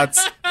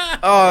plots.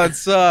 Oh, it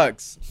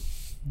sucks.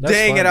 That's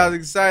Dang it, fun. I was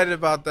excited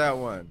about that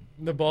one.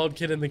 The bald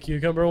kid and the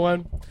cucumber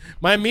one.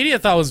 My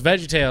immediate thought was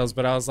VeggieTales,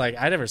 but I was like,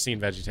 I never seen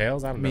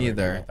VeggieTales. I don't know. Me anything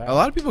either. about that. A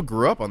lot of people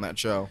grew up on that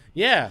show.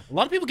 Yeah, a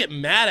lot of people get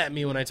mad at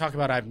me when I talk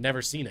about I've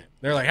never seen it.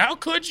 They're like, "How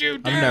could you?"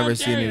 I've never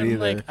seen it I'm either.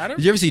 like, I don't.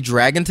 Did you ever see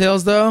Dragon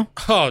Tales though?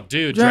 Oh,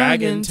 dude,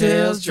 Dragon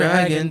Tales.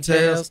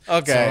 Okay,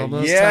 It's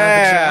almost yeah.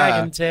 time for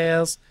Dragon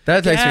Tales.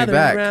 That takes me Gather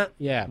back. around-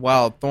 Yeah.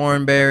 Wild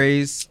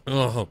Thornberries.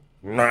 Oh,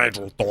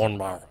 Nigel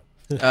Thornberry.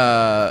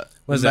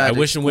 Was it? I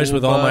wish and wish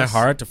with all my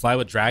heart to fly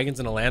with dragons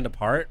in a land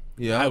apart.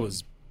 Yeah. I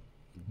was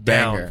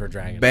down Banger. for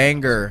Dragon.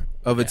 Banger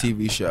of a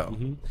TV show.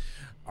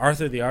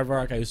 Arthur the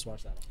Aardvark. I used to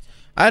watch that.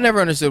 I never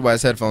understood why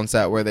his headphones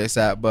sat where they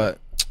sat, but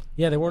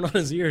Yeah, they weren't on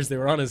his ears; they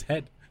were on his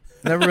head.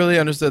 never really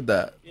understood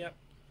that. Yep.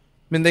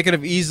 I mean, they could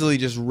have easily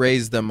just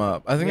raised them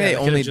up. I think Yeah, they they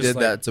could've only just, did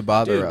like, that to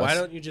bother Dude, us. why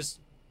don't you just?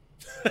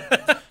 You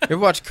ever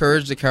watch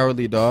Courage the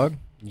Cowardly Dog?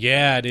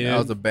 Yeah, dude. That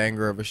was a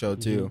banger of a show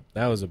too.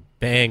 That was a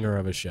banger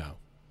of a show.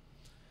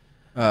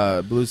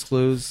 Blue's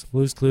Clues.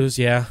 Blue's Clues,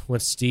 yeah,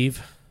 with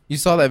Steve. You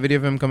saw that video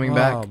of him coming Oh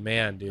back?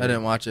 man, dude. I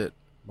didn't watch it.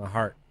 My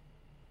heart.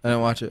 I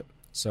didn't watch it.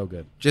 So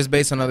good. Just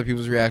based on other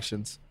people's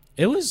reactions.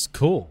 It was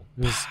cool.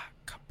 It was,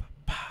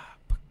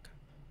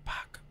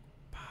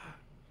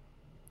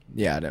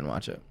 Yeah, I didn't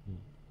watch it.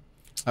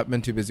 I've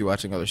been too busy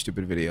watching other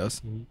stupid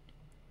videos.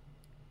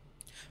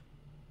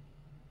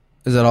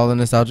 Is that all the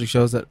nostalgic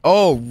shows that?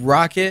 Oh,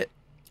 Rocket.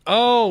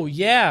 Oh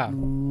yeah,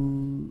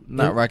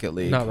 Not Rocket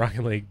League. not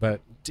Rocket League, but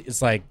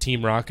it's like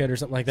Team Rocket or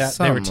something like that.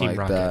 Something they were Team like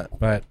Rocket, that.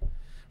 but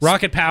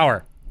Rocket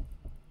Power.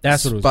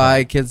 That's what it was.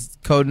 Spy Kids.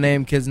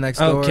 Codename Kids Next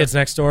Called. Door. Oh, Kids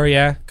Next Door,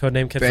 yeah.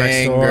 Codename Kids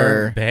Next Door.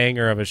 Banger.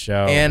 Banger of a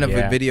show. And of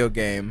yeah. a video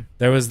game.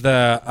 There was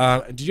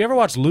the. Did you ever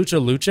watch Lucha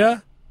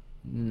Lucha?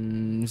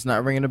 It's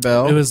not ringing a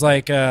bell. It was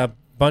like a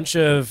bunch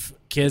of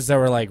kids that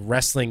were like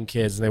wrestling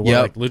kids, and they wore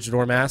Yep. like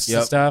luchador masks and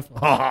Yep. stuff.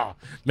 Oh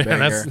man, Banger.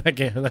 that's that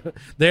game.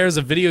 There's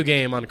a video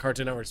game on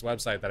Cartoon Network's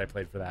website that I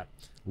played for that.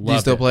 Do you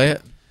Loved still it. play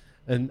it?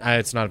 And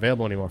it's not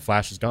available anymore.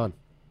 Flash is gone.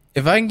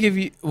 If I can give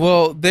you,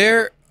 well,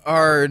 there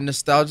are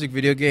nostalgic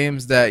video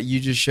games that you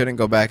just shouldn't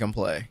go back and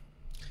play.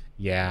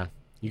 Yeah,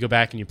 you go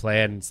back and you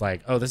play it, and it's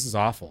like, oh, this is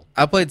awful.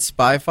 I played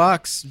Spy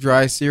Fox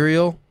Dry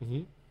Cereal.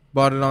 Mhm.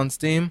 Bought it on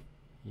Steam.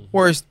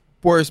 Worst.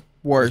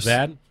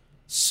 Bad.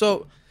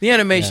 So the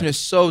animation Yeah. is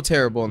so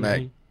terrible in that.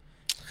 Mhm.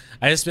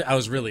 I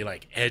was really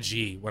like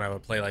edgy when I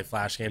would play like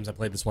Flash games. I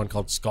played this one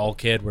called Skull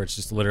Kid, where it's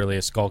just literally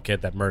a skull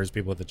kid that murders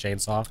people with a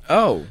chainsaw.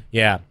 Oh,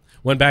 Yeah,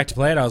 went back to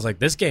play it. I was like,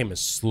 this game is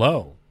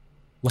slow.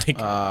 Like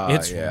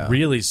it's yeah.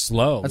 really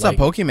slow. that's like,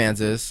 how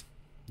Pokemon's is.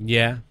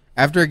 Yeah.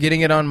 After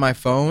getting it on my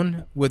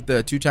phone with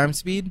the 2x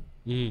speed,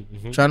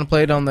 Mm-hmm. trying to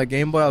play it on the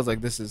Game Boy, I was like,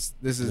 this It's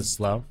is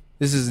slow.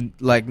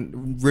 like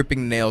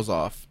ripping nails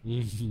off.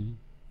 Mm-hmm.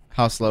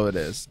 How slow it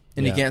is,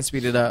 and you Yeah. can't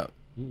speed it up.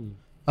 Mm-mm.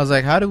 I was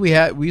like, how do we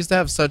have? We used to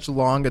have such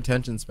long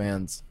attention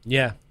spans,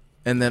 Yeah.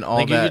 and then all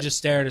Like you that. could just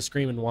stare at a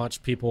screen and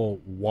watch people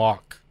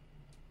walk.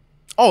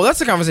 Oh, that's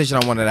a conversation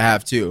I wanted to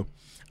have too.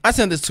 I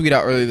sent this tweet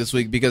out earlier this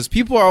week because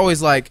people are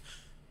always like,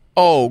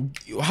 "Oh,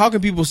 how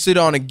can people sit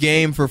on a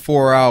game for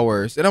 4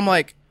 hours?" And I'm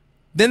like,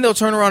 then they'll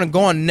turn around and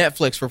go on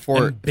Netflix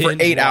for And 8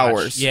 binge watch.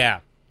 hours. Yeah.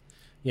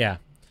 Yeah.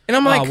 And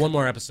I'm like, one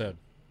more episode.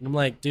 And I'm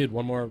like, dude,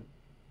 one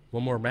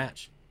more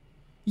match.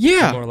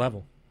 yeah, One more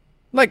level.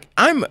 like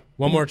I'm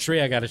One more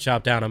tree I got to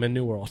chop down. I'm in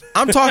New World.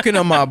 talking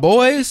to my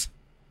boys.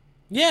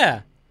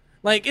 Yeah,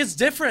 like it's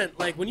different.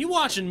 Like when you're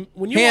watching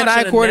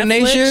Hand-eye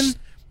coordination.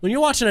 When you're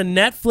watching a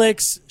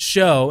Netflix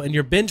show and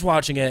you're binge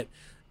watching it,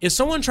 if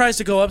someone tries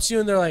to go up to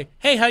you and they're like,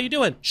 "Hey, how you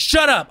doing?"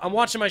 Shut up! I'm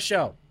watching my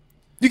show.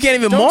 You can't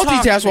even Don't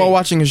talk multitask to me. while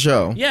watching a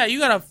show. Yeah, you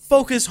gotta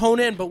focus, hone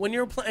in. But when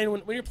you're playing,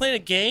 when you're playing a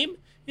game,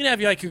 you can have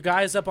like your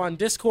guys up on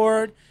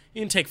Discord.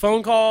 You can take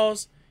phone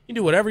calls. You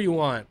can do whatever you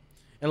want,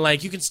 and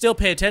like you can still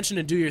pay attention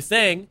and do your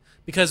thing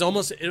because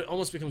it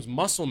almost becomes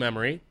muscle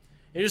memory.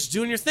 You're just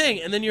doing your thing,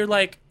 and then you're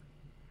like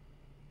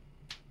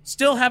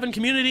still having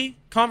community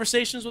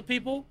conversations with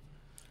people.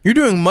 You're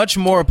doing much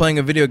more playing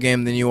a video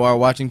game than you are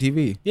watching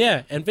TV.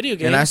 Yeah, and video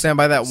games. And I stand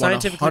by that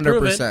scientifically 100%.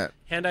 proven,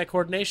 hand-eye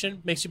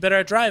coordination makes you better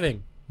at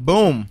driving.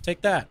 Boom.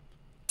 Take that.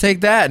 Take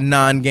that,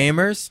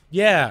 non-gamers.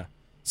 Yeah.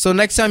 So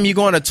next time you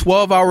go on a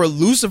 12-hour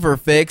Lucifer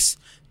fix,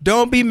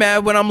 don't be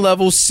mad when I'm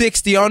level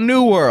 60 on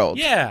New World.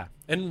 Yeah.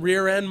 And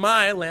rear end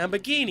my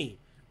Lamborghini.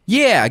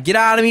 Yeah, get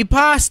out of me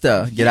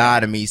pasta. Get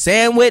out of me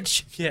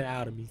sandwich. Get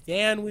out of me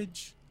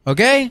sandwich.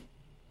 Okay?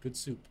 Good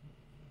soup.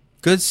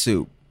 Good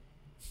soup.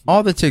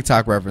 All the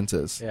TikTok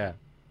references. Yeah.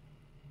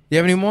 You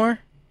have any more?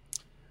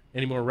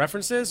 Any more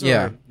references? Or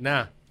Yeah.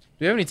 Nah.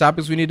 Do you have any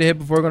topics we need to hit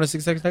before we go to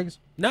 6 seconds?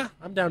 Nah,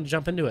 I'm down to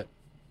jump into it.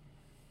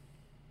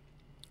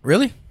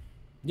 Really?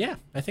 Yeah,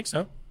 I think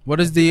so. What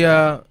is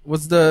the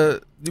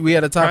we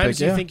had a topic, Crimes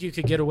yeah? you think you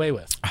could get away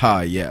with?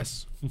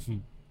 Yes.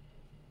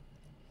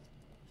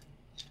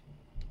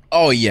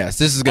 Oh yes,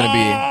 this is gonna be.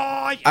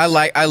 Oh,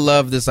 I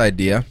love this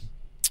idea.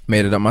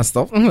 Made it up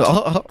myself. And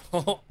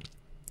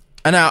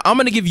now I'm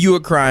gonna give you a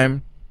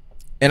crime,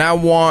 and I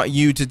want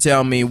you to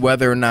tell me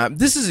whether or not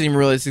this isn't even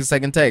really 6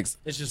 second takes.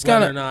 It's just kinda-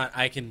 whether or not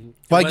I can.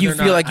 Like whether you or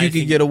feel not like I you can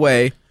think- get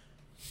away.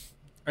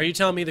 Are you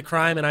telling me the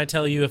crime and I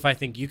tell you if I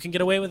think you can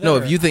get away with it? No,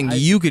 or if you think I-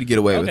 you could get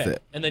away okay. with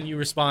it. And then you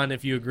respond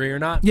if you agree or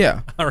not?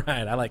 Yeah. All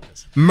right, I like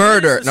this.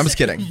 Murder. It's No, I'm the just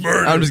kidding. same.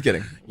 Murder. I'm just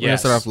kidding. We're gonna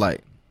Yes. start off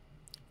light.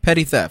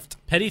 Petty theft.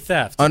 Petty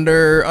theft.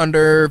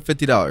 Under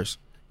 $50.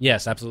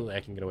 Yes, absolutely. I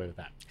can get away with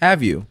that.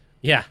 Have you?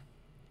 Yeah.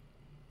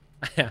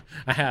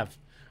 I have.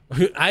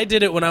 I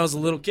did it when I was a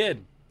little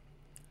kid.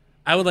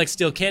 I would like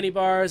steal candy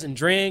bars and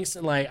drinks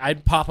and like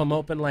I'd pop them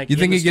open like You in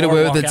think the you get store,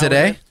 away walk with it out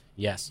today?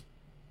 Yes.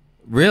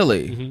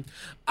 Really? Mm-hmm.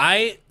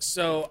 I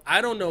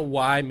don't know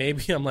why.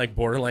 Maybe I'm like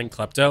borderline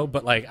klepto,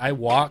 but like I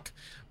walk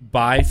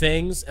by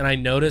things and I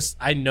notice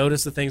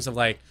the things of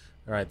like,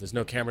 all right, there's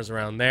no cameras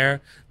around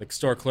there. The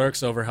store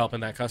clerk's over helping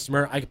that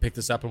customer. I could pick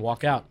this up and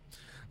walk out.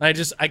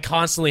 I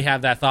constantly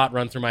have that thought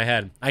run through my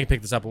head. I can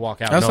pick this up and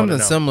walk out. I have No, something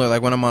no. similar.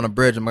 Like when I'm on a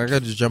bridge, I'm like, I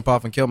could just jump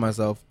off and kill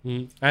myself.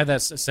 Mhm. I have that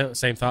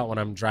same thought when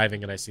I'm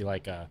driving and I see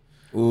like a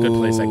good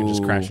place I can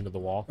just crash Ooh. into the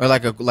wall. Or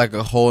like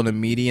a hole in the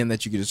median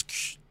that you could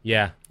just.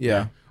 Yeah.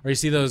 Yeah. Or you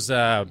see those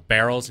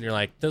barrels and you're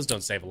like, those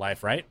don't save a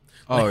life, right?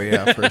 Oh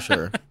yeah, for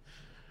sure.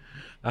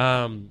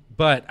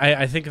 But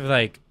I think of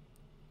like,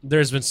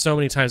 there's been so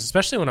many times,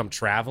 especially when I'm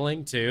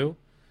traveling too.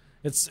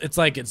 It's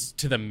like it's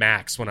to the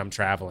max when I'm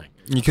traveling.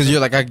 Because you're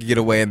like, I could get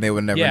away and they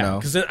would never Yeah, know.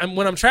 because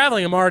when I'm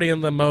traveling, I'm already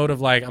in the mode of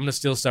like I'm gonna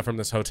steal stuff from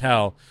this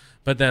hotel,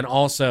 but then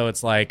also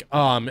it's like,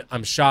 oh,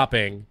 I'm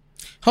shopping.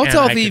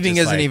 Hotel I could thieving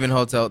just, isn't like- even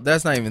hotel.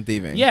 That's not even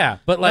thieving. Yeah,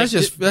 but like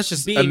that's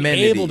just being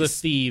amenities. able to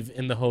thieve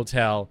in the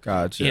hotel.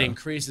 Gotcha. It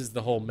increases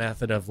the whole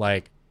method of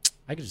like,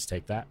 I could just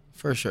take that.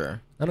 For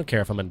sure. I don't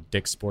care if I'm in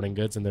Dick's Sporting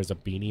Goods and there's a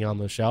beanie on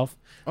the shelf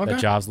Okay. that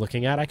Job's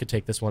looking at. I could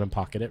take this one and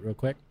pocket it real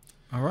quick.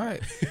 All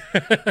right.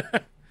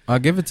 I'll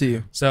give it to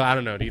you. So I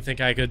don't know. Do you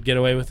think I could get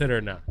away with it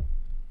or not?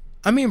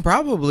 I mean,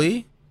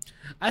 probably.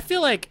 I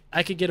feel like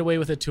I could get away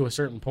with it to a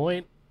certain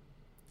point,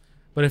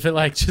 but if it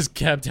like just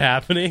kept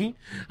happening,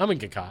 I'm gonna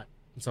get caught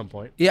at some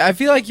point. Yeah, I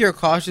feel like you're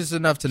cautious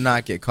enough to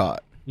not get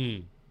caught. Hmm.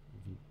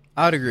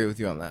 I would agree with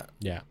you on that.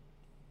 Yeah.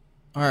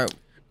 All right.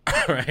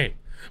 All right.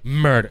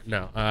 Murder.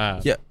 No.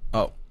 Yeah.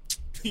 Oh.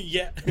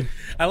 Yeah.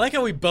 I like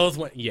how we both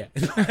went. Yeah.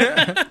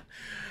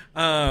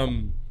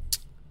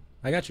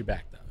 I got you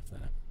back though. If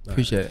that,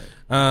 Appreciate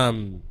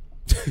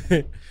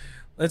it.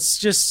 Let's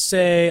just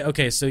say,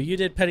 okay, so you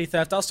did petty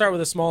theft. I'll start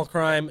with a small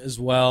crime as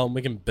well, and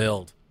we can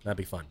build. That'd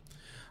be fun.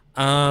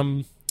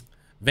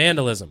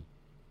 Vandalism.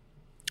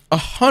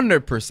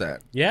 100%.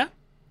 Yeah?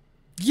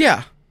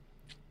 Yeah.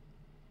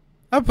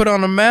 I put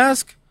on a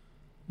mask,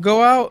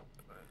 go out,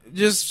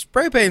 just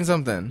spray paint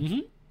something. Mm-hmm.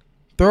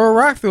 Throw a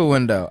rock through a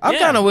window. I've Yeah.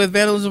 done it with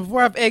vandalism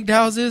before. I've egged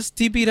houses,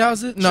 TP'd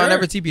houses. No, I Sure.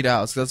 never TP'd a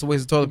house. That's a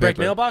waste of toilet Break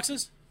paper.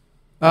 mailboxes?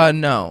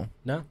 No.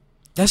 No?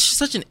 That's just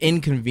such an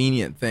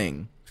inconvenient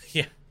thing.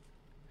 Yeah.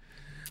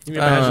 Can you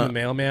imagine the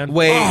mailman?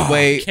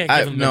 Wait. Can't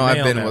give him the I've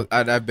mail been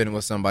now. I've been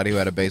with somebody who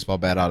had a baseball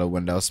bat out a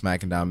window,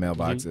 smacking down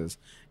mailboxes.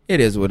 It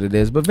is what it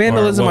is. But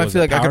vandalism, Or what I was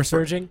feel it, like I power could.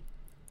 surging?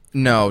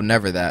 No,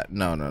 never that.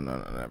 No, never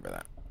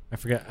that.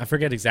 I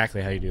forget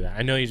exactly how you do that.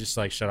 I know you just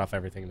like shut off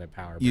everything in their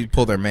power. You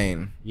pull their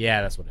main.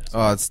 Yeah, that's what it is.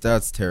 Oh,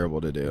 that's terrible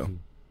to do.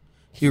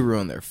 You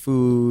ruin their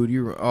food.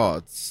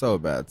 It's so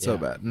bad, so Yeah.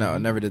 bad. No, I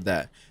never did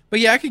that. But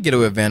yeah, I could get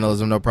away with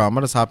vandalism, no problem.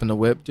 I just hop in the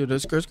whip, do the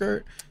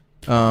skirt,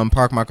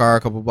 park my car a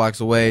couple blocks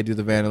away, do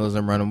the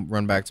vandalism,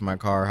 run back to my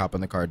car, hop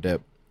in the car,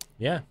 dip.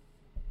 Yeah.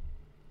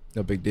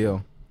 No big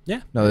deal.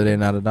 Yeah. Another day,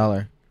 not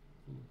 $1.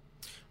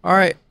 All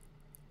right.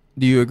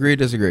 Do you agree?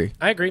 Disagree?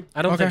 I agree.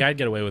 I don't Okay. think I'd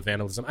get away with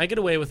vandalism. I get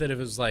away with it if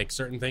it was like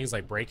certain things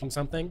like breaking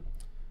something,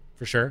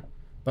 for sure.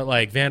 But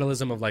like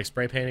vandalism of like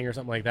spray painting or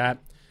something like that,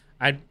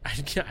 I'd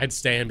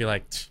stay and be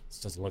like, this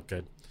doesn't look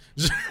good.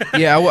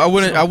 Yeah, I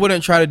wouldn't. I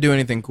wouldn't try to do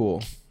anything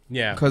cool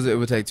Yeah. because it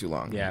would take too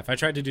long. Yeah. If I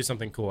tried to do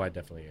something cool, I'd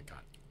definitely get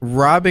caught.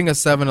 Robbing a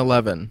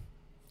 7-Eleven.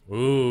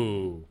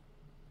 Ooh.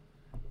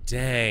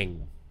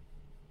 Dang.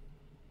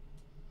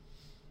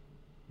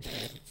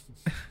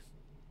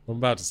 What I'm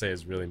about to say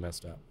is really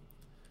messed up.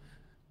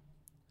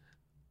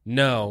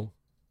 No,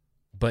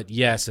 but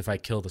yes, if I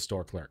kill the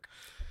store clerk.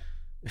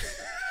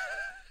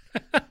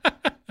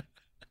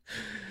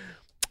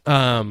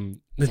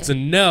 It's a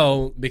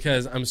no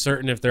because I'm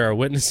certain if there are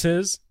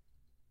witnesses,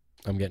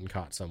 I'm getting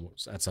caught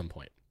at some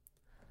point.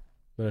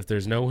 But if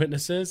there's no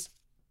witnesses,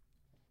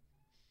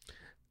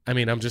 I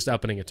mean, I'm just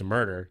upping it to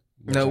murder.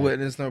 No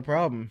witness, no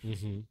problem.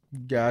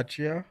 Mm-hmm.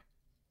 Gotcha.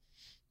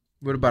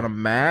 What about a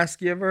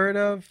mask? You ever heard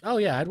of? Oh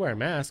yeah, I'd wear a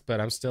mask, but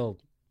I'm still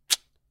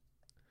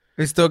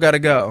We still got to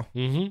go.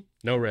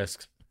 no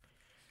risk.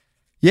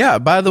 Yeah.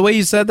 By the way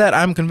you said that,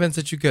 I'm convinced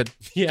that you could.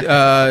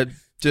 Yeah,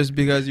 Just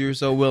because you were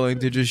so willing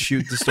to just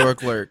shoot the store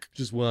clerk.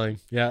 just willing.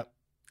 Yeah,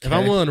 if Okay.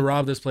 I'm willing to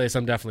rob this place,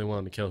 I'm definitely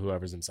willing to kill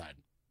whoever's inside.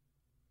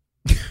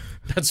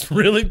 That's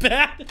really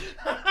bad.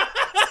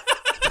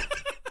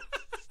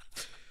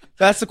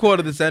 That's the quote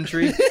of the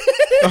century.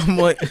 I'm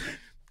like,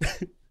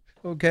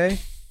 okay,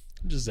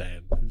 I'm just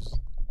saying.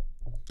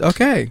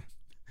 okay,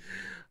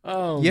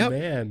 Oh Yep.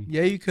 man.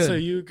 yeah, you could. So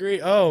you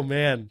agree? Oh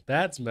man,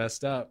 that's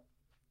messed up,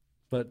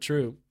 but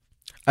true.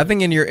 I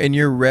think in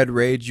your red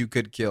rage, you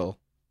could kill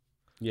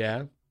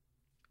Yeah,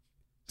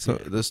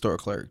 the store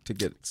clerk to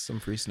get some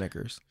free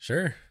Snickers.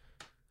 sure.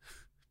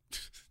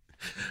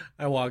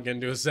 I walk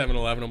into a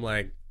 7-Eleven. I'm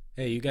like,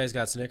 "Hey, you guys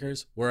got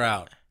Snickers? We're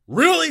out."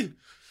 Really?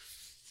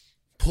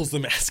 Pulls the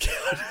mask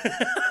out.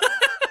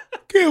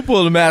 Can't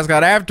pull the mask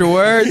out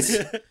afterwards.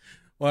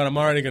 Well, I'm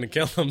already gonna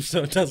kill him,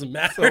 so it doesn't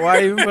matter. So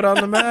why even put on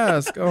the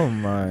mask? Oh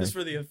my! Just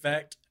for the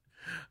effect.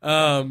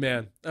 Oh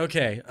man.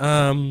 Okay.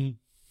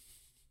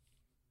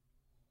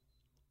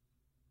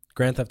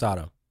 Grand Theft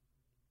Auto.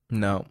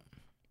 No.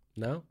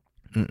 No?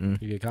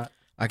 Mm-mm. You get caught?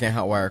 I can't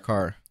hotwire a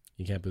car.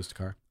 You can't boost a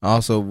car. I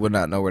also would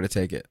not know where to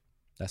take it.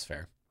 That's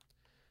fair.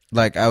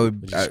 Like I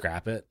would. Would you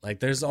scrap it? Like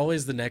there's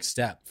always the next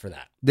step for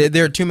that.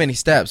 There are too many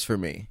steps for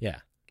me. Yeah.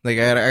 Like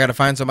I gotta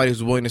find somebody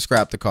who's willing to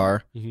scrap the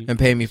car Mhm. and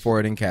pay me for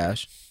it in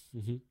cash,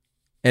 Mhm.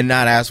 and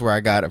not ask where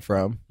I got it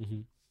from.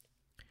 Mhm.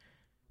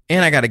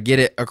 And I gotta get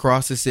it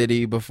across the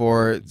city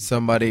before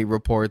somebody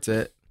reports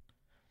it.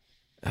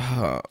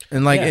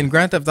 And like Yeah. in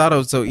Grand Theft Auto,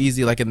 it's so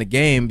easy. Like in the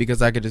game,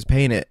 because I could just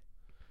paint it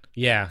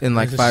Yeah. in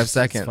like It's 5 just-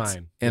 seconds, It's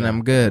fine. and Yeah.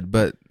 I'm good.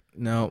 But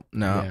no,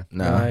 Yeah.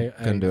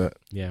 couldn't do it.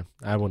 Yeah,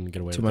 I wouldn't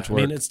get away Too with much that. I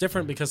mean, work. it's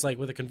different because like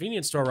with a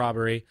convenience store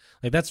robbery,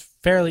 like that's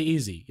fairly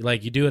easy.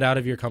 Like you do it out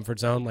of your comfort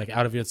zone, like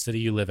out of your city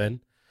you live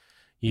in.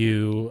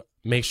 You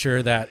make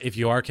sure that if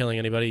you are killing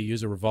anybody, you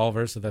use a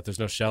revolver so that there's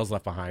no shells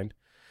left behind.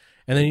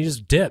 And then you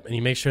just dip and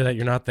you make sure that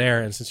you're not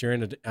there. And since you're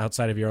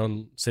outside of your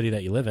own city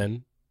that you live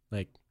in,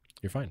 like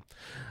you're fine.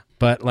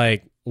 But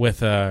like with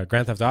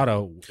Grand Theft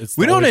Auto,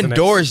 we don't always the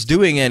endorse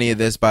doing any of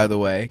this, by the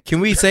way. Can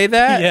we say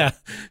that? yeah,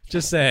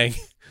 just saying.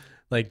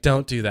 Like,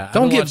 don't do that.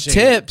 Don't give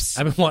tips.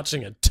 I've been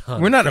watching a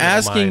ton. We're not of Criminal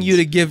asking Minds, you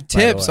to give by the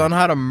tips way. on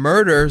how to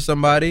murder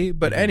somebody.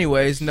 But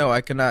anyways, no,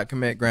 I cannot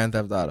commit Grand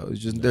Theft Auto. It's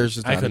just there's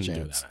just I not a couldn't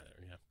do chance. that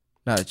either. Yeah.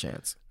 Not a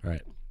chance. All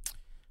right.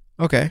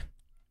 Okay.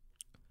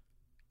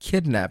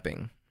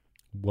 Kidnapping.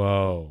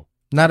 Whoa.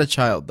 Not a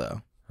child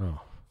though.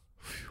 Oh.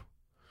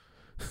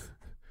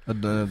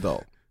 An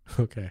adult.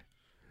 Okay.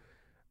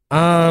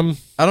 I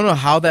don't know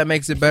how that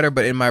makes it better,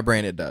 but in my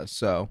brain it does.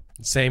 So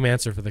Same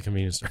answer for the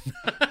convenience store.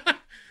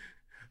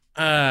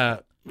 why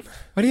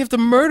do you have to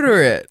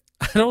murder it?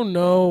 I don't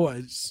know.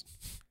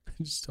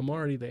 I'm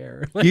already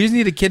there. Like, You just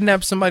need to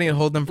kidnap somebody and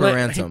hold them for like,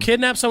 ransom.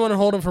 Kidnap someone and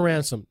hold them for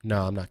ransom.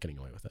 No, I'm not getting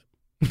away with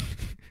it.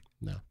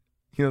 No.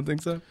 You don't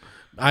think so?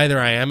 Either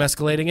I am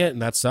escalating it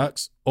and that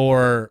sucks,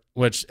 or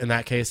which in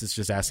that case it's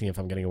just asking if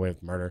I'm getting away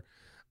with murder.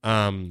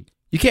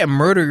 You can't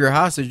murder your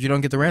hostage. You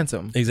don't get the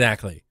ransom.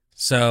 Exactly.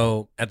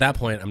 So at that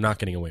point, I'm not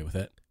getting away with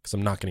it because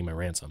I'm not getting my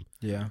ransom.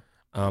 Yeah.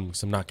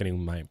 Because I'm not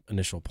getting my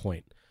initial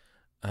point.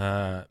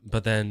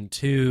 But then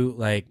two,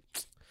 like,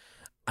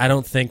 I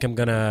don't think I'm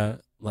gonna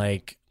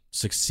like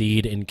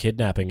succeed in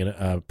kidnapping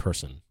a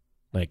person.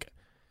 Like,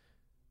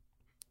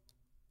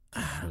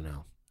 I don't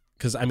know.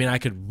 Because, I mean, I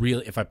could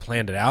really, if I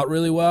planned it out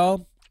really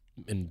well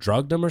and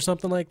drugged them or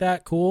something like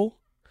that, cool.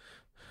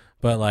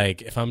 But,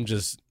 like, if I'm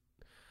just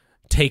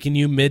taking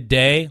you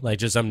midday, like,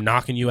 just I'm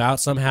knocking you out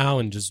somehow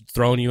and just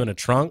throwing you in a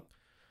trunk,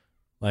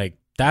 like,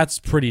 that's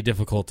pretty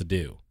difficult to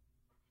do.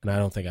 And I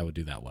don't think I would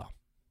do that well.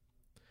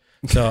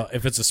 So,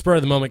 if it's a spur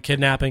of the moment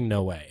kidnapping,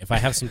 no way. If I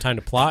have some time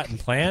to plot and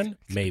plan,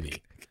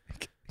 maybe.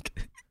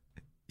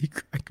 You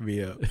crack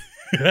me up.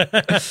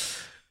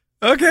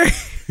 Okay.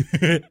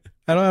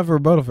 I don't have a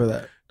rebuttal for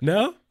that.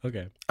 No?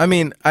 Okay. I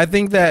mean, I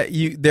think that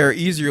there are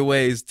easier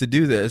ways to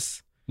do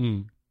this.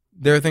 Hmm.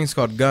 There are things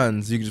called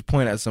guns. You can just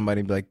point at somebody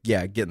and be like,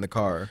 yeah, get in the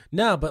car.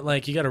 No, but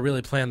like you got to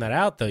really plan that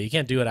out though. You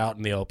can't do it out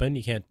in the open.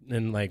 You can't,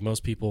 and like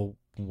most people,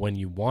 when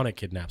you want to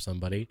kidnap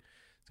somebody,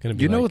 it's gonna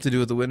be. You know like, what to do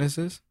with the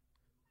witnesses?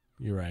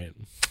 You're right.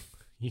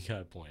 You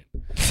got a point.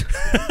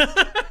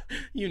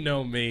 You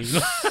know me.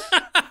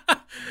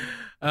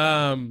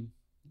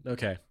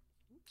 Okay.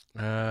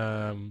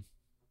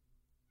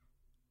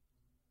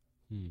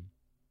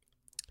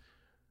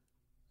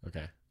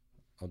 Okay.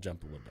 I'll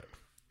jump a little bit.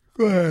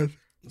 Go ahead.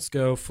 Let's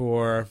go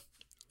for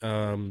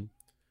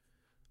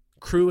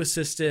crew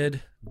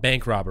assisted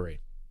bank robbery.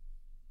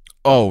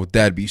 Oh,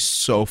 that'd be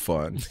so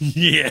fun.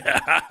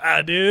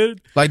 Yeah,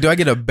 dude. Like, do I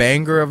get a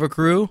banger of a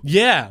crew?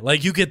 Yeah,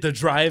 like you get the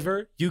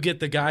driver, you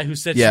get the guy who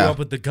sets Yeah. you up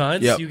with the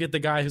guns, Yep. you get the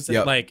guy who sets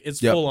Yep. like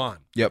it's Yep. full on.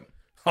 Yep.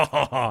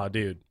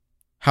 Dude.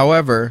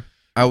 However,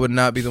 I would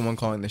not be the one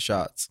calling the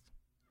shots.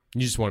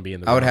 You just want to be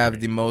in the I would robbery.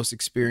 have the most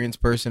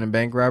experienced person in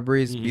bank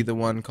robberies be the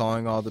one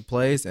calling all the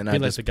plays, and be I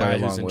like just the play guy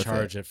along who's in with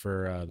charge it.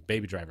 for the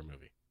Baby Driver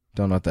movie.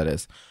 Don't know what that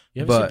is.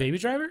 You haven't But- seen Baby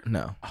Driver?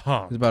 No.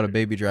 Oh, It's about a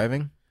baby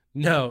driving.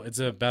 no, it's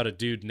about a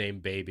dude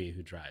named Baby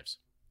who drives.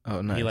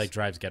 Oh, nice. He like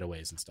drives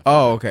getaways and stuff.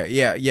 Oh, okay.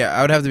 Yeah, yeah.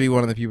 I would have to be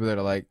one of the people that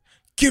are like,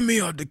 give me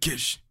all the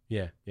kish.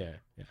 Yeah.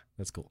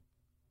 That's cool.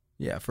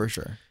 Yeah, for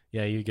sure.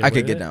 Yeah, you get. I away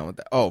could with get it? down with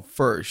that. Oh,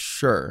 for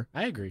sure.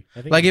 I agree.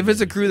 I think Like, you if can it's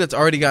do a it. crew that's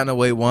already gotten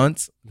away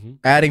once, Mhm.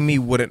 adding me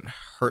wouldn't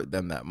hurt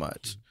them that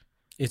much.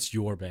 It's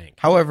your bank.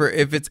 However,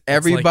 if it's your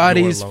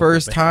everybody's local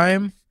first bank.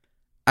 time,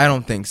 I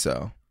don't think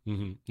so.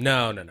 Mm-hmm.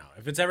 No.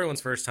 If it's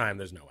everyone's first time,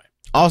 there's no way.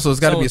 Also, it's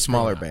got to be a Someone's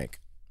smaller screwing bank.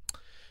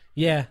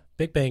 Yeah,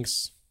 big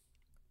banks,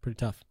 pretty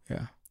tough.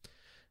 Yeah.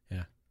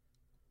 Yeah.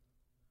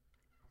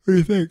 What do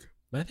you think?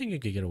 But I think you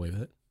could get away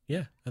with it.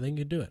 Yeah, I think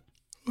you could do it.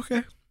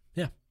 Okay.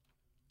 Yeah.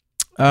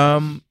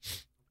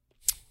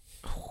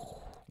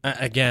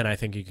 Again, I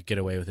think you could get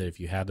away with it if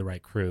you had the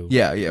right crew.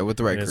 Yeah, with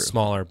the right in a crew.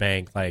 smaller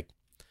bank, like,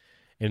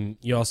 and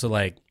you also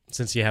like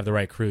since you have the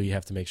right crew, you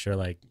have to make sure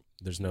like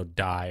there's no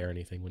dye or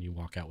anything when you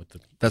walk out with the.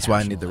 That's why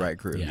I cash need and the all right that.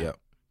 crew. Yeah. Yep.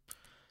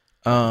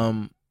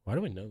 Why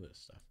do we know this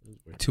stuff? This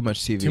is weird. Too much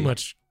TV. Too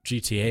much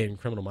GTA and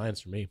Criminal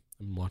Minds for me.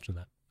 I've been watching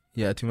that.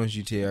 Yeah, too much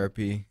GTA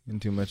RP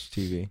and too much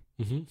TV.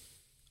 Mm-hmm.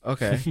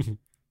 Okay.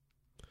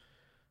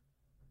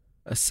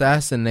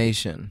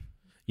 Assassination.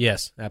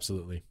 Yes,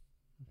 absolutely.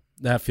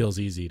 That feels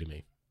easy to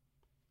me.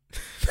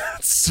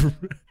 That's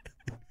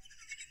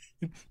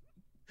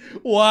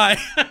why.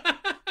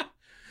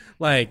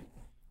 Like,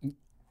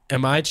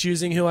 am I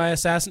choosing who I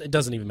assassinate? It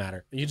doesn't even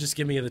matter. You just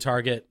give me the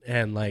target,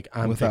 and like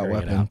I'm Without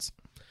figuring it out. weapons.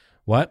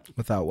 What?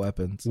 Without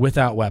weapons.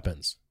 Without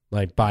weapons,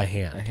 like by A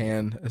hand.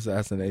 hand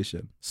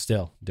assassination.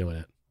 Still doing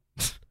it.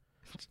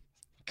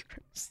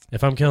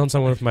 If I'm killing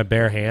someone with my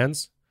bare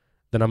hands,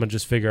 then I'm gonna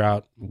just figure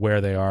out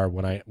where they are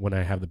when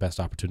I have the best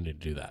opportunity to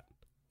do that.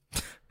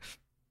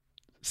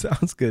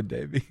 Sounds good,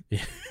 Davey.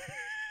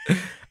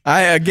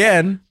 Yeah.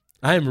 Again,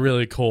 I am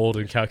really cold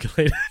and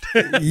calculated.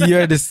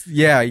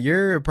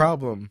 you're a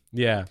problem.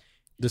 Yeah.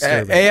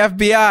 Disturbing.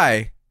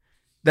 AFBI.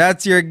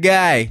 That's your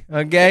guy,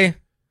 okay?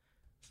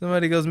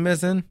 Somebody goes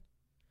missing.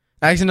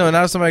 Actually, no,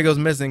 not if somebody goes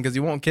missing because he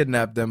won't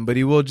kidnap them, but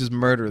he will just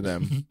murder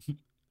them.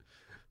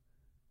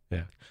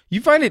 Yeah.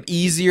 You find it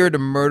easier to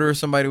murder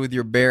somebody with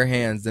your bare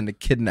hands than to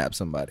kidnap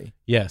somebody.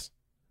 Yes.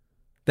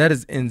 That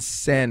is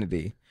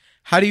insanity.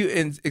 How do you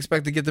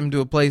expect to get them to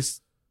a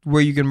place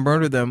where you can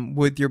murder them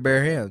with your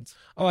bare hands?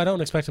 Oh, I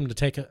don't expect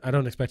I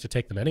don't expect to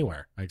take them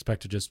anywhere. I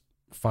expect to just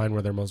find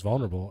where they're most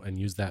vulnerable and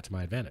use that to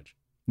my advantage.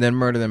 Then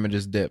murder them and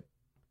just dip.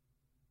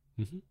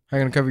 Mm-hmm. How are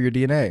you going to cover your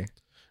DNA?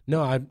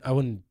 No, I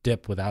wouldn't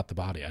dip without the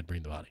body. I'd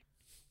bring the body.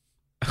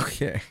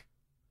 Okay.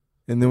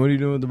 And then what are you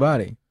doing with the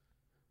body?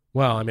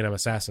 Well, I mean, I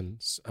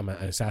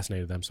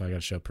assassinated them, so I got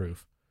to show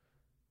proof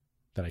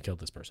that I killed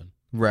this person.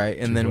 Right.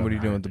 And To then what are whoever you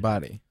doing with hired the me.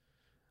 body?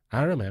 I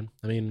don't know, man.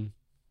 I mean,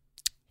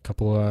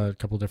 couple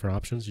different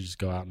options. You just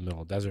go out in the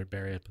middle of the desert,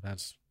 bury it, but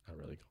that's not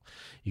really cool.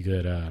 You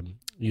could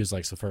use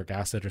like sulfuric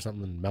acid or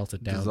something and melt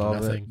it down Dissolve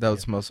to nothing. it. That would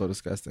smell so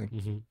disgusting.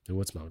 Mm-hmm. It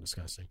would smell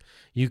disgusting.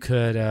 You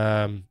could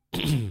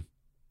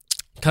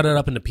cut it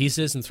up into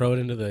pieces and throw it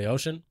into the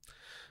ocean,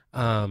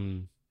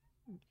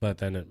 but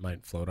then it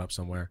might float up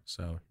somewhere.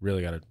 So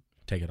really got to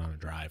take it on a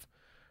drive.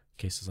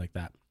 Cases like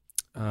that.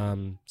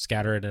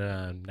 Scatter it in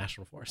a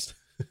national forest.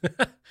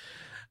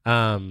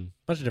 Bunch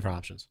of different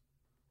options.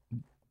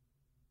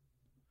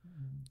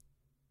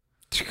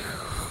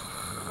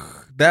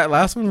 That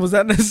last one, was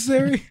that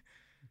necessary?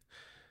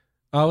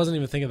 Oh, I wasn't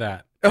even thinking of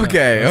that.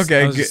 Okay, I was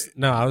okay,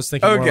 thinking more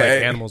like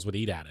Okay. animals would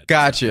eat at it.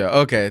 Gotcha.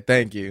 Okay,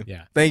 thank you.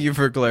 Yeah. Thank you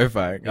for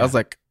clarifying. I was Yeah.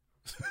 like,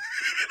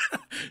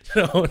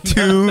 No,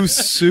 too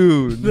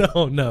soon.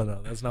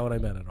 no. That's not what I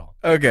meant at all.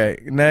 Okay,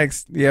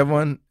 next. You have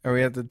one? Are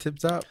we at the tip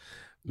top?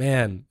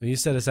 Man, you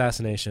said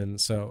assassination,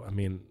 so I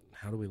mean,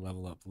 how do we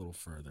level up a little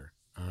further?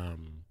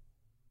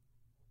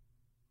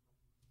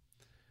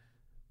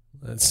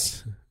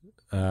 Let's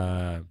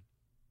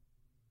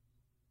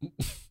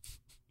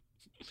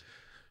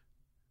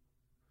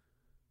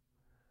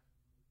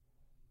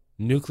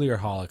nuclear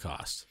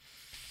holocaust.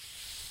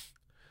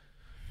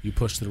 You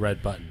push the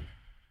red button.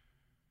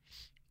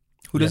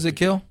 Who does Yeah. it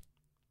kill?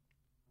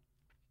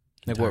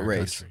 Like what Entire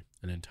race? country.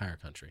 An entire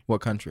country.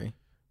 What country?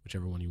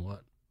 Whichever one you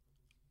want.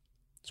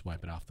 Just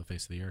wipe it off the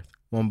face of the earth.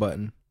 One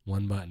button.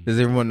 One button. Does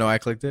everyone know I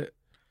clicked it?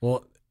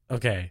 Well,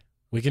 okay.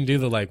 We can do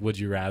the like would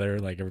you rather,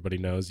 like everybody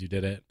knows you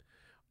did it.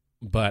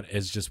 But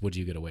it's just would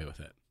you get away with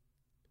it?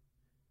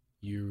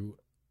 You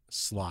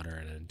slaughter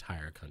an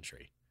entire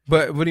country.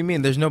 But what do you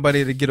mean? There's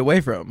nobody to get away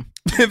from.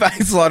 If I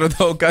slaughter the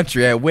whole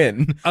country, I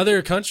win.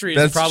 Other countries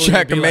That's probably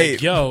would be checkmate.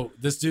 like, yo,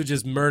 this dude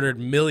just murdered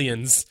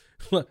millions.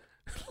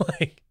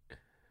 like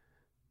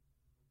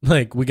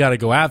we got to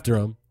go after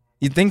him.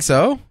 You think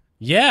so?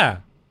 Yeah.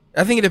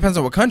 I think it depends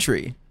on what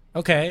country.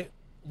 Okay.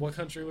 What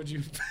country would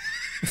you?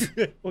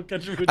 What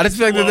country would I just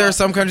you feel like that there are blow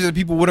some countries that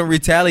people wouldn't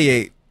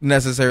retaliate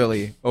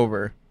necessarily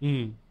over.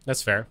 up?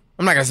 That's fair.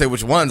 I'm not gonna say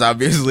which ones,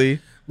 obviously.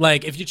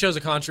 Like if you chose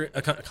a country,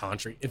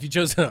 if you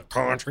chose a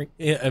country,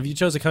 if you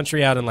chose a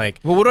country out in like,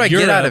 Well, what do I get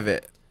Europe, out of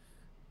it?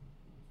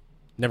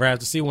 Never have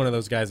to see one of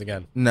those guys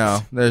again. No,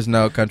 there's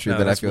no country No,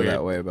 that I that's feel weird.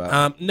 that way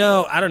about.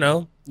 No, I don't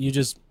know. You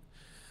just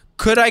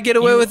Could I get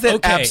away with it?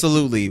 okay.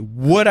 Absolutely.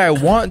 Would I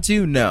want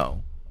to?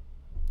 No.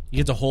 you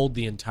get to hold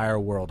the entire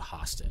world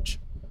hostage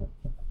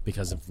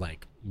because of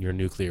like your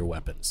nuclear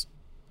weapons.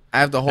 I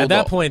have to hold At that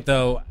up. point,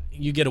 though,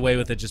 you get away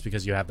with it just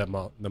because you have the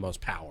most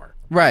power.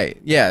 Right.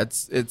 Yeah,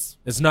 it's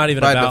It's not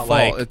even by about default.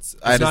 like It's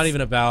it's not even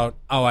about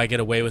I get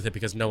away with it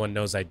because no one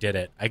knows I did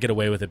it. I get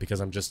away with it because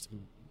I'm just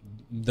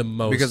the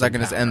most because I in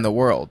can just power. end the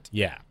world.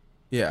 Yeah.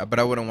 Yeah, but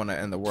I wouldn't want to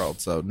end the world,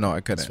 so no, I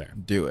That's fair.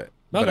 couldn't do it.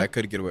 But Okay. I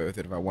could get away with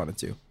it if I wanted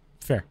to.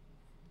 Fair.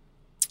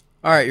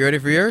 All right, you ready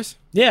for yours?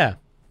 Yeah.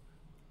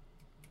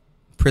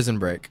 Prison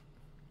Break.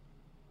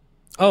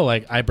 Oh,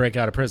 like I break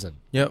out of prison.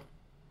 Yep.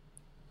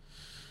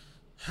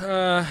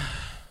 Huh.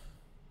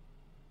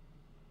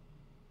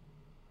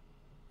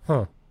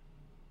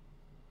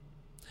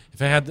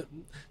 If I had the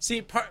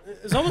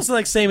it's almost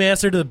like same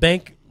answer to the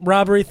bank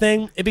robbery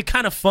thing. It'd be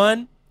kind of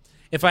fun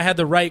if I had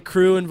the right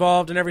crew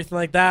involved and everything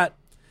like that.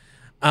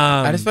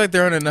 I just feel like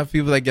there aren't enough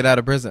people that get out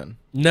of prison.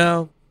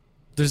 No,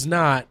 there's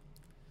not.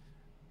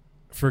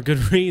 For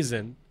good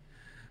reason.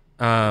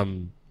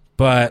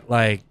 But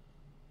like,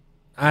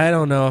 I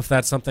don't know if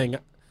that's something.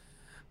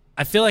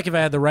 I feel like if I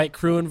had the right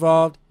crew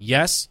involved,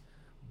 yes.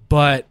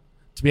 But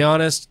to be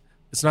honest,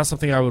 it's not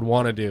something I would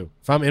want to do.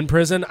 If I'm in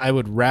prison, I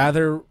would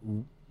rather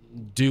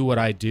do what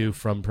I do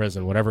from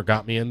prison. Whatever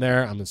got me in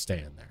there, I'm gonna stay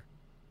in there.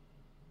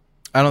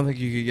 I don't think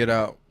you could get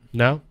out.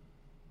 No.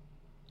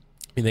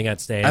 You think I'd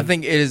stay in? I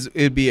think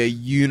it'd be a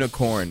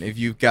unicorn if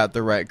you've got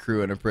the right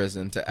crew in a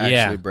prison to actually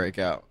Yeah. break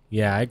out.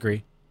 Yeah, I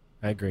agree.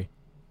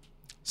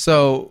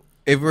 So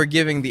if we're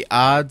giving the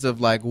odds of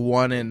like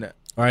 1 in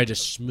Or I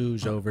just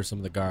smooge over some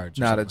of the guards.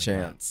 or not a something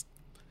like that. chance.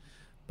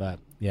 But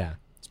yeah,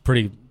 it's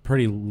pretty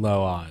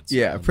low odds.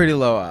 Yeah, pretty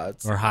low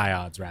odds. Or high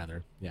odds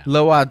rather. Yeah.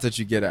 Low odds that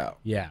you get out.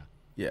 Yeah.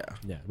 Yeah.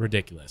 Yeah.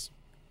 Ridiculous.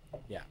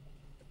 Yeah.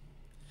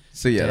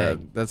 So yeah,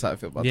 Dang. that's how I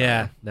feel about that.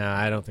 Yeah. No,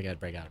 I don't think I'd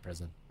break out of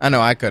prison. I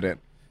know I couldn't.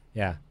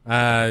 Yeah.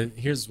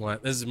 Here's one.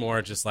 This is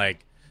more just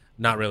like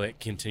not really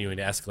continuing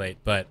to escalate,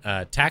 but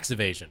tax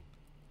evasion.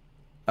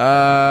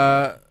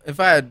 If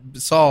I had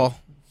Saul,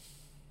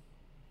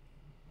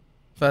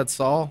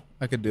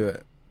 I could do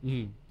it.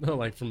 No,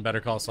 like from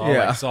Better Call Saul.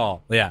 Yeah. Like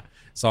Saul. Yeah.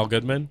 Saul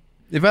Goodman.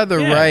 If I had the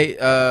Yeah.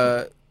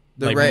 right,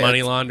 Like right,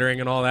 money laundering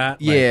and all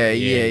that. Like,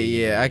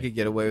 yeah, I could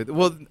get away with it.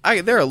 Well,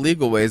 there are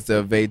legal ways to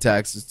evade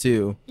taxes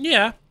too.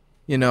 Yeah.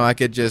 You know, I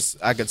could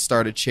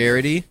start a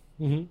charity.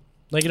 Mm-hmm.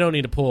 Like you don't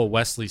need to pull a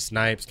Wesley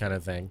Snipes kind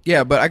of thing.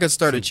 Yeah, but I could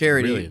start a Seems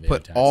charity, really evade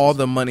put taxes. all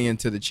the money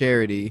into the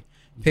charity,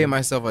 pay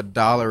myself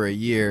 $1 a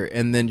year,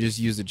 and then just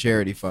use the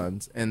charity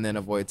funds, and then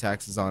avoid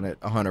taxes on it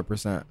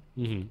 100%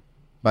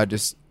 by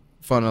just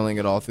funneling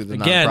it all through the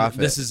Again, nonprofit.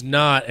 this is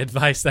not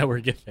advice that we're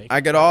giving.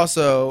 I could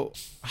also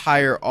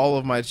hire all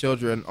of my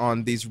children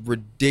on these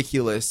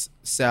ridiculous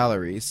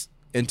salaries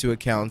into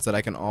accounts that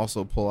I can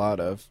also pull out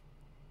of.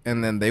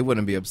 And then they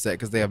wouldn't be upset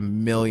because they have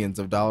millions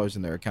of dollars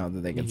in their account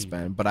that they can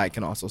spend, but I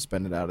can also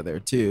spend it out of there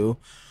too.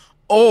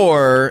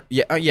 Or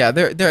there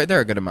are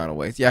a good amount of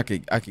ways. Yeah,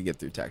 I could get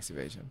through tax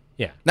evasion.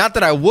 Yeah. Not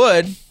that I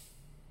would,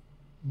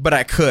 but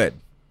I could.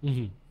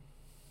 Mm-hmm.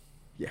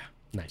 Yeah.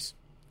 Nice.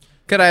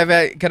 Could I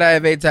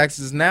evade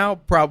taxes now?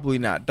 Probably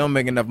not. Don't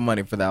make enough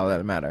money for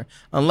that matter.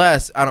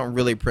 Unless I don't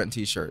really print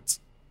T-shirts.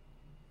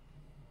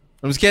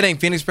 I'm just kidding.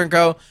 Phoenix Print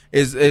Co.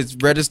 is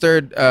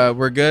registered.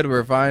 We're good.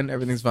 We're fine.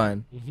 Everything's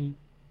fine. Mm-hmm.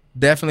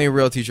 Definitely a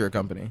real T-shirt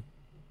company.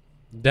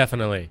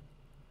 Definitely.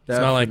 It's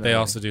not like they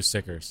also do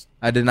stickers.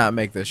 I did not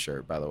make this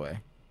shirt, by the way.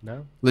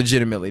 No?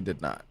 Legitimately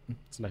did not.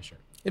 It's a nice shirt.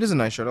 It is a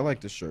nice shirt. I like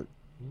this shirt.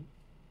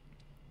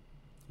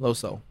 Low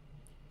sole.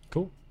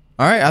 Cool.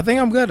 All right. I think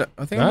I'm good.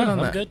 I'm good on I'm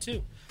that. good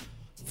too.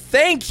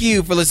 Thank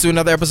you for listening to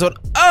another episode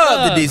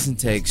of the Decent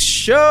Takes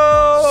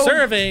Show.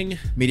 Serving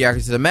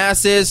Mediocrity to the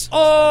masses.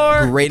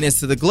 or Greatness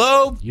to the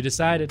globe. you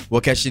decided.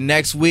 We'll catch you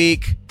next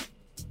week.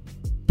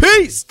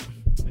 Peace.